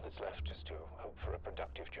 All that's left is to hope for a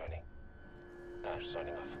productive journey. Ash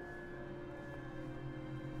signing off.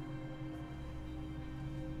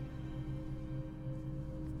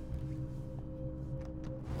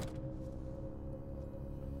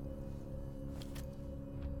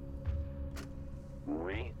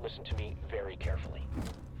 Listen to me very carefully.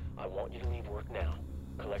 I want you to leave work now.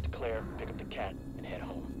 Collect Claire, pick up the cat, and head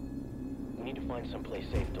home. We need to find someplace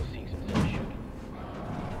safe till Seegson says shoot.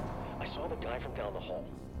 I saw the guy from down the hall.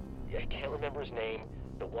 I can't remember his name.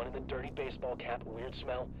 The one in the dirty baseball cap, weird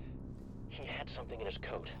smell. He had something in his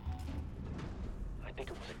coat. I think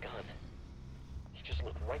it was a gun. He just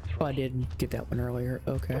looked right through Oh, I didn't get that one earlier.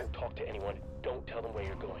 Okay. Don't talk to anyone. Don't tell them where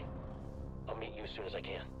you're going. I'll meet you as soon as I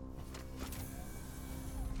can.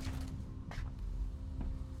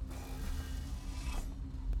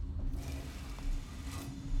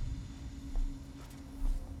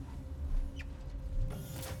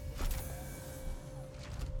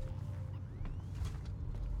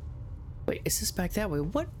 Wait, is this back that way?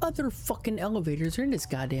 What other fucking elevators are in this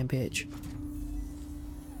goddamn bitch?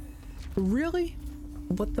 Really?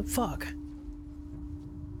 What the fuck?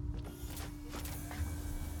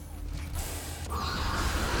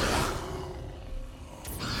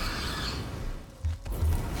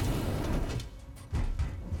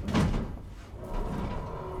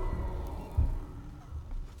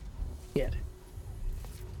 Yeah.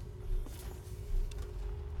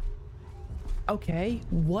 Okay,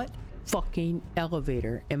 what fucking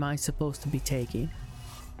elevator am I supposed to be taking?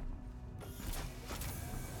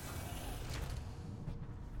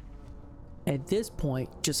 At this point,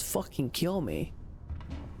 just fucking kill me.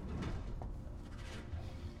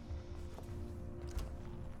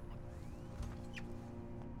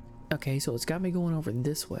 Okay, so it's got me going over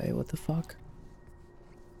this way. What the fuck?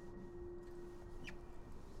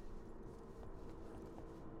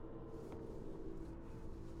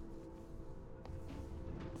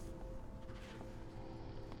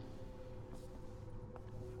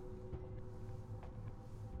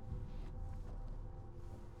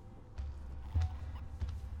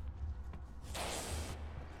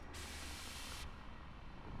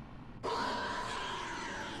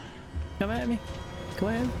 Come at me. Go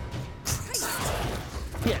ahead.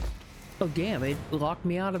 Yeah. Oh, damn. It locked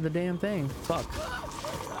me out of the damn thing. Fuck.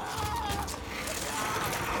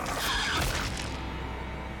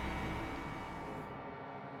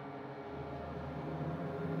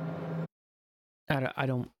 I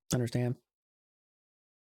don't understand.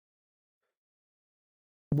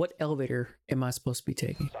 What elevator am I supposed to be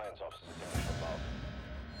taking? Science officers above.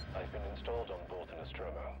 I've been installed on board the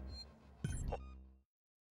Nostromo.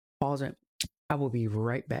 Pause it. I will be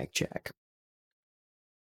right back, Jack.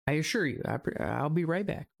 I assure you, I'll be right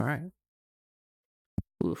back. All right.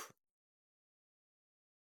 Oof.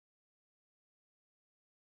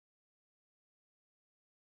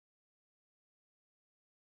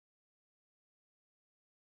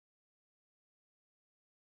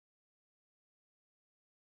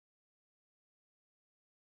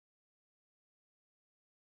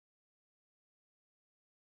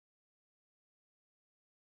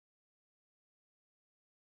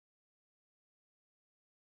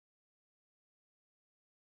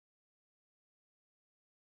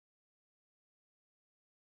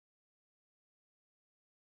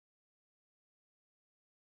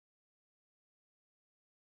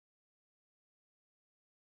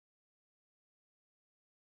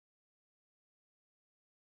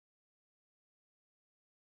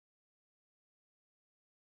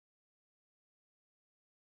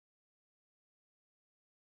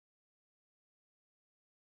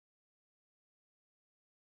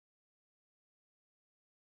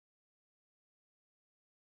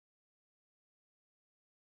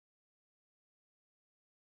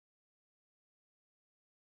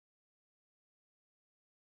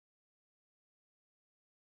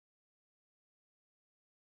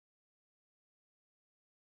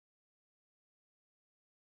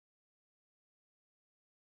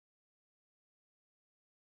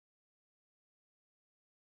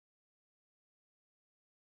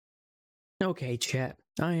 Okay, chat.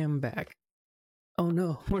 I am back. Oh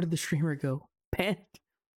no, where did the streamer go? Panic.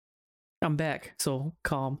 I'm back, so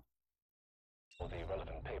calm. All the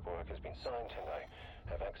relevant paperwork has been signed, and I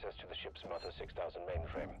have access to the ship's Mother 6000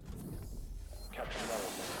 mainframe. Captain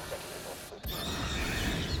Donaldson's executive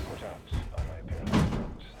officers put out on my appearance, but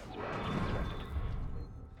that's managed threatened.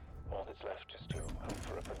 All that's left is to hope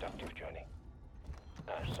for a productive journey.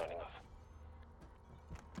 Ash signing off.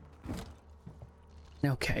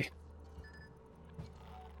 Okay.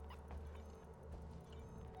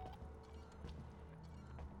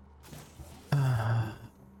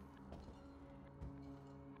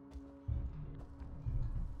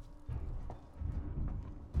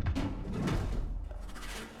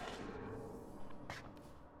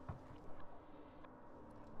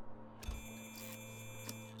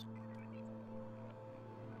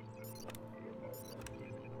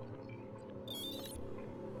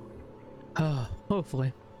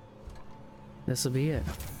 Hopefully. This will be it.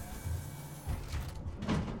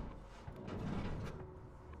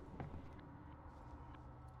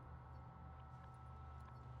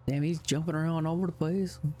 Damn, he's jumping around all over the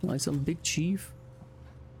place like some big chief.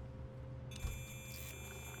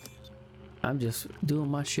 I'm just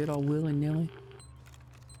doing my shit all willy-nilly.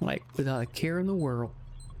 Like, without a care in the world.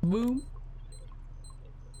 Boom.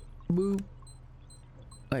 Boom.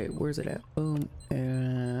 Wait, where's it at? Boom.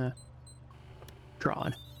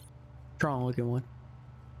 Tron. Tron looking one.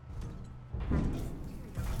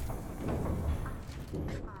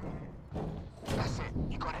 That's it.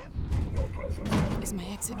 You got it. Is my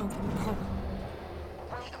exit open, Ricardo?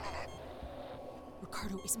 Wait a minute.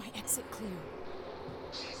 Ricardo, is my exit clear?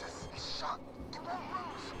 Jesus, it's shut. It won't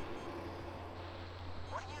move.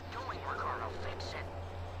 What are you doing, Ricardo? Fix it.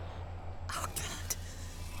 Oh, God.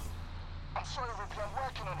 I'm sorry, Ripley. I'm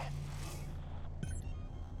working on it.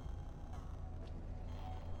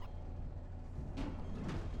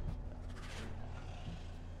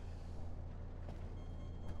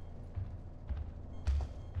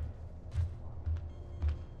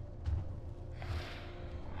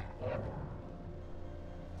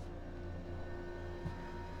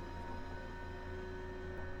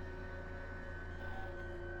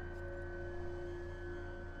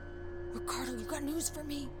 Ricardo, you got news for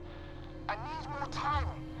me? I need more time.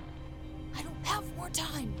 I don't have more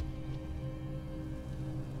time.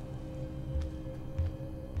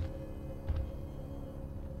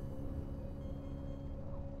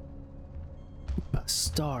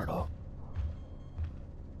 Bastardo.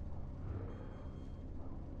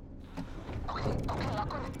 Okay, I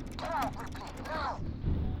got it. Get out, Ripley, now.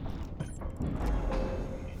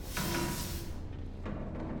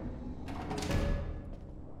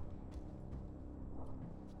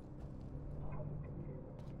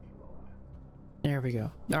 There we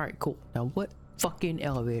go. Alright, cool. Now what fucking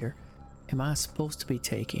elevator am I supposed to be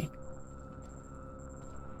taking?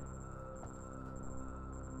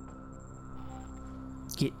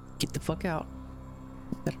 Get the fuck out.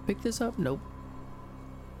 Gotta pick this up? Nope.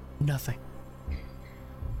 Nothing.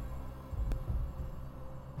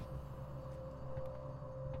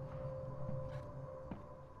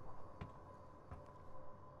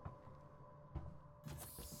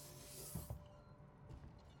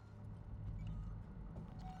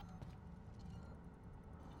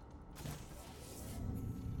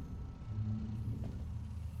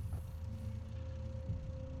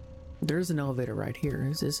 There's an elevator right here.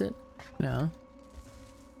 Is this it? No.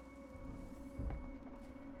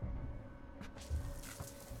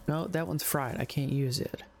 No, that one's fried. I can't use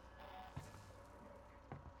it.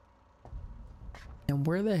 And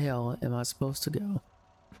where the hell am I supposed to go?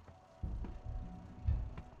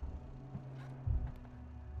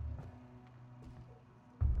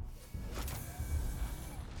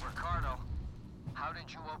 Ricardo, how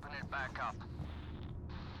did you open it back up?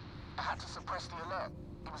 I had to suppress the alert.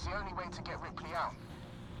 It was the only way to get Ripley out.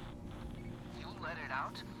 You let it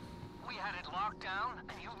out? We had it locked down,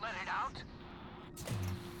 and you let it out?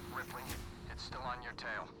 Ripley, it's still on your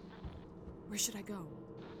tail. Where should I go?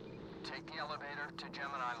 Take the elevator to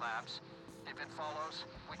Gemini Labs. If it follows,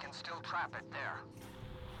 we can still trap it there.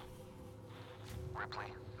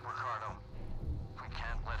 Ripley, Ricardo, we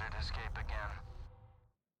can't let it escape again.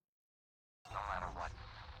 No matter what.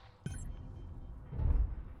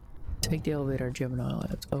 Take the elevator to Gemini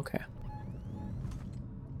Labs. Okay.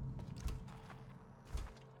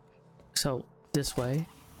 So, this way.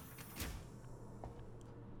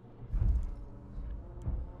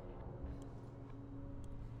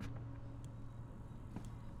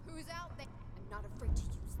 Who's out there? I'm not afraid to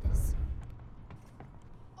use this.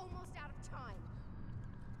 Almost out of time.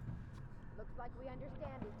 Looks like we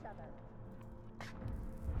understand each other.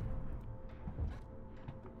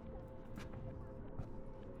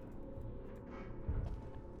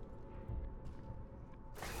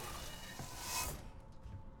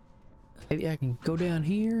 Maybe I can go down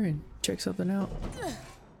here and check something out.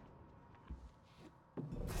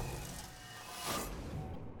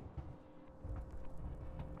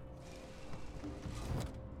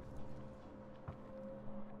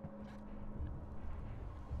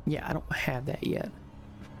 Yeah, I don't have that yet.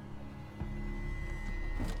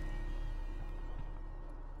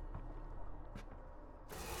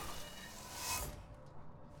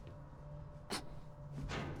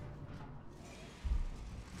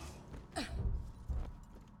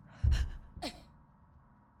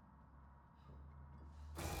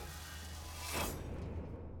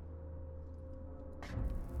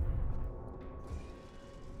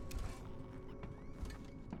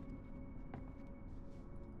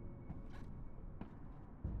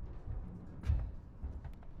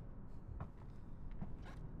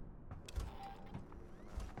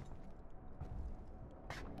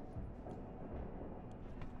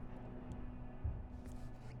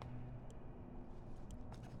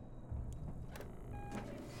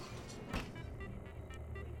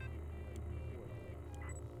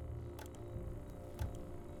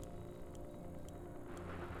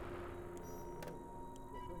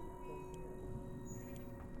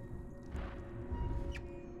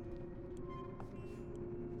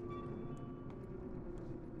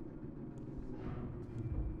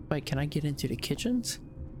 Wait, can I get into the kitchens?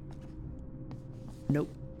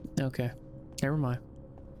 Nope. Okay. Never mind.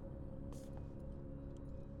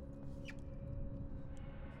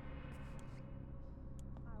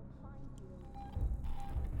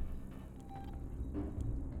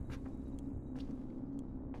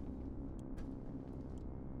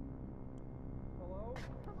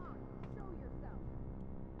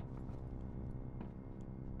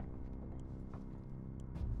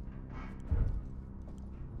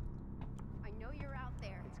 I know you're out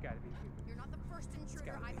there. It's gotta be you. You're not the first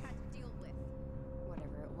intruder I've had to deal with.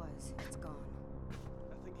 Whatever it was, it's gone.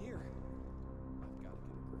 Nothing here. I've got to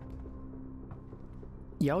get a grip.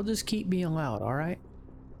 Y'all just keep being loud, alright?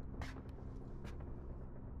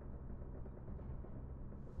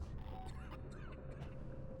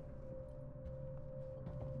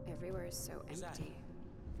 Everywhere is so empty.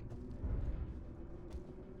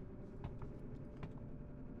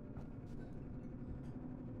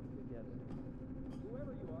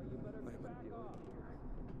 Whoever you are, you better back off.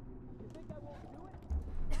 You think I won't do it?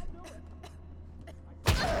 I'll do it.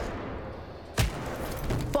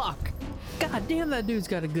 Fuck! God damn, that dude's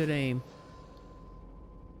got a good aim.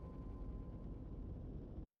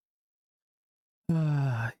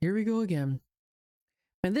 Here we go again.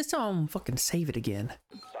 And this time I'm fucking save it again.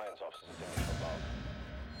 Science officers in above.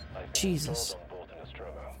 I've been Jesus. installed on board the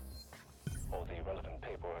Nostromo. All the relevant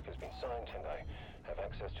paperwork has been signed, and I have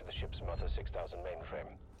access to the ship's Mother 6000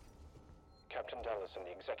 mainframe. Captain Dallas and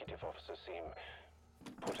the executive officer seem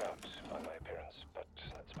put out by my appearance, but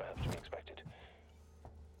that's perhaps to be expected.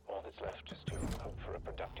 All that's left is to hope for a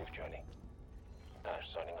productive journey. Ash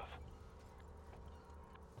signing off.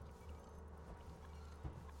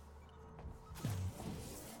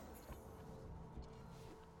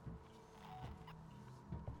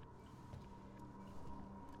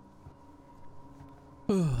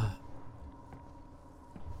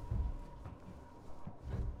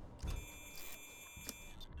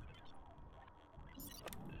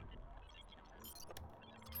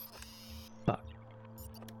 Fuck.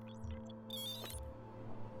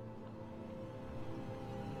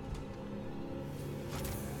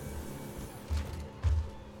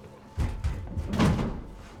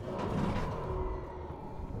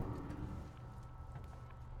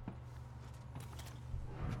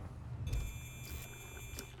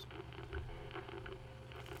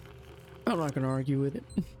 I'm not gonna argue with it.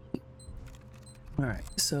 Alright,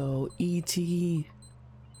 so E.T.,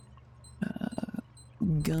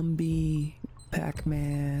 Gumby,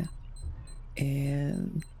 Pac-Man,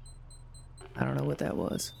 and I don't know what that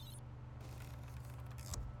was.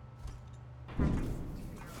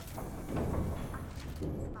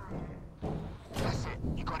 That's it.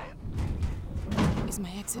 You got it. Is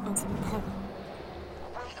my exit open, Ricardo?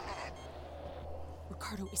 Wait a minute.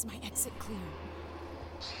 Ricardo, is my exit clear?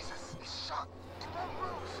 Jesus, it's shut. It won't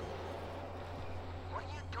move. What are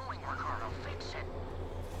you doing, Ricardo? Fix it.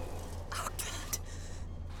 Oh, God.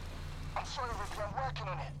 I'm sorry, Ricky. I'm working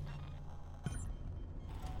on it.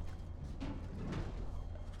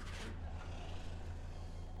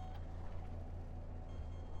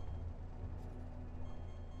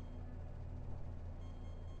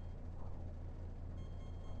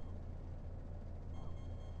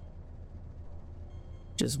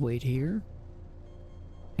 Just wait here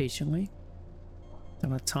patiently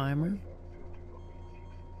on a timer.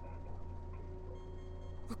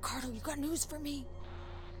 Ricardo, you got news for me?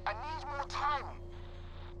 I need more time.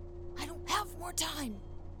 I don't have more time.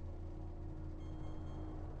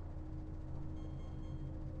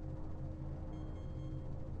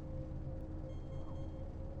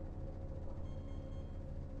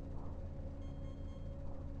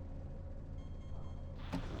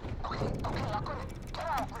 Okay, I got it. Get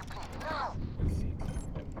out, Ripley, now!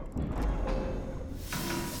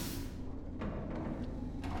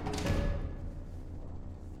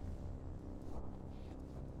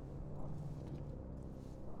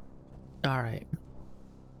 All right.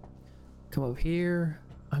 Come over here.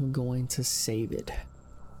 I'm going to save it.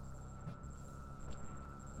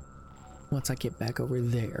 Once I get back over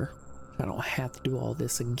there, I don't have to do all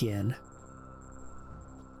this again.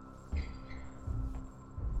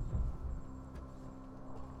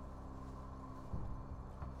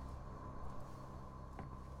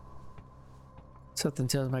 Something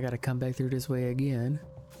tells me I gotta come back through this way again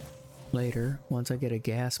later once I get a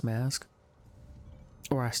gas mask.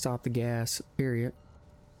 Or I stop the gas, period.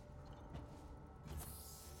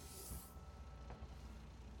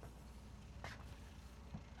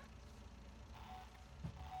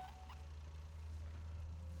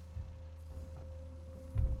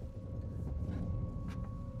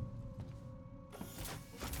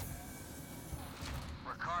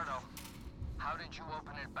 Ricardo, how did you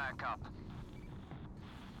open it back up?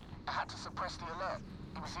 I had to suppress the alert.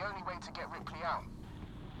 It was the only way to get Ripley out.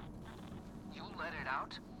 You let it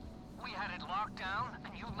out? We had it locked down,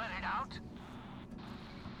 and you let it out?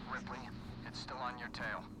 Ripley, it's still on your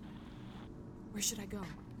tail. Where should I go?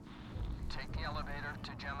 Take the elevator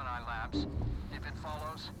to Gemini Labs. If it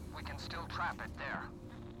follows, we can still trap it there.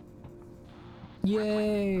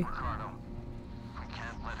 Yay! Ripley, Ricardo, we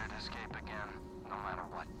can't let it escape again, no matter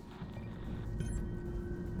what.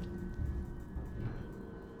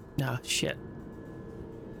 Ah, shit.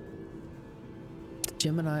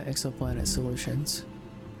 Gemini Exoplanet Solutions.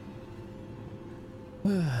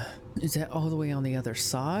 Is that all the way on the other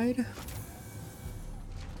side?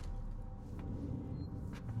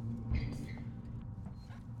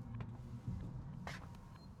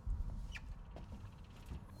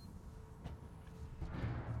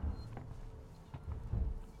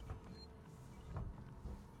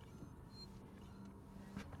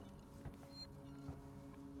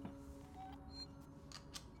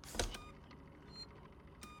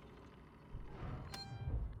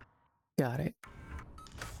 Got it.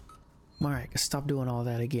 Alright, stop doing all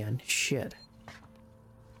that again. Shit.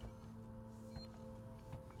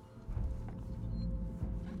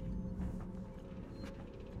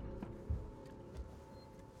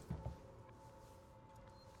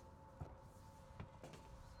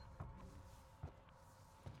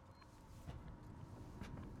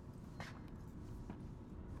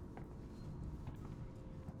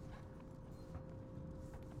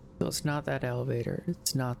 So it's not that elevator.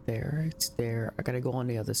 It's not there. It's there. I gotta go on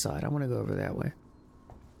the other side. I'm gonna go over that way.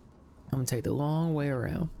 I'm gonna take the long way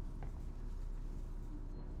around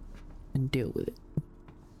and deal with it.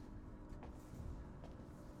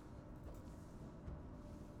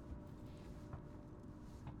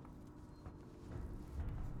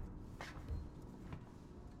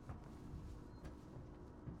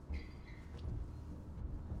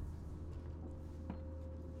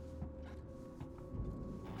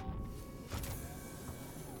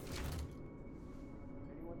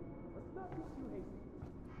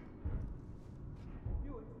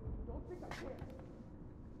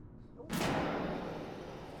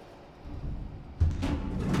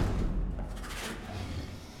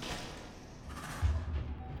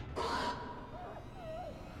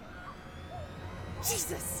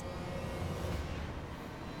 Jesus!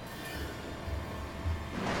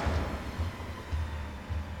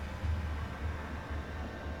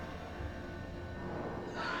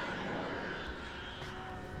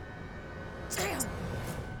 Damn!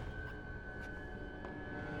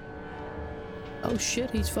 Oh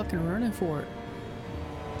shit, he's fucking running for it.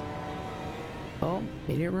 Oh,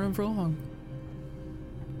 he didn't run for long.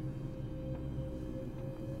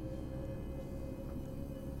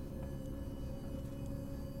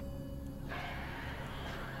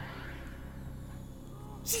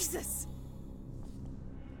 Jesus!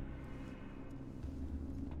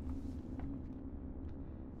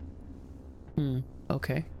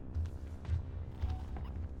 Okay.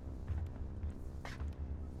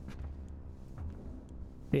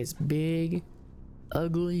 It's big,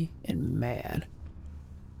 ugly, and mad.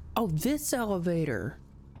 Oh, this elevator.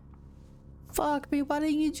 Fuck me, why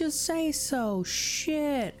didn't you just say so?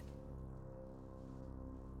 Shit.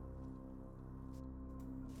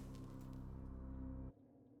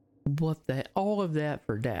 What the? All of that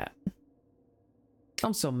for that?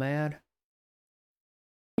 I'm so mad.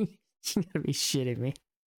 You gotta be shitting me.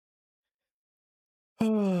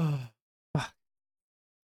 Oh.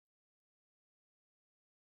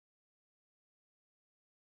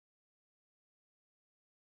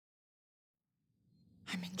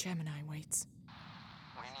 I'm in Gemini, Waits.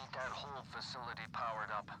 We need that whole facility powered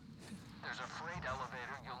up. There's a freight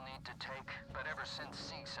elevator you'll need to take, but ever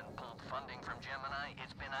since Seegson pulled funding from Gemini,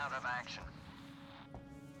 it's been out of action.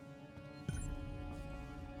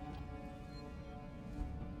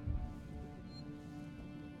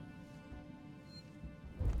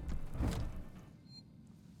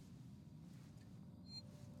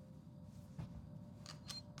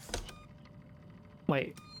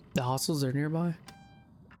 Wait, the hostels are nearby?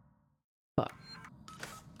 Fuck.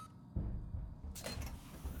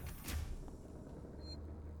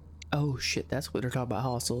 Oh shit, that's what they're talking about,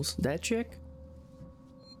 hostels. That chick?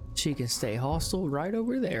 She can stay hostel right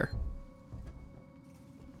over there.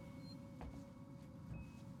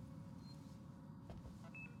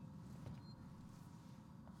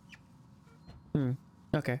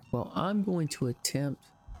 Okay, well, I'm going to attempt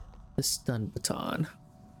the stun baton.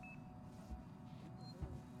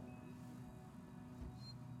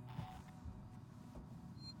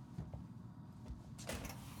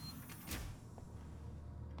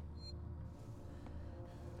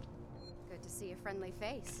 Good to see a friendly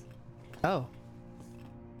face. Oh.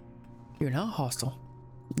 You're not hostile.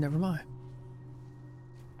 Never mind.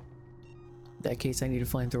 In that case, I need a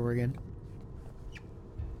flamethrower again.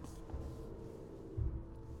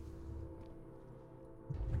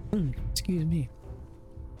 Excuse me.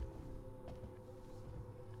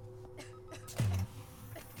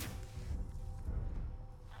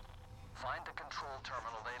 Find the control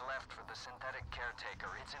terminal they left for the synthetic caretaker.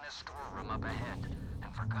 It's in a storeroom up ahead.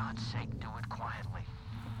 And for God's sake, do it quietly.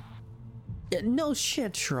 Yeah, no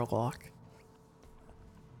shit, Sherlock.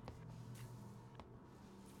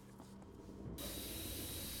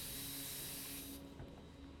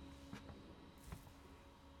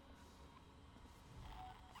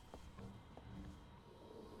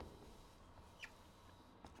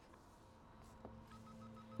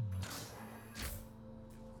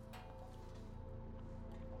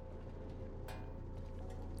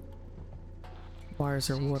 Why is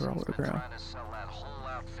there water all over the ground? Trying to sell that whole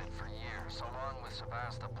outfit for years, along with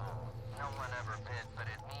Sebastopol. No one ever bid, but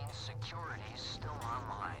it means security's still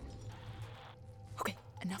online. Okay,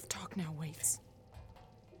 enough talk now, Waits.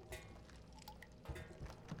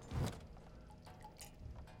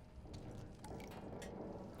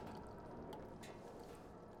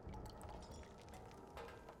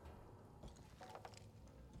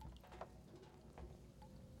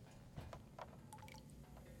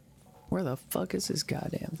 Where the fuck is this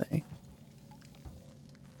goddamn thing?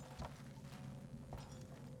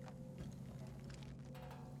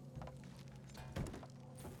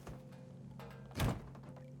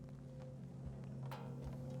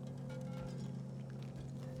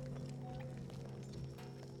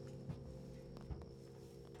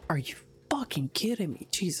 Are you fucking kidding me?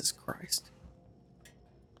 Jesus Christ.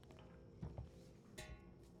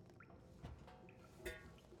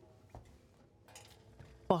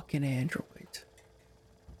 Fucking android.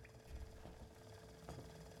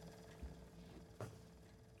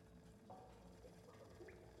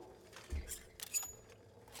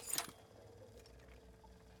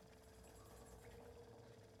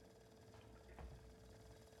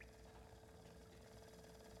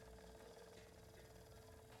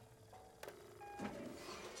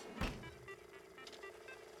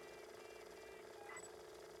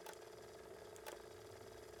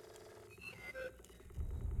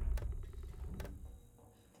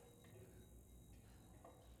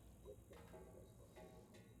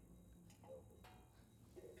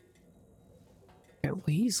 Yeah, well,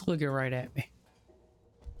 he's looking right at me.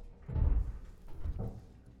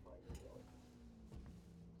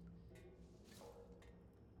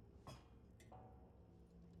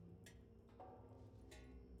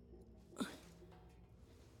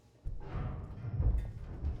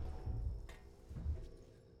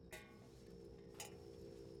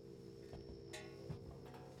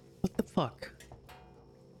 What the fuck?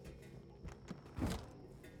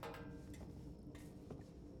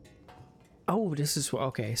 Oh, this is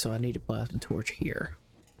okay. So I need a plasma torch here.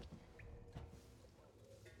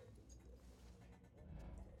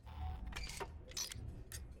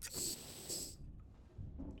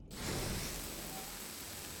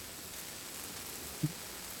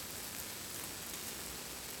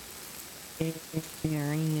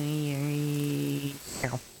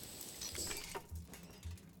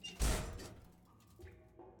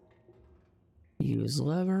 use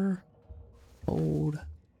lever, hold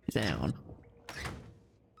down.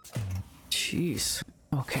 Jeez.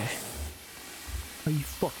 Okay. Are you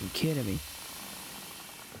fucking kidding me?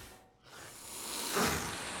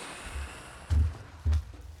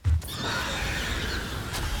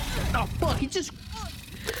 Oh fuck, he just...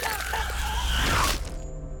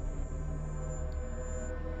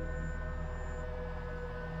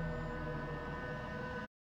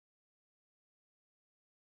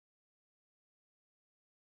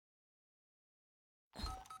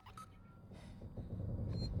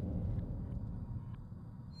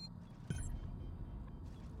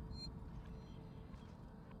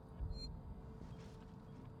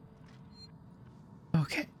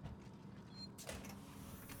 Okay.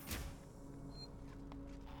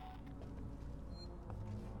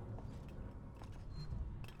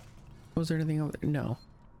 Was there anything over there? No.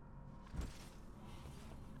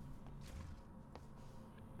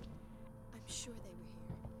 I'm sure they were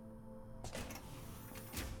here.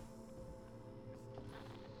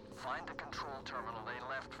 Find the control terminal they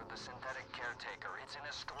left for the synthetic caretaker. It's in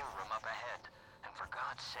a storeroom up ahead. And for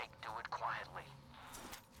God's sake, do it quietly.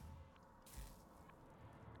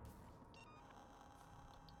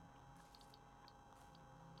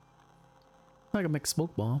 I can make a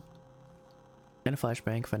smoke bomb. And a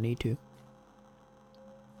flashbang if I need to.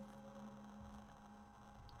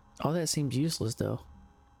 All that seems useless though.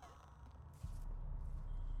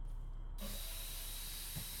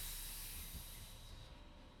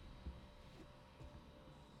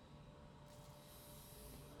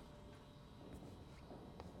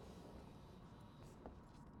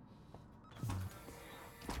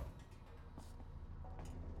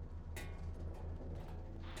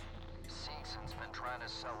 Seegson's been trying to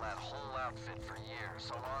sell that whole outfit for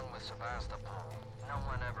years, along with Sebastopol. No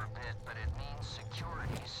one ever bid, but it means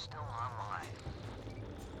security's still online.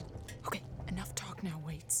 Okay, enough talk now,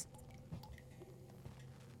 Waits.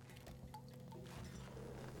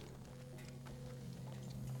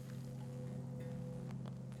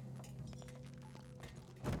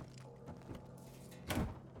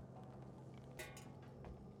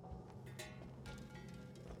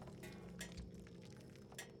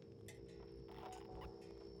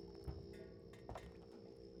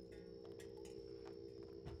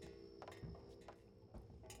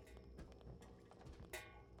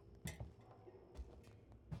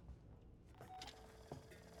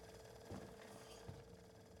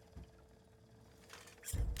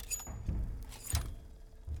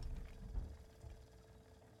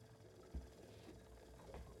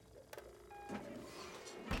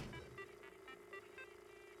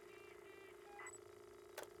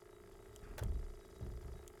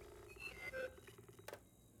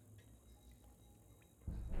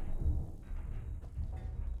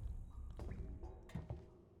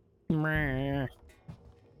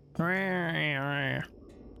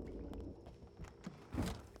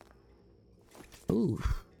 Ooh.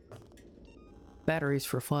 Batteries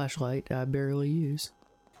for flashlight I barely use.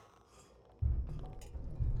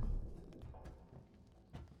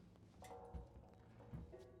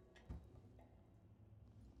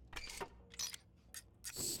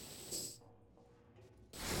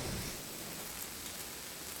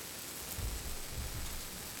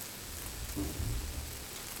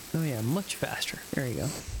 Oh yeah, much faster. There you go.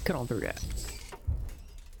 Cut on through that.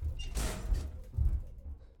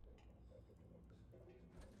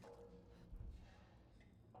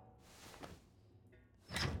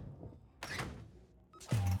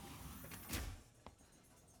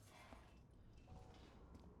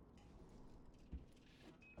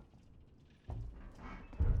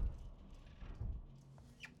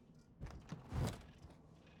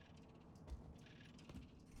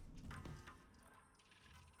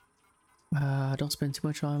 Don't spend too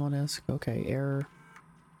much time on this. Okay, error.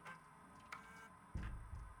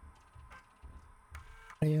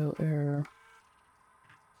 Audio error.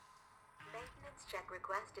 Maintenance check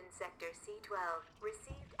request in Sector C12.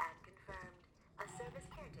 Received and confirmed. A service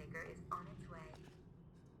caretaker is on its way.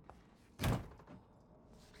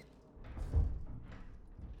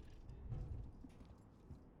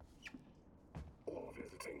 All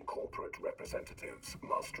visiting corporate representatives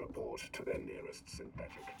must report to their nearest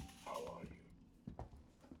synthetic. How are you?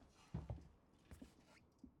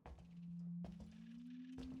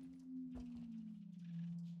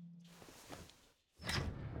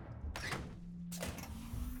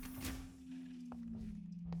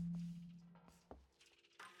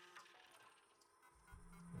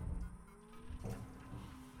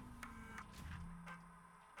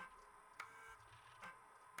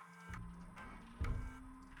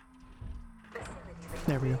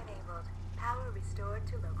 There we go. Enabled. Power restored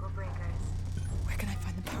to local breakers. Where can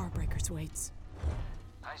perpetuates.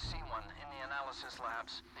 I see one in the analysis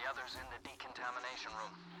labs. The other's in the decontamination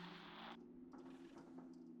room.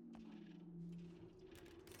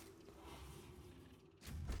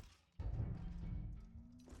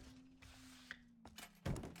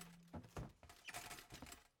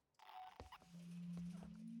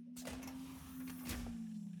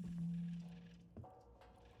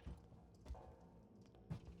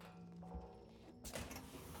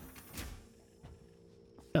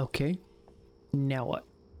 Okay. Now what?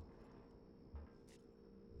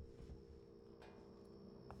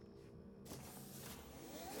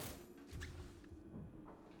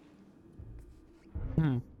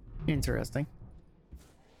 Interesting.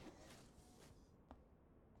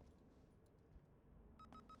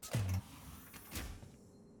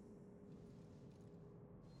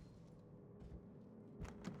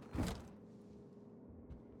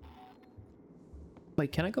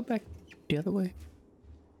 Wait, can I go back the other way?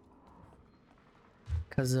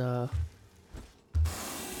 Cause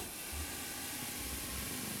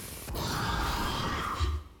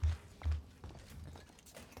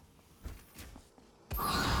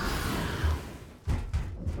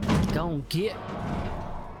don't get.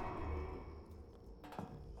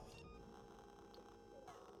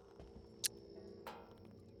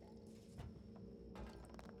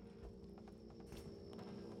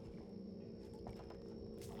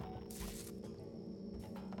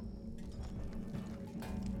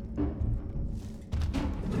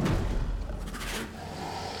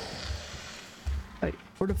 Wait,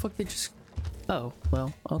 where the fuck they just... Oh,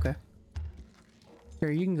 well, okay.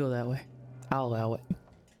 Here, you can go that way. I'll allow it.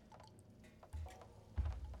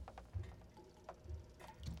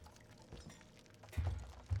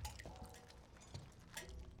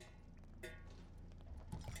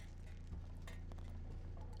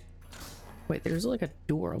 Wait, there's like a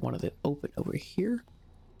door I wanted to open over here.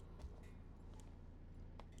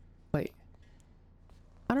 Wait.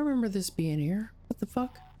 I don't remember this being here. What the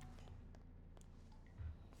fuck?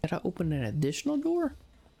 Did I open an additional door?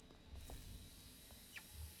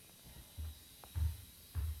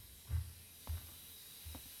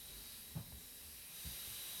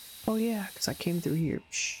 Oh yeah, because I came through here.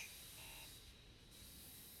 Shh.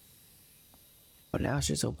 But now it's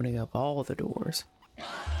just opening up all the doors.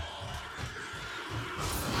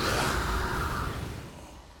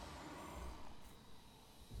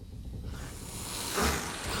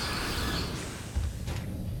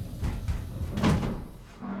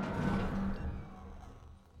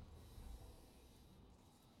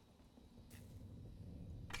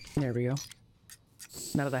 There we go.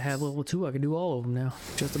 Now that I have level 2, I can do all of them now.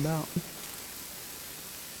 Just about.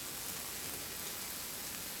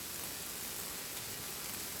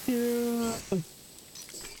 Yeah.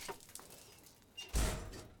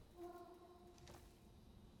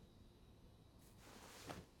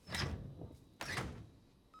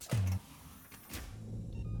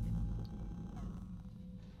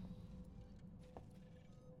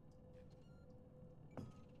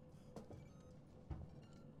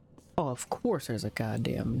 Oh, of course there's a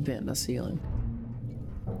goddamn vent in the ceiling.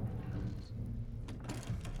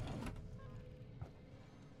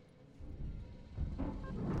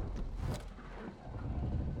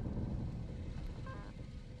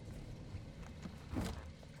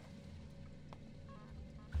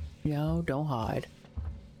 No, don't hide.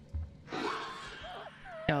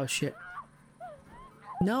 Oh shit.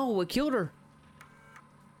 No, it killed her.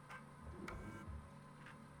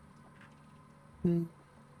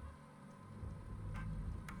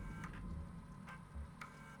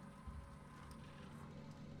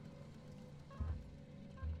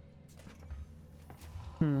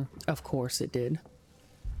 Of course it did.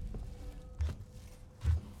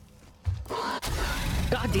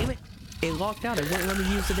 God damn it! It locked out. It wouldn't let me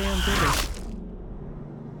use the damn trigger.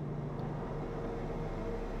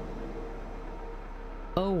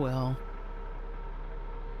 Oh well.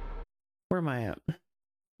 Where am I at?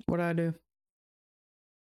 What do I do?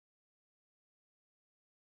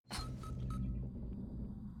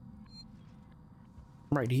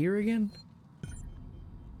 Right here again?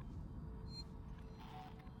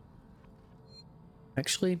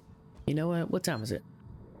 Actually, you know what? What time is it?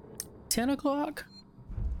 10 o'clock?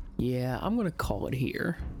 Yeah, I'm gonna call it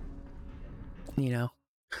here. You know.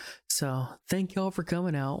 So, thank y'all for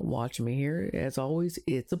coming out, watching me here. As always,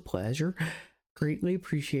 it's a pleasure. Greatly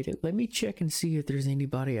appreciate it. Let me check and see if there's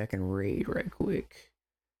anybody I can raid right quick.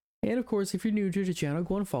 And of course, if you're new to the channel,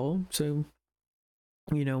 go and follow, so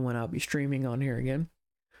you know when I'll be streaming on here again.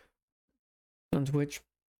 On Twitch.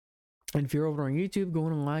 And if you're over on YouTube, go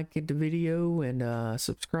and like the video and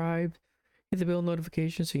subscribe. Hit the bell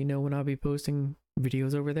notification so you know when I'll be posting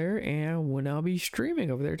videos over there, and will now be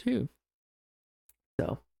streaming over there too.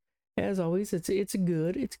 So, as always, it's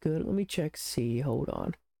good. It's good. Let me check. See, hold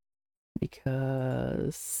on,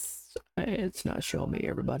 because it's not showing me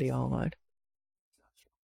everybody online.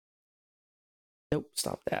 Nope,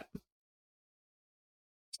 stop that.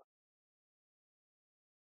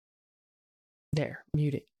 There,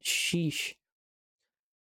 mute it. Sheesh.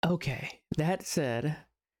 Okay, that said,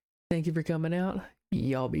 thank you for coming out.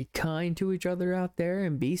 Y'all be kind to each other out there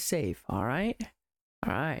and be safe, all right?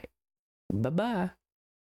 All right. Bye-bye.